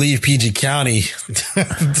 once you leave PG County,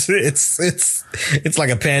 it's like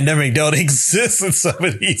a pandemic don't exist in some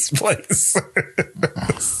of these places.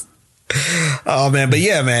 Oh man, but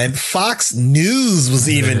yeah, man, Fox News was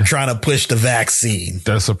even trying to push the vaccine.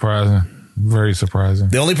 That's surprising. Very surprising.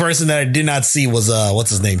 The only person that I did not see was what's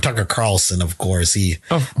his name? Tucker Carlson, of course.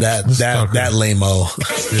 That lame-o.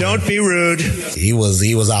 Don't be rude. He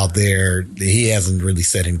was out there. He hasn't really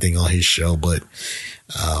said anything on his show, but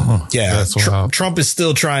Trump is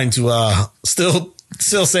still trying to still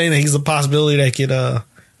saying that he's a possibility that could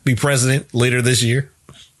be president later this year.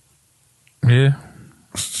 Yeah.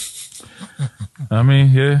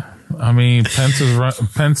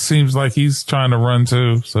 Pence seems like he's trying to run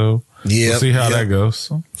too, so we'll see how that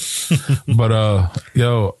goes. But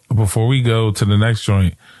yo, before we go to the next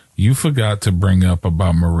joint, you forgot to bring up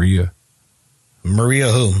about Maria.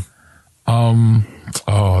 Maria who?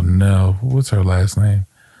 Oh no, what's her last name?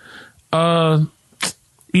 ESPN.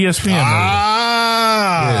 ESPN.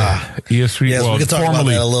 Yes, we can talk about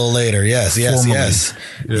that a little later. Yes. Yeah.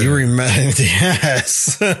 You remember?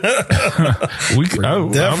 Yes.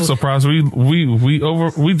 I'm surprised we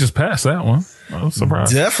just passed that one. I'm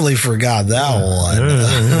surprised. Definitely forgot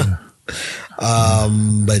that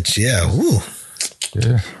one. But yeah. Whew.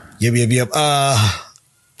 Yep.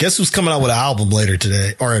 Guess who's coming out with an album later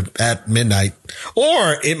today or at midnight?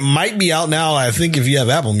 Or it might be out now. I think if you have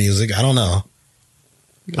Apple Music, I don't know.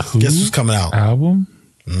 Guess who's coming out? Album?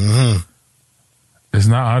 Mm-hmm. It's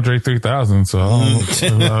not Andre 3000, so I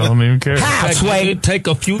don't even care. Take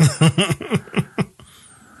a few.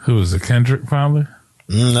 Who is it? Kendrick finally?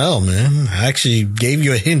 No, man. I actually gave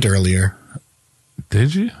you a hint earlier.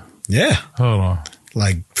 Did you? Yeah. Hold on.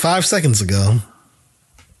 Like 5 seconds ago.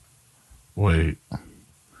 Wait.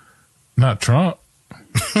 Not Trump.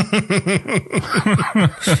 No.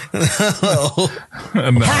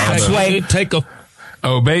 Take a.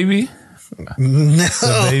 Oh, baby? No.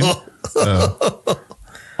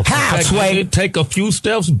 Baby? Take a few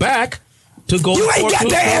steps back to go. You ain't got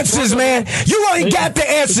the answers, man. You ain't got the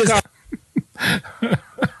answers.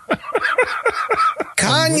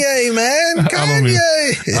 Kanye, man.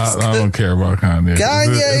 Kanye. I don't care about Kanye.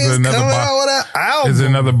 Kanye is coming out with an album. Is it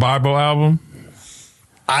another Bible album?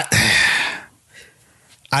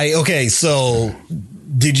 Okay, so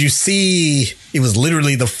did you see it was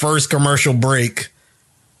literally the first commercial break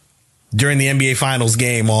during the NBA Finals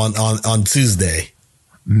game on Tuesday?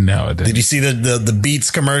 No, I didn't. Did you see the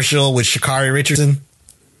Beats commercial with Sha'Carri Richardson?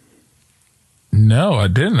 No, I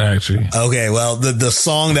didn't actually. Okay, well, the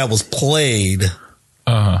song that was played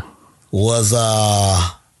was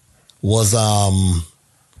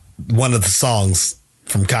one of the songs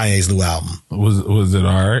from Kanye's new album. Was it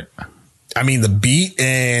all right? I mean, the beat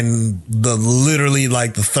and the literally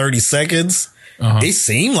like the 30 seconds, it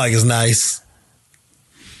seemed like it's nice.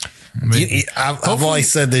 I've always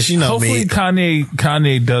said this, you know me. Hopefully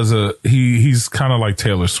Kanye does he's kind of like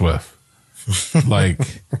Taylor Swift. Like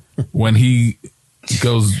when he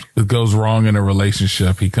goes wrong in a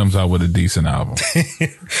relationship, he comes out with a decent album.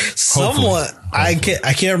 Hopefully. I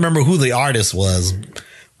can't remember who the artist was,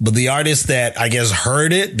 but the artist that I guess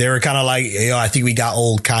heard it, they were kind of like, I think we got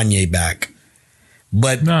old Kanye back.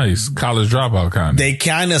 But nice college dropout Kanye. They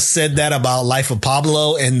kind of said that about Life of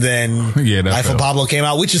Pablo, and then Life of Pablo came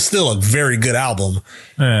out, which is still a very good album.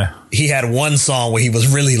 Yeah. He had one song where he was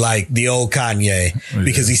really like the old Kanye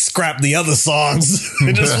because he scrapped the other songs.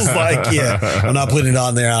 It just was like, I'm not putting it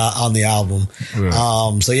on there on the album.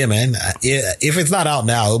 Yeah. So yeah, man, if it's not out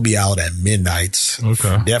now, it'll be out at midnight.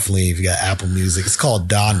 Okay. Definitely if you got Apple Music. It's called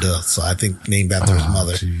Donda. So I think named after his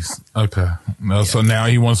mother. Geez. Okay. So now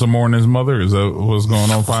he wants some more than his mother? Is that what's going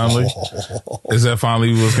on finally? Is that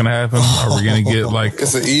finally what's going to happen? Are we going to get like...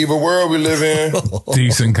 It's an evil world we live in.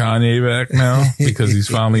 Decent Kanye back now because he's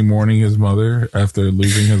finally mourning his mother after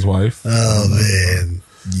losing his wife. Oh man.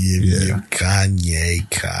 Yeah.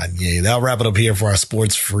 Kanye. That'll wrap it up here for our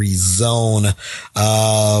sports free zone.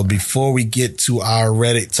 Before we get to our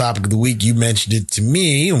Reddit topic of the week, you mentioned it to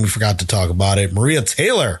me and we forgot to talk about it. Maria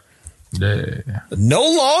Taylor. Yeah. No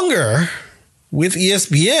longer with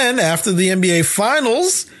ESPN after the NBA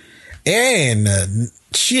Finals, and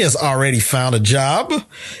she has already found a job.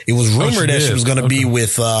 It was rumored that she was going to be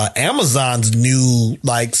with Amazon's new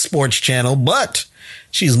sports channel, but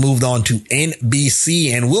she's moved on to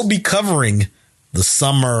NBC and will be covering the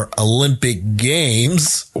Summer Olympic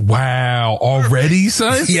Games. Wow. Already,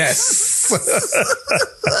 son? Yes.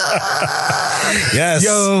 Yes.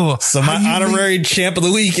 Yo. So my honorary champ of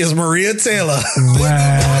the week is Maria Taylor.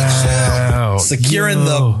 Wow. Securing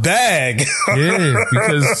the bag. Yeah,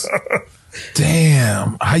 because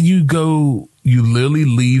damn, how you literally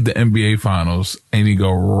leave the NBA Finals and you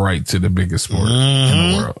go right to the biggest sport in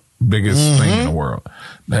the world. Biggest thing in the world.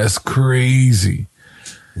 That's crazy.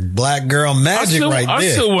 Black girl magic there. I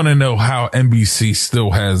still want to know how NBC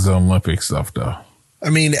still has the Olympic stuff though. I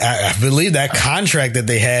mean, I believe that contract that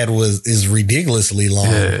they had is ridiculously long.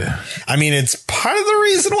 Yeah. I mean, it's part of the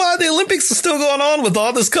reason why the Olympics are still going on with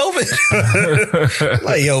all this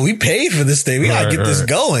COVID. Yo, we paid for this thing. We got to get this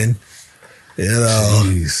going. You know.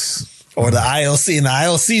 Jeez. Or the ILC, and the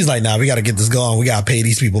ILC's like, nah, we got to get this going. We got to pay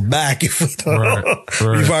these people back. If we don't,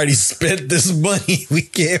 we've already spent this money. We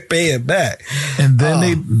can't pay it back. And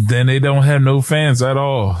then they don't have no fans at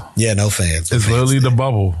all. Yeah, no fans. It's literally the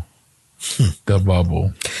bubble. The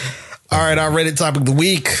bubble. All right, our Reddit topic of the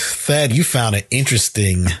week. Thad, you found an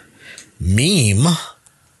interesting meme,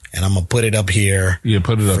 and I'm going to put it up here. Yeah,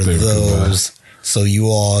 put it up for there. Those, so you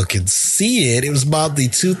all can see it. It was about the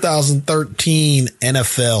 2013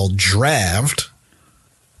 NFL draft.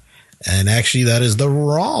 And actually, that is the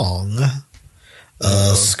wrong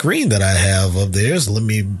screen that I have up there. So let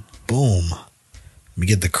me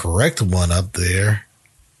get the correct one up there.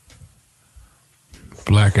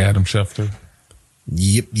 Black Adam Schefter.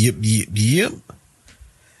 Yep.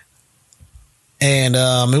 And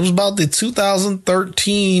it was about the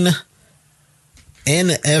 2013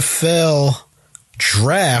 NFL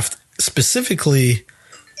draft, specifically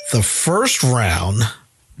the first round.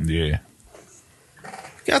 Yeah.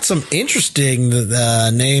 Got some interesting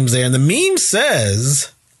names there. And the meme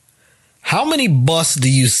says, how many busts do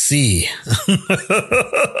you see?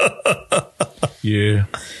 Yeah.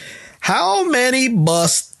 How many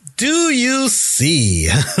busts do you see?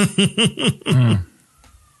 There's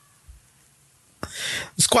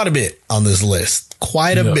quite a bit on this list.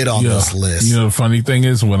 This list. You know, the funny thing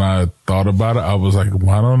is, when I thought about it, I was like,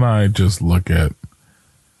 why don't I just look at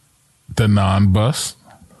the non-bust?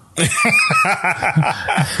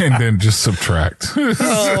 And then just subtract.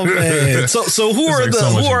 Oh man! So who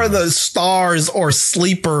are the stars or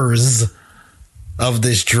sleepers of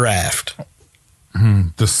this draft?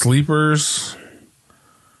 The sleepers,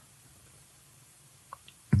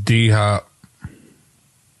 D-Hop.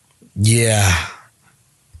 Yeah.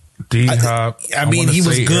 D-Hop. I mean, he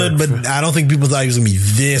was good, but I don't think people thought he was going to be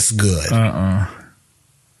this good.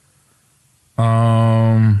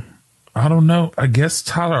 I don't know. I guess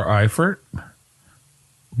Tyler Eifert.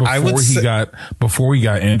 Before he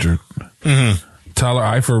got injured. Mm-hmm. Tyler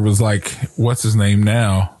Eifert was like, what's his name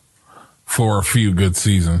now, for a few good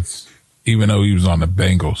seasons, even though he was on the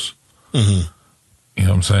Bengals. Mm-hmm. You know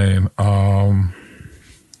what I'm saying?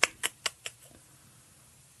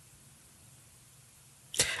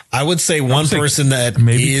 I would say one person that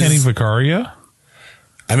maybe Kenny Vicaria.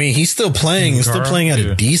 I mean, he's still playing. He's still playing at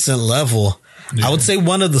a decent level. Yeah. I would say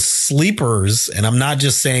one of the sleepers, and I'm not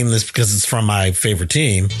just saying this because it's from my favorite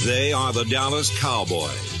team. They are the Dallas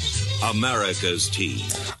Cowboys, America's team.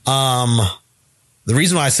 The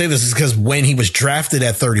reason why I say this is because when he was drafted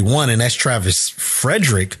at 31, and that's Travis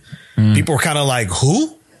Frederick, people were kind of like,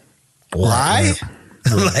 who? Why? Right.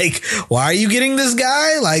 Like, why are you getting this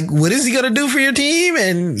guy? Like, what is he going to do for your team?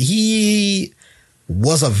 And he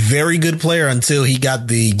was a very good player until he got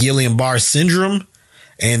the Guillain-Barré syndrome.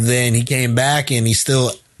 And then he came back and he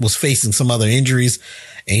still was facing some other injuries.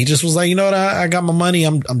 And he just was like, you know what? I got my money.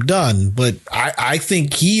 I'm done. But I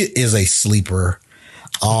think he is a sleeper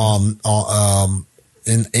in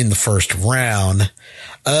the first round.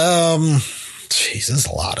 There's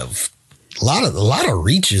a lot of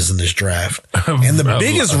reaches in this draft. And the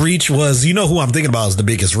biggest reach was, you know who I'm thinking about is the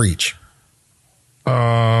biggest reach.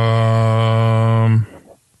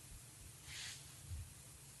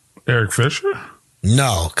 Eric Fisher?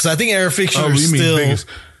 No, because I think Eric Fisher is still.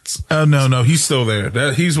 No, he's still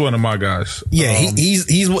there. He's one of my guys. Yeah,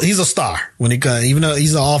 he's a star when he comes. Even though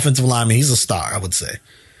he's an offensive lineman, he's a star, I would say.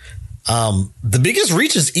 The biggest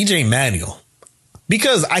reach is EJ Manuel.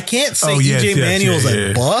 Because I can't say EJ Manuel's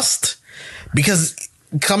a bust, because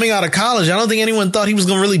coming out of college, I don't think anyone thought he was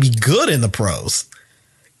going to really be good in the pros.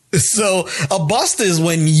 So a bust is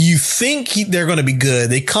when you think they're going to be good.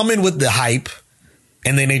 They come in with the hype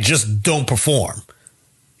and then they just don't perform.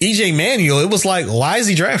 EJ Manuel, it was like, why is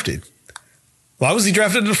he drafted? Why was he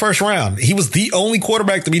drafted in the first round? He was the only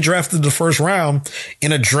quarterback to be drafted in the first round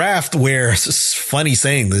in a draft where, it's funny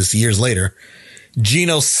saying this years later,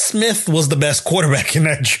 Geno Smith was the best quarterback in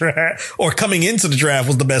that draft, or coming into the draft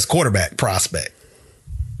was the best quarterback prospect.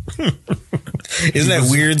 Isn't that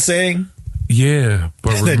weird saying? Yeah,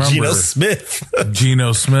 but remember, Geno Smith.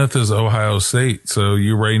 Geno Smith is Ohio State, so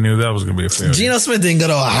you already knew that was going to be a failure. Geno Smith didn't go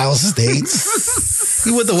to Ohio State.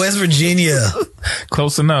 He went to West Virginia.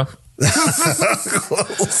 Close enough.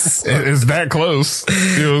 It's that close.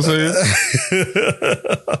 You know what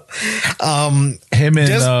I'm saying? Him and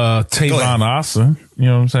Tavon Austin. You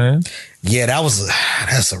know what I'm saying? Yeah,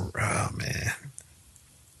 man.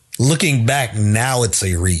 Looking back now, it's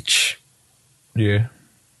a reach. Yeah.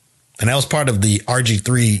 And that was part of the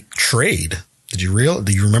RG3 trade. Do you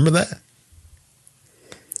remember that?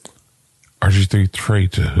 RG3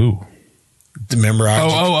 trade to who? Remember?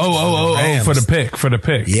 For the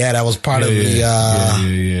pick. Yeah, that was part of the.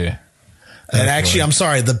 Yeah. And actually, I'm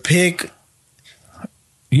sorry, the pick.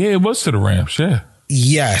 Yeah, it was to the Rams. Yeah.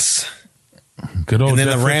 Yes. Good old. And then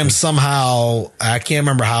the Rams somehow, I can't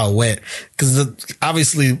remember how it went, because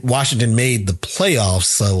obviously Washington made the playoffs,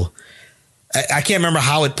 so I can't remember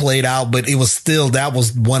how it played out, but it was still, that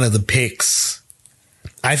was one of the picks.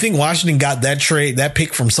 I think Washington got that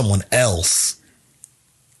pick from someone else,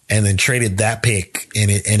 and then traded that pick,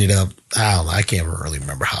 and it ended up, I don't know, I can't really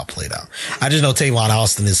remember how it played out. I just know Tavon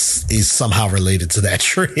Austin is somehow related to that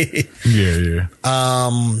trade. Yeah.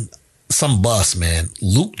 Some bust, man.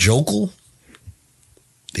 Luke Jokel,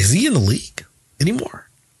 is he in the league anymore?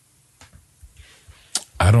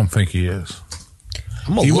 I don't think he is.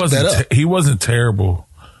 I'm gonna look that up. He wasn't terrible.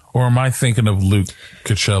 Or am I thinking of Luke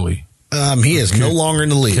Kechelli? He is no longer in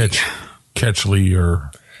the league. Kechelli,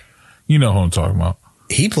 or you know who I'm talking about.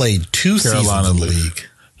 He played 2 seasons in the league.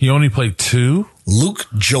 He only played 2? Luke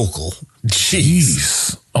Jokel.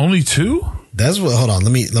 Jeez. Only 2? That's what, hold on.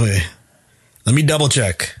 Let me double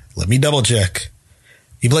check.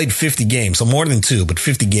 He played 50 games, so more than 2, but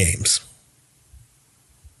 50 games.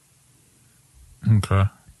 Okay.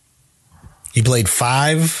 He played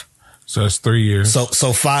 5. So that's 3 years. So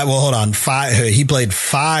 5. Well, hold on. 5. He played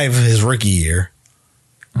 5 his rookie year.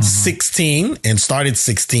 16 and started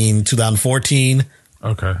 16. 2014.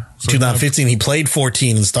 Okay. So 2015 he played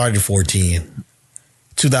 14 and started 14.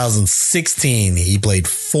 2016 he played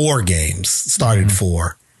 4 games, started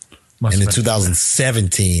 4. And in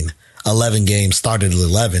 2017 11 games, started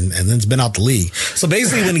 11, and then it's been out the league. So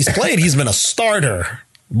basically, when he's played, he's been a starter.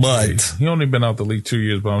 But he only been out the league 2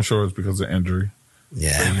 years, but I'm sure it's because of injury.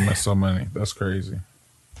 Yeah, he missed so many. That's crazy.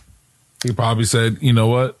 He probably said, "You know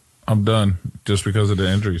what? I'm done," just because of the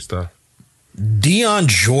injury stuff. Deion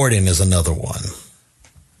Jordan is another one.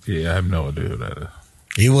 Yeah, I have no idea who that is.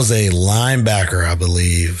 He was a linebacker, I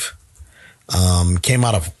believe. Came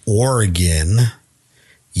out of Oregon.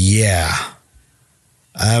 Yeah.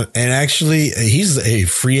 And actually, he's a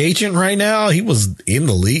free agent right now. He was in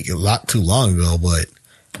the league a lot too long ago, but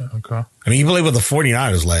okay. I mean, he played with the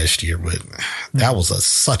 49ers last year, but that was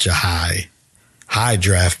such a high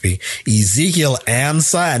draft pick. Ezekiel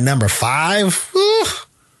Ansah at number 5. Whew.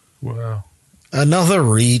 Wow. Another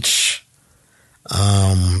reach.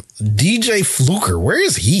 DJ Fluker, where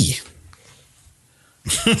is he?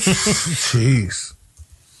 Jeez.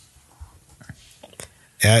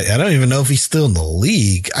 I don't even know if he's still in the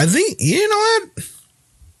league. I think, you know what?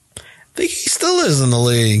 I think he still is in the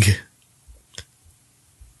league.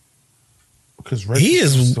 He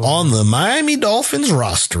is on the Miami Dolphins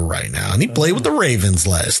roster right now, and he played with the Ravens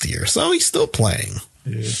last year, so he's still playing.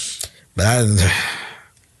 Yeah. But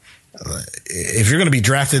if you're going to be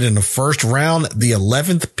drafted in the first round, the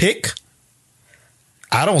 11th pick,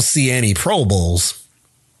 I don't see any Pro Bowls.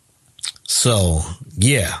 So,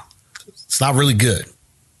 yeah, it's not really good.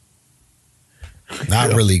 Not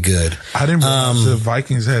really good. I didn't realize the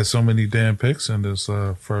Vikings had so many damn picks in this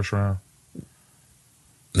first round.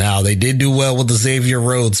 Now, they did do well with the Xavier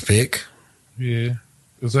Rhodes pick. Yeah.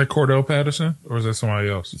 Is that Cordell Patterson or is that somebody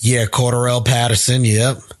else? Yeah, Cordell Patterson,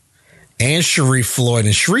 yep. And Sharif Floyd.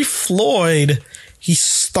 And Sharif Floyd, he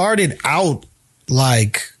started out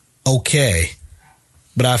like okay.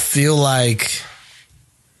 But I feel like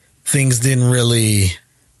things didn't really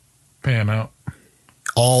pan out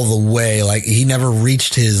all the way. Like he never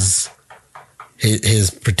reached his his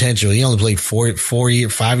potential. He only played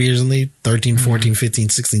 5 years in the league, 13, 14, 15,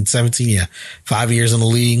 16, 17. Yeah, 5 years in the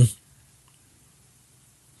league.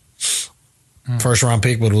 First round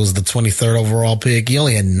pick, but it was the 23rd overall pick. He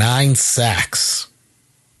only had 9 sacks,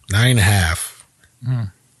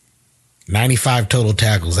 9.5, 95 total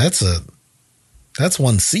tackles. That's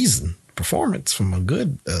one season performance from a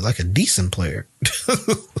good, like a decent player.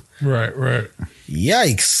 Right.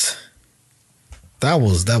 Yikes. That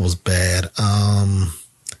was bad.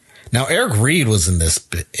 Now Eric Reed was in this,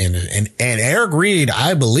 and Eric Reed,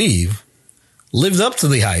 I believe, lived up to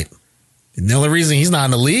the hype. And the only reason he's not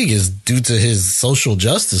in the league is due to his social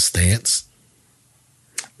justice stance.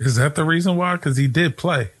 Is that the reason why? Because he did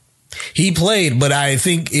play. He played, but I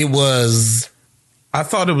think it was. I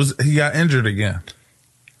thought it was he got injured again.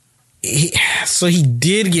 So he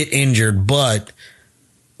did get injured, but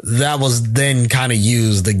that was then kind of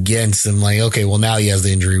used against him. Like, okay, well, now he has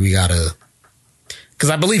the injury. We got to. Because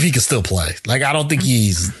I believe he can still play. Like, I don't think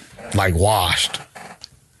he's like washed.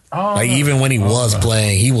 Oh, like, even when he was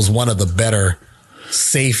playing, he was one of the better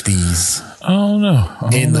safeties. In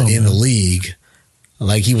the league.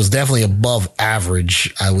 Like, he was definitely above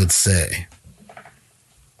average, I would say.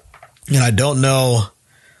 And I don't know.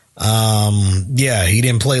 He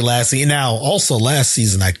didn't play last season. Now, also last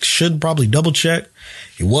season, I should probably double check.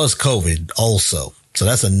 It was COVID also. So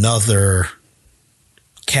that's another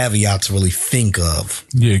caveat to really think of.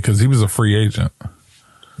 Yeah, because he was a free agent.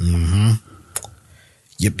 Mm-hmm.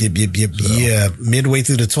 Yep. So. Yeah. Midway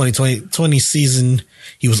through the 2020 season,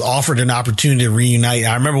 he was offered an opportunity to reunite.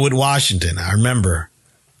 I remember with Washington. I remember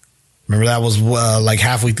that was like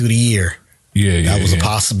halfway through the year. That was a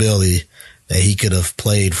possibility that he could have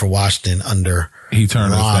played for Washington under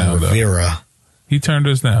Ron Rivera. He turned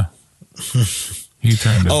us down.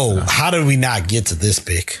 How did we not get to this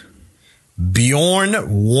pick? Bjorn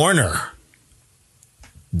Warner.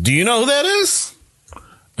 Do you know who that is?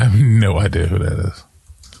 I have no idea who that is.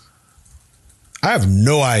 I have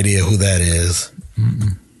no idea who that is.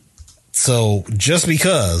 Mm-mm. So just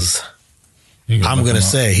because I'm going to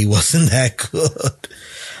say he wasn't that good.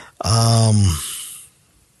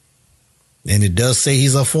 And it does say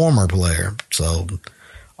he's a former player. So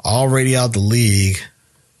already out the league.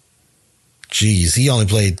 Jeez, he only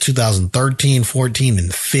played 2013, 14,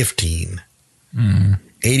 and 15.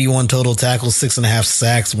 81 total tackles, 6.5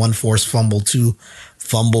 sacks, 1 forced fumble, 2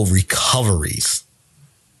 fumble recoveries.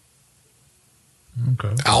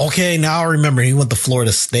 Okay, now I remember. He went to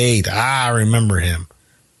Florida State. I remember him.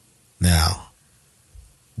 Now,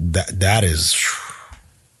 that is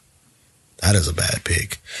a bad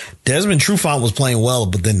pick. Desmond Trufant was playing well,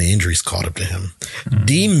 but then the injuries caught up to him.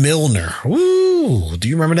 D. Milner. Ooh, do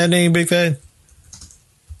you remember that name, Big Fat?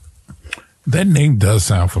 That name does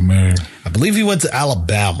sound familiar. I believe he went to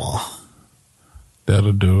Alabama.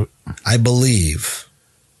 That'll do it. I believe.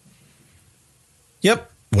 Yep.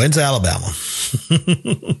 Went to Alabama.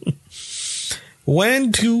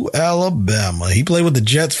 He played with the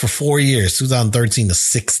Jets for 4 years, 2013 to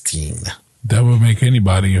 16. That would make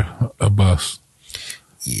anybody a bust.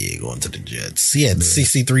 Yeah, going to the Jets. He had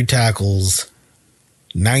 63 tackles,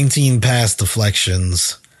 19 pass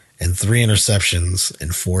deflections, and 3 interceptions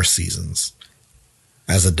in 4 seasons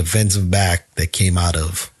as a defensive back that came out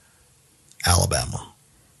of Alabama.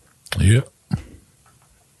 Yep.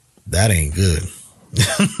 That ain't good.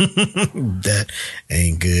 That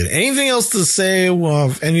ain't good. Anything else to say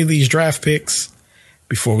of any of these draft picks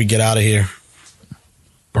before we get out of here?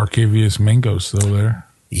 Barkevius Mingo's still there.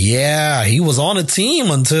 Yeah, he was on a team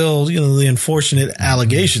until, the unfortunate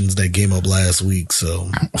allegations that came up last week. So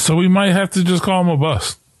we might have to just call him a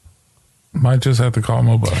bust. Might just have to call him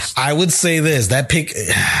a bust. I would say this, that pick.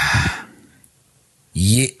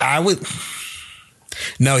 Yeah, I would.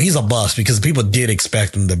 No, he's a bust because people did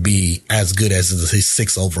expect him to be as good as his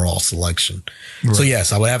 6th overall selection. Right. So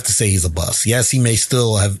yes, I would have to say he's a bust. Yes, he may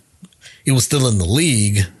still he was still in the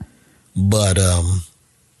league, but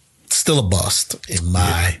still a bust in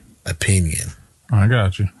my opinion. I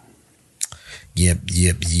got you. Yep.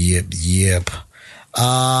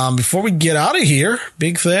 Before we get out of here,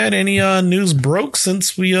 Big Fat, any news broke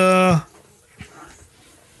since we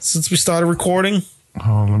started recording?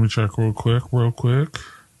 Oh, let me check real quick.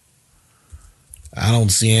 I don't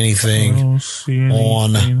see anything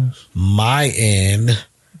on my end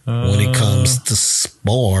when it comes to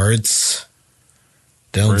sports.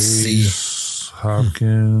 Don't see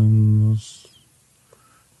Hopkins,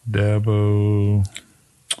 Dabo.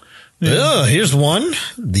 Here's one.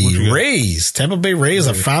 The Rays, Tampa Bay Rays,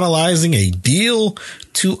 are finalizing a deal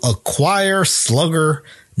to acquire slugger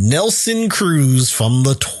Nelson Cruz from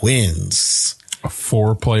the Twins. A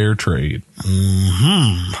 4-player trade.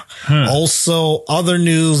 Also, other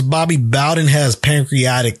news, Bobby Bowden has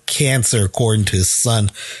pancreatic cancer, according to his son,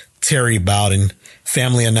 Terry Bowden.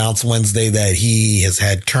 Family announced Wednesday that he has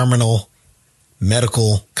had terminal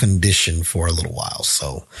medical condition for a little while.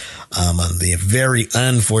 So, the very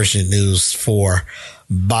unfortunate news for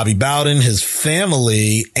Bobby Bowden, his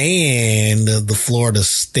family, and the Florida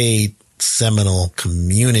State Seminole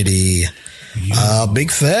community.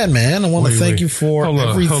 Big fan, man. I want to thank you for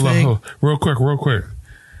everything. Hold on. Real quick.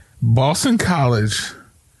 Boston College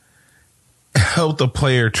helped a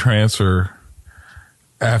player transfer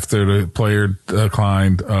after the player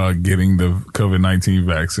declined getting the COVID-19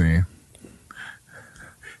 vaccine.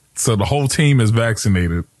 So the whole team is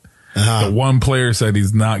vaccinated. The one player said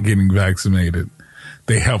he's not getting vaccinated.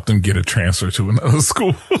 They helped him get a transfer to another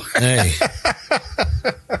school. Hey.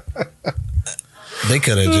 They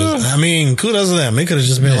could have just, kudos to them. They could have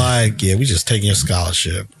just been like, yeah, we just taking your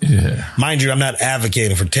scholarship. Yeah. Mind you, I'm not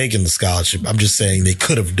advocating for taking the scholarship. I'm just saying they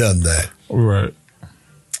could have done that. Right.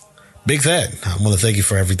 Big fan. I want to thank you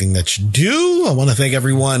for everything that you do. I want to thank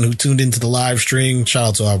everyone who tuned into the live stream.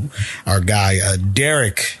 Shout out to our guy,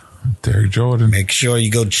 Derek Jordan. Make sure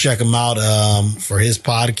you go check him out for his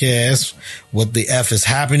podcast, What the F is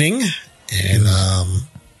Happening. And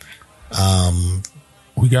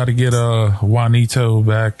we got to get Juanito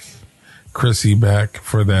back, Chrissy back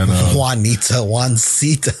for that. Juanito.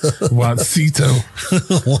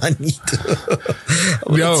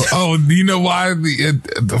 Yo, you know why?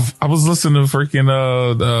 I was listening to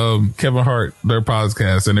freaking Kevin Hart, their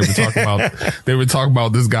podcast, and they were talking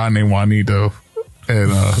about this guy named Juanito,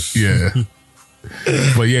 and yeah.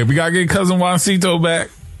 But yeah, we gotta get cousin Juancito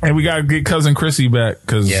back, and we gotta get cousin Chrissy back,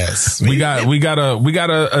 because we got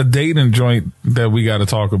a dating joint that we got to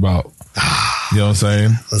talk about. You know what I'm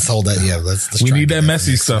saying? Let's hold that. Yeah, let's we need that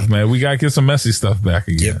messy stuff, man. We gotta get some messy stuff back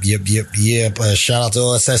again. Yep. Shout out to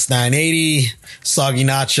OSS 980, Soggy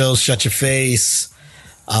Nachos, Shut Your Face,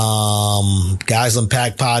 Guys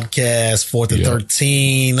Unpack Podcast, 4th and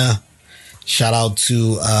 13. Shout out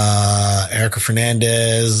to Erica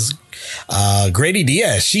Fernandez, Grady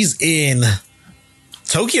Diaz. She's in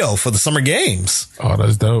Tokyo for the Summer Games. Oh,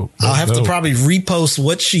 that's dope. I'll have to probably repost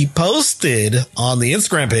what she posted on the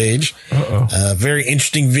Instagram page. Very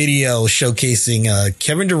interesting video showcasing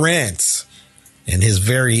Kevin Durant and his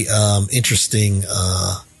very interesting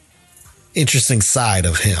side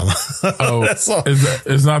of him. That's all.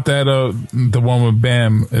 It's not that the one with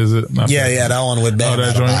Bam, is it? Not that one with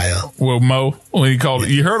Bam. Well, Mo, when he called,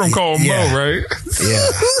 you heard him call him Mo, right? Yeah.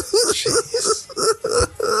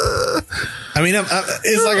 I mean,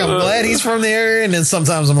 it's like I'm glad he's from there, and then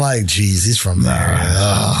sometimes I'm like, geez, he's from there.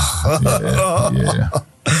 Yeah.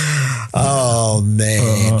 Oh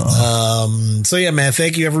man. So yeah, man.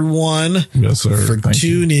 Thank you, everyone. Yes, sir. For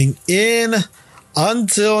tuning in.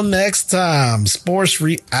 Until next time, Sports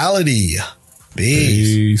Reality.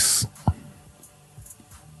 Peace.